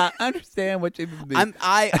 but I understand what you mean.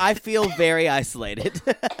 I feel very isolated.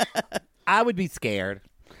 I would be scared.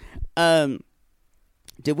 Did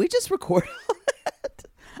we just record all that?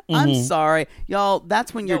 I'm sorry, y'all.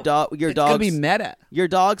 That's when your dogs gonna be meta. Your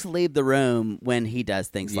dogs leave the room when he does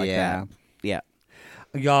things like that. Yeah.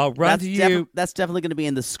 Y'all, Run to You. That's definitely going to be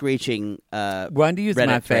in the screeching. Run to You is Reddit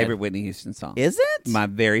my thread. favorite Whitney Houston song. Is it? My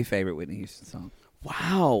very favorite Whitney Houston song.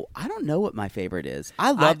 Wow. I don't know what my favorite is.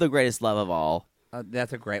 I love The Greatest Love of All.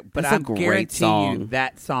 That's a great, but That's I a great guarantee song. you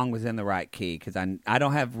that song was in the right key because I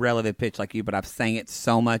don't have relative pitch like you, but I've sang it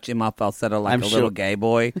so much in my falsetto like little gay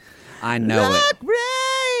boy. I know it. Greatest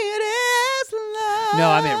love. No,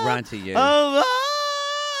 I meant Run to You. Of all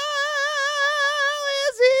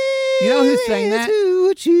You know who sang that? to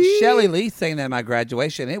achieve. Shelley Lee sang that at my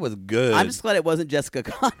graduation. It was good. I'm just glad it wasn't Jessica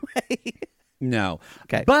Conway. No.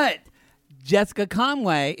 Okay. But Jessica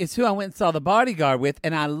Conway is who I went and saw The Bodyguard with,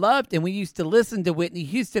 and I loved, and we used to listen to Whitney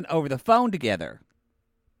Houston over the phone together.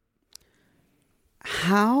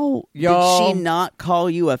 How Y'all- did she not call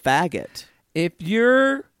you a faggot? If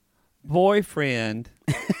your boyfriend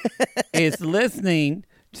is listening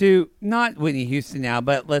to, not Whitney Houston now,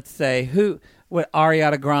 but let's say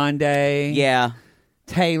Ariana Grande, Yeah.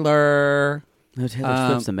 Taylor, No, Taylor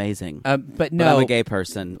Swift's amazing. but no, But I'm a gay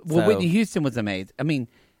person. Well, so- Whitney Houston was amazing. I mean,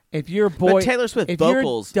 if your But Taylor Swift if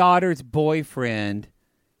vocals- your daughter's boyfriend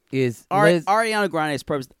is Liz, Ariana Grande is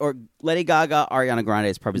probably, or Lady Gaga, Ariana Grande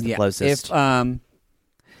is probably the closest.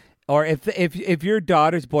 If your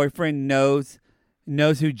daughter's boyfriend knows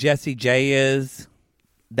who Jessie J is,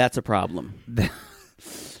 That's a problem.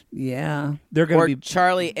 yeah, they're going Or to be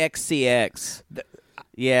Charlie XCX.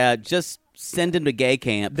 Yeah, just send him to gay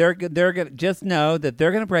camp. They're gonna just know that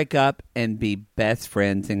they're gonna break up and be best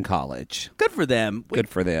friends in college. Good for them. Good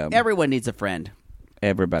for them. Everyone needs a friend.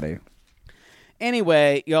 Everybody.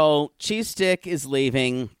 Anyway, y'all, Cheese Stick is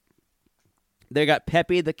leaving. They got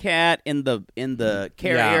Peppy the cat in the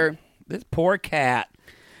carrier. Yeah. This poor cat.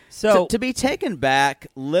 So to be taken back,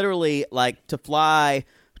 literally, like to fly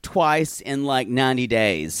twice in like 90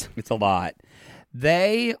 days. It's a lot.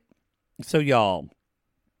 So y'all,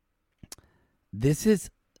 this is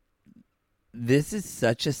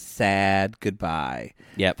such a sad goodbye.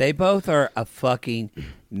 Yep. They both are a fucking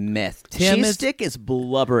mess. Cheese Stick is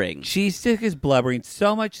blubbering. Cheese Stick is blubbering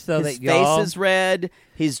so much so His that y'all. face is red.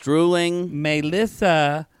 He's drooling.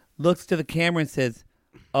 Melissa looks to the camera and says,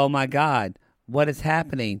 "Oh my God, what is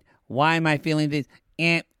happening? Why am I feeling this?"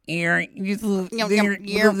 And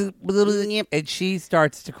she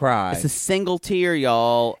starts to cry. It's a single tear,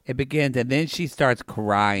 y'all. It begins, and then she starts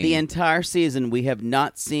crying. The entire season, we have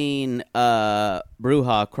not seen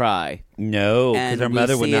Bruja cry. No, because And her we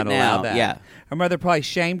mother would see not it allow now. that. Yeah. Her mother probably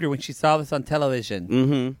shamed her when she saw this on television.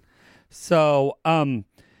 Mm-hmm. So,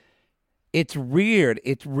 it's weird.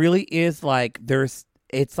 It really is like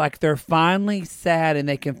it's like they're finally sad and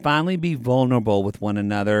they can finally be vulnerable with one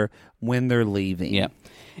another when they're leaving. Yeah.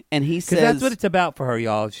 And he says... Because that's what it's about for her,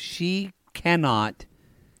 y'all. She cannot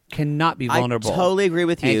be vulnerable. I totally agree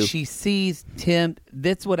with you. And she sees Tim...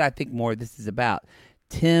 That's what I think more this is about.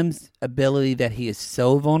 Tim's ability that he is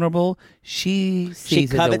so vulnerable, she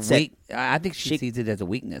sees it as a weak... I think she sees it as a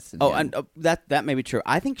weakness. Oh, and that may be true.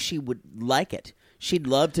 I think she would like it. She'd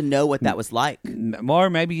love to know what that was like. Or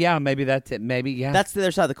maybe, yeah, maybe that's it. Maybe, yeah. That's the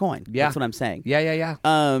other side of the coin. Yeah. That's what I'm saying. Yeah.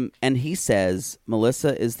 And he says,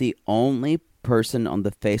 Melissa is the only person on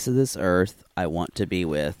the face of this earth I want to be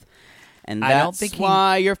with. And that's I don't think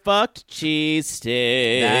why you're fucked, Cheese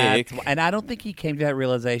Stick. And I don't think he came to that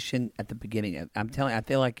realization at the beginning. I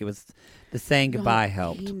feel like it was the saying goodbye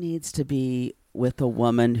helped. He needs to be with a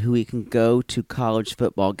woman who he can go to college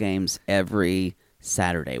football games every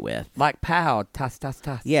Saturday with. Like pow, tas.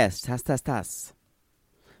 Yes, tas.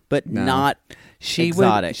 But No. not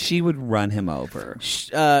exotic. She would run him over.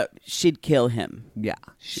 She'd kill him. Yeah.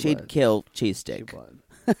 She'd kill Cheese Stick. She would.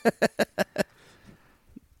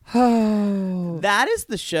 Oh. That is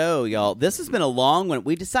the show, y'all. This has been a long one.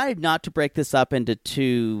 We decided not to break this up into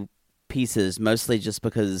two pieces, mostly just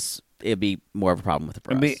because it'd be more of a problem with it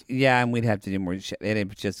for us. Yeah, and we'd have to do more shit. And it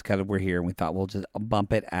just kind of, we're here and we thought we'll just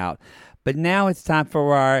bump it out. But now it's time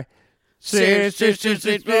for our... Alert.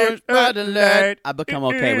 I've become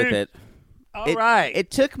okay with it. All right.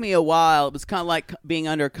 It took me a while. It was kind of like being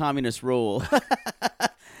under communist rule.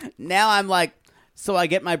 Now I'm like, so I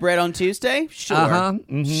get my bread on Tuesday? Sure. Uh-huh.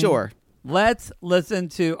 Mm-hmm. Sure. Let's listen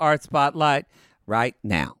to our spotlight right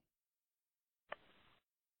now.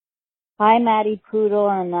 Hi, Maddie Poodle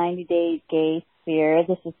and 90 Day Gay Sphere.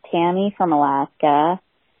 This is Tammy from Alaska.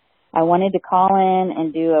 I wanted to call in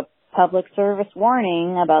and do a public service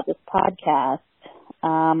warning about this podcast.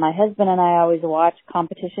 My husband and I always watch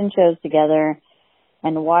competition shows together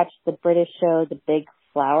and watch the British show The Big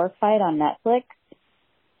Flower Fight on Netflix.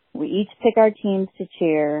 We each pick our teams to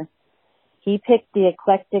cheer. He picked the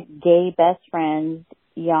eclectic gay best friends,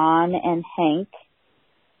 Jan and Hank.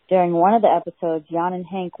 During one of the episodes, Jan and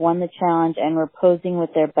Hank won the challenge and were posing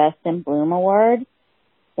with their Best in Bloom award.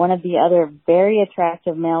 One of the other very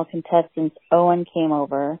attractive male contestants, Owen, came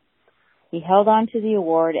over. He held on to the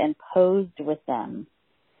award and posed with them.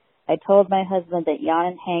 I told my husband that Jan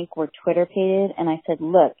and Hank were Twitter-pated, and I said,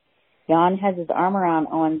 look, Jan has his arm around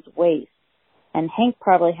Owen's waist, and Hank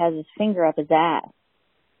probably has his finger up his ass.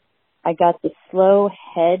 I got the slow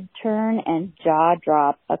head turn and jaw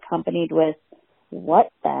drop accompanied with,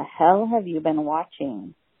 what the hell have you been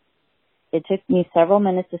watching? It took me several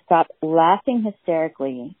minutes to stop laughing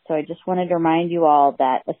hysterically, so I just wanted to remind you all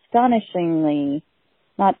that, astonishingly,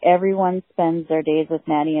 not everyone spends their days with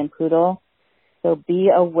Maddie and Poodle, so be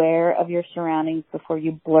aware of your surroundings before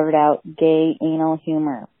you blurt out gay anal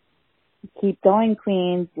humor. Keep going,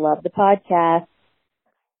 Queens. Love the podcast.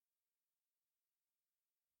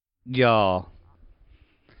 Y'all,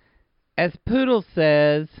 as Poodle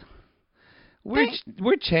says,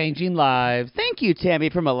 we're changing lives. Thank you,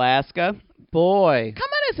 Tammy from Alaska. Boy. Come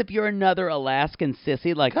at us if you're another Alaskan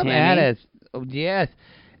sissy like Come Tammy. at us. Oh, yes.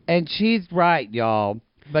 And she's right, y'all.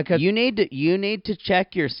 Because you need to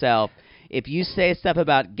check yourself if you say stuff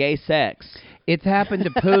about gay sex. It's happened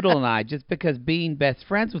to Poodle and I, just because being best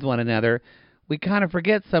friends with one another, we kind of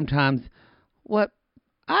forget sometimes what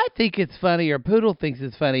I think is funny or Poodle thinks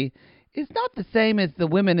is funny is not the same as the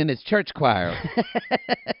women in his church choir.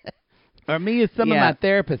 Or me as some of my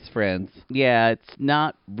therapist friends. Yeah, it's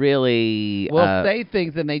not really. We'll say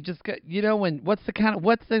things and they just go, what's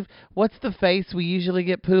the face we usually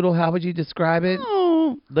get, Poodle? How would you describe it?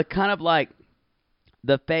 Oh, the kind of like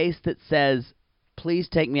the face that says, please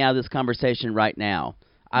take me out of this conversation right now.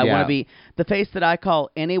 I want to be the face that I call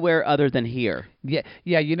anywhere other than here. Yeah,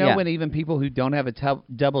 when even people who don't have a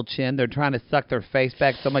double chin, they're trying to suck their face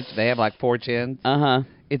back so much they have like 4 chins. Uh-huh.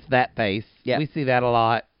 It's that face. Yeah. We see that a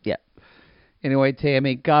lot. Yeah. Anyway,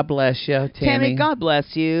 Tammy, God bless you. Tammy, God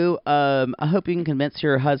bless you. I hope you can convince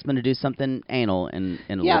your husband to do something anal in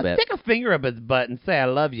a little bit. Yeah, stick a finger up his butt and say, I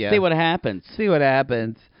love you. See what happens.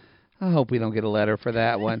 I hope we don't get a letter for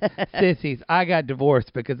that one. Sissies, I got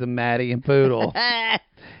divorced because of Maddie and Poodle.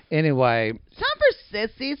 Anyway. Time for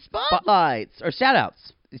Sissy Spotlights. Or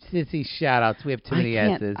shout-outs. Sissy shout-outs. We have too many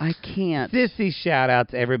S's. I can't. Sissy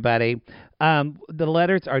shout-outs, everybody. The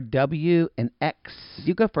letters are W and X.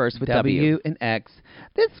 You go first with W and X.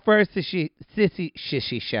 This first Sissy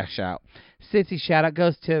shout-out. Sissy shout-out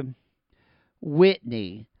goes to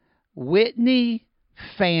Whitney. Whitney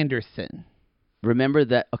Fanderson. Remember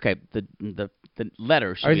that, okay, the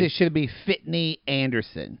letter should be... Or should it be Fitney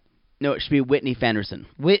Anderson? No, it should be Whitney Fanderson.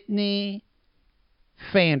 Whitney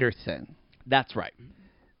Fanderson. That's right.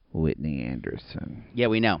 Whitney Anderson. Yeah,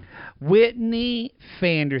 we know. Whitney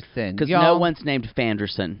Fanderson. Because no one's named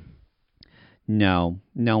Fanderson. No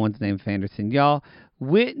one's named Fanderson. Y'all,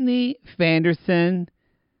 Whitney Fanderson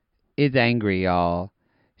is angry, y'all.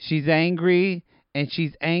 She's angry, and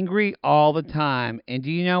she's angry all the time. And do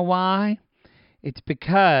you know why? It's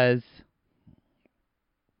because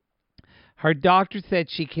her doctor said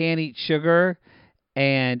she can't eat sugar,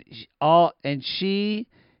 and she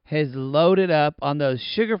has loaded up on those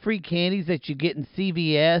sugar-free candies that you get in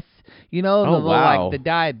CVS. You know, like the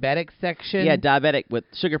diabetic section. Yeah, diabetic with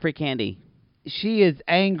sugar-free candy. She is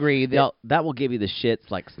angry that will give you the shits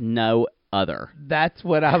like no other. That's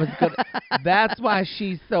what I was going to... That's why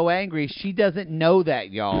she's so angry. She doesn't know that,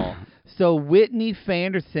 y'all. So Whitney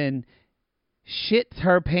Fanderson shits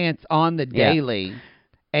her pants on the daily,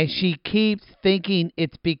 and she keeps thinking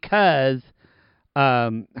it's because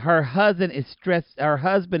her husband is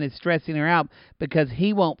stressing her out because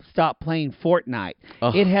he won't stop playing Fortnite.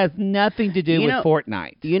 Ugh. It has nothing to do with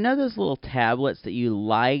Fortnite. You know those little tablets that you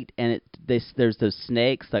light and there's those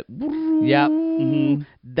snakes like... Yep. Mm-hmm.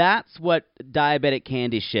 That's what diabetic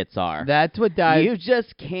candy shits are. That's what You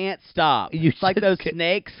just can't stop. It's like those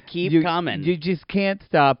snakes keep coming. You just can't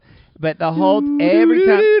stop. But the whole every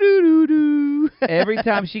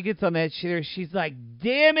time she gets on that shitter, she's like,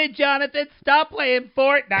 "Damn it, Jonathan! Stop playing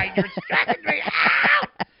Fortnite! You're stressing me out."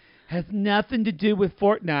 Has nothing to do with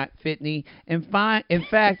Fortnite, Fitney. In fact,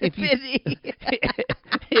 if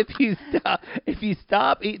you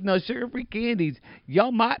stop eating those sugar-free candies,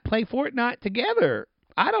 y'all might play Fortnite together.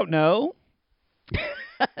 I don't know.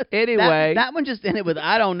 Anyway, that one just ended with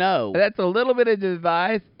I don't know. That's a little bit of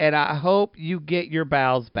advice, and I hope you get your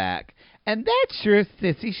bowels back. And that's your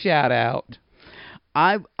sissy shout out.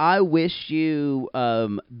 I wish you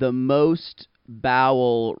the most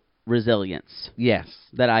bowel resilience. Yes,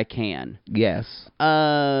 that I can. Yes.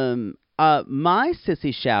 My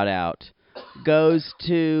sissy shout out goes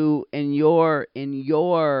to in your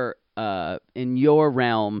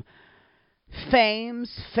realm,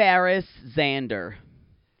 Fames Ferris Zander.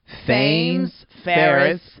 Fames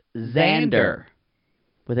Ferris Zander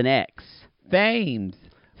with an X. Fames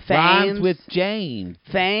rhymes with James.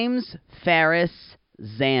 Fames Ferris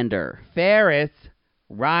Zander. Ferris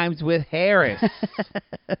rhymes with Harris.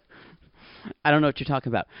 I don't know what you're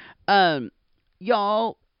talking about.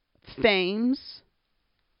 Y'all, Fames,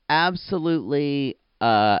 absolutely.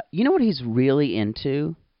 You know what he's really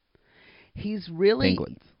into? He's really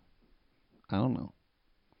penguins. I don't know.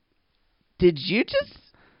 Did you just?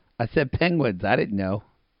 I said penguins. I didn't know.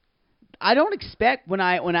 I don't expect when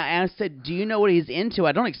I asked, do you know what he's into?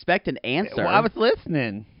 I don't expect an answer. Well, I was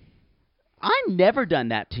listening. I've never done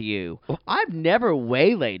that to you. I've never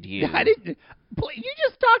waylaid you. I didn't. You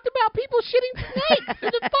just talked about people shitting snakes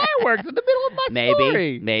in the fireworks in the middle of my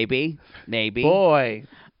story. Maybe. Boy.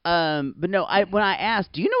 But no. When I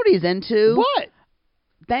asked, do you know what he's into? What?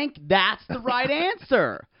 That's the right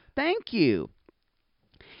answer. Thank you.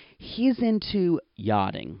 He's into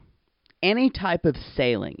yachting. Any type of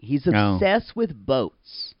sailing. He's obsessed with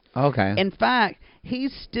boats. Okay. In fact,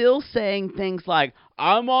 he's still saying things like,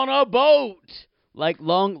 "I'm on a boat," like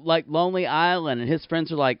Lonely Island, and his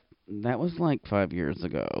friends are like, "That was like 5 years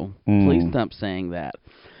ago. Please stop saying that."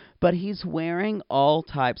 But he's wearing all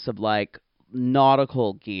types of like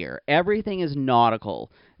nautical gear. Everything is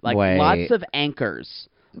nautical. Like lots of anchors.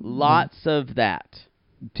 Lots of that.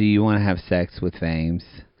 Do you want to have sex with Fames?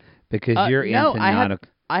 Because you're no, into nautical.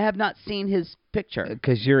 I have not seen his picture.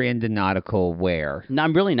 Because you're into nautical wear. No,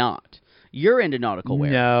 I'm really not. You're into nautical wear.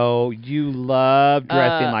 No, you love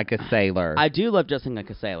dressing like a sailor. I do love dressing like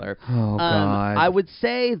a sailor. Oh, God. I would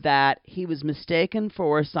say that he was mistaken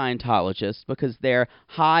for a Scientologist because their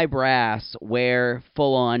high brass wear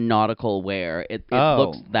full-on nautical wear. It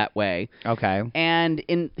looks that way. Okay. And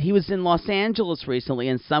he was in Los Angeles recently,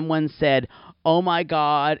 and someone said, "Oh, my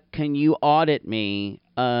God, can you audit me?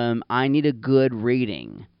 I need a good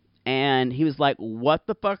reading." And he was like, "What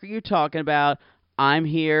the fuck are you talking about? I'm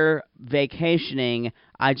here vacationing.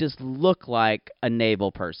 I just look like a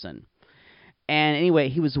naval person." And anyway,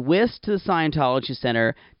 he was whisked to the Scientology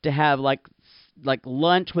Center to have like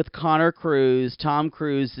lunch with Connor Cruise, Tom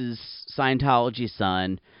Cruise's Scientology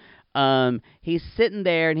son. He's sitting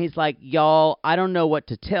there and he's like, "Y'all, I don't know what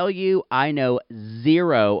to tell you. I know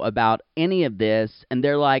zero about any of this." And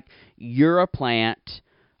they're like, "You're a plant.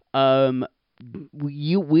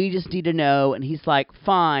 We just need to know." And he's like,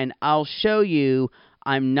 "Fine, I'll show you.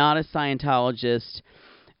 I'm not a Scientologist."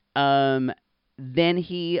 Then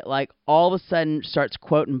he all of a sudden starts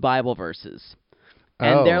quoting Bible verses.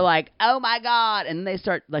 And they're like, "Oh my God." And they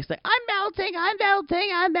start like, "I'm melting, I'm melting,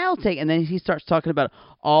 I'm melting." And then he starts talking about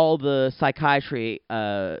all the psychiatry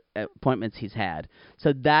appointments he's had.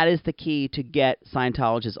 So that is the key to get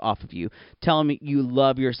Scientologists off of you. Tell them you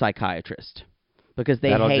love your psychiatrist. Because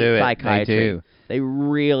they hate psychiatry. They do. They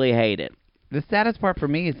really hate it. The saddest part for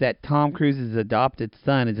me is that Tom Cruise's adopted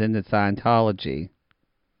son is into Scientology.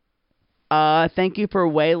 Thank you for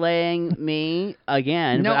waylaying me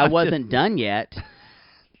again, but I wasn't done yet.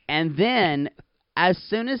 And then, as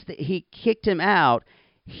soon as he kicked him out,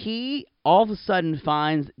 he all of a sudden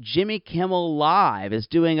finds Jimmy Kimmel Live is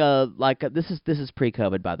doing this is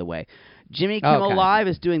pre-COVID, by the way. Jimmy Kimmel Live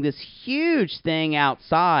is doing this huge thing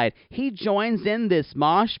outside. He joins in this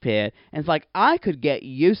mosh pit and it's like, I could get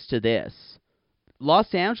used to this.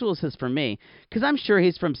 Los Angeles is for me, because I'm sure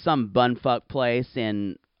he's from some bumfuck place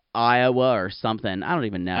in Iowa or something. I don't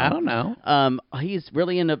even know. I don't know. He's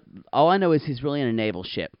really all I know is he's really in a naval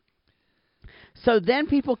ship. So then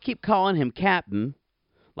people keep calling him Captain,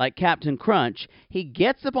 like Captain Crunch. He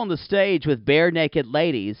gets up on the stage with Bare Naked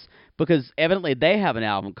Ladies because evidently they have an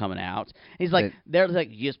album coming out. He's like, they're like,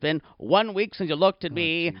 "It's been 1 week since you looked at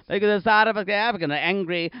me. Look at the side of a gap, and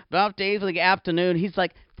angry about days of the afternoon." He's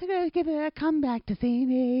like, "They're going to come back to see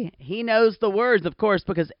me." He knows the words, of course,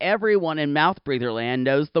 because everyone in Mouth Breather Land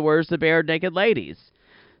knows the words to Bare Naked Ladies.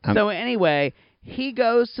 So anyway, he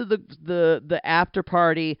goes to the after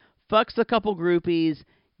party, fucks a couple groupies,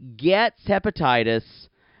 gets hepatitis.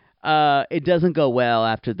 It doesn't go well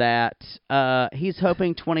after that. He's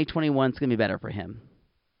hoping 2021 is going to be better for him.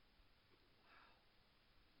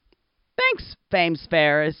 Thanks, Fames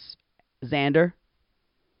Ferris, Xander.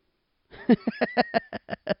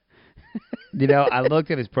 You know, I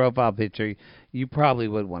looked at his profile picture. You probably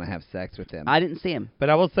would want to have sex with him. I didn't see him. But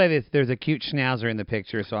I will say this. There's a cute schnauzer in the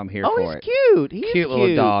picture, so I'm here for it. Oh, he's cute. He's cute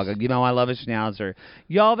little dog. You know, I love a schnauzer.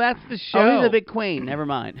 Y'all, that's the show. Oh, he's a big queen. Never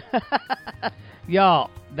mind. Y'all,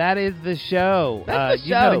 that is the show. That's the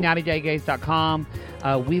you show. can go to 90daygays.com.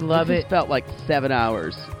 We love it. Felt like 7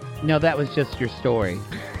 hours. No, that was just your story.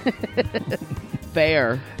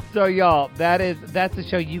 Fair. So, y'all, that's the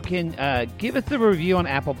show. You can give us a review on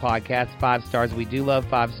Apple Podcasts, 5 stars. We do love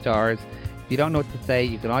 5 stars. If you don't know what to say,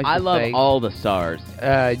 you can always I just love say, all the stars.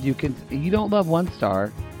 You don't love 1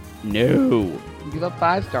 star. No. You love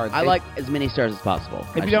 5 stars. I like as many stars as possible.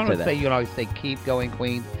 If you don't know what to say, you can always say, "Keep going,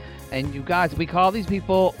 Queens." And you guys, we call these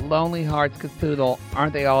people lonely hearts because, Poodle,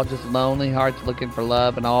 aren't they all just lonely hearts looking for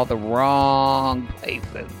love in all the wrong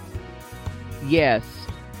places? Yes.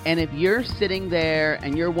 And if you're sitting there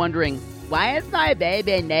and you're wondering, why is my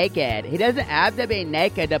baby naked? He doesn't have to be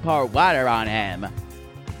naked to pour water on him.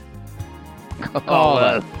 Call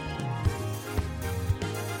us.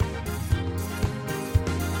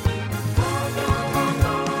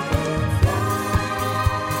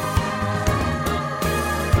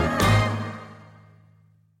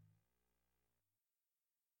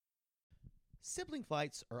 Sibling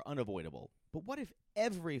fights are unavoidable, but what if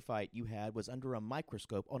every fight you had was under a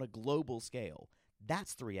microscope on a global scale?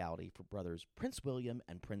 That's the reality for brothers Prince William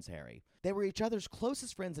and Prince Harry. They were each other's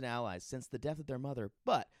closest friends and allies since the death of their mother,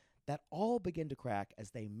 but that all began to crack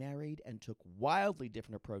as they married and took wildly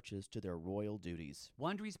different approaches to their royal duties.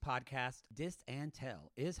 Wondery's podcast, Dis and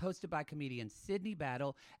Tell, is hosted by comedians Sydney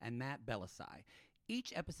Battle and Matt Belisai.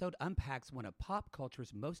 Each episode unpacks one of pop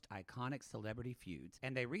culture's most iconic celebrity feuds,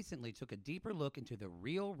 and they recently took a deeper look into the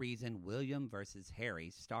real reason William versus Harry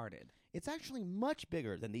started. It's actually much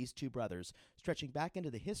bigger than these two brothers, stretching back into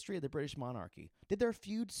the history of the British monarchy. Did their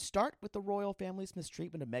feud start with the royal family's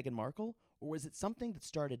mistreatment of Meghan Markle, or was it something that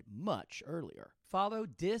started much earlier? Follow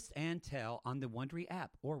Dis and Tell on the Wondery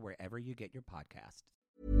app or wherever you get your podcasts.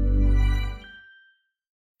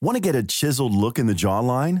 Want to get a chiseled look in the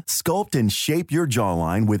jawline? Sculpt and shape your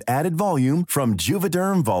jawline with added volume from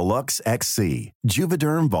Juvederm Volux XC.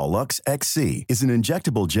 Juvederm Volux XC is an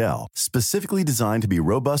injectable gel specifically designed to be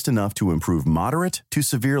robust enough to improve moderate to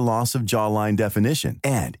severe loss of jawline definition.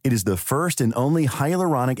 And it is the first and only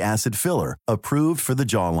hyaluronic acid filler approved for the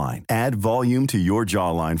jawline. Add volume to your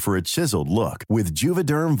jawline for a chiseled look with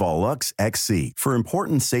Juvederm Volux XC. For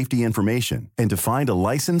important safety information and to find a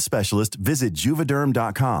licensed specialist, visit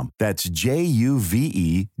Juvederm.com. That's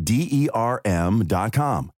Juvederm.com.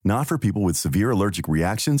 Not for people with severe allergic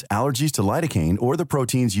reactions, allergies to lidocaine, or the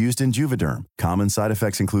proteins used in Juvederm. Common side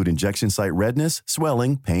effects include injection site redness,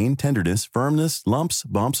 swelling, pain, tenderness, firmness, lumps,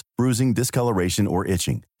 bumps, bruising, discoloration, or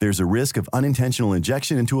itching. There's a risk of unintentional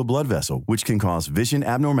injection into a blood vessel, which can cause vision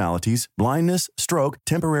abnormalities, blindness, stroke,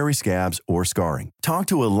 temporary scabs, or scarring. Talk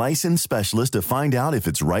to a licensed specialist to find out if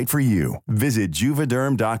it's right for you. Visit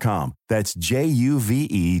Juvederm.com. That's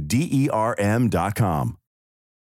Juvederm.com.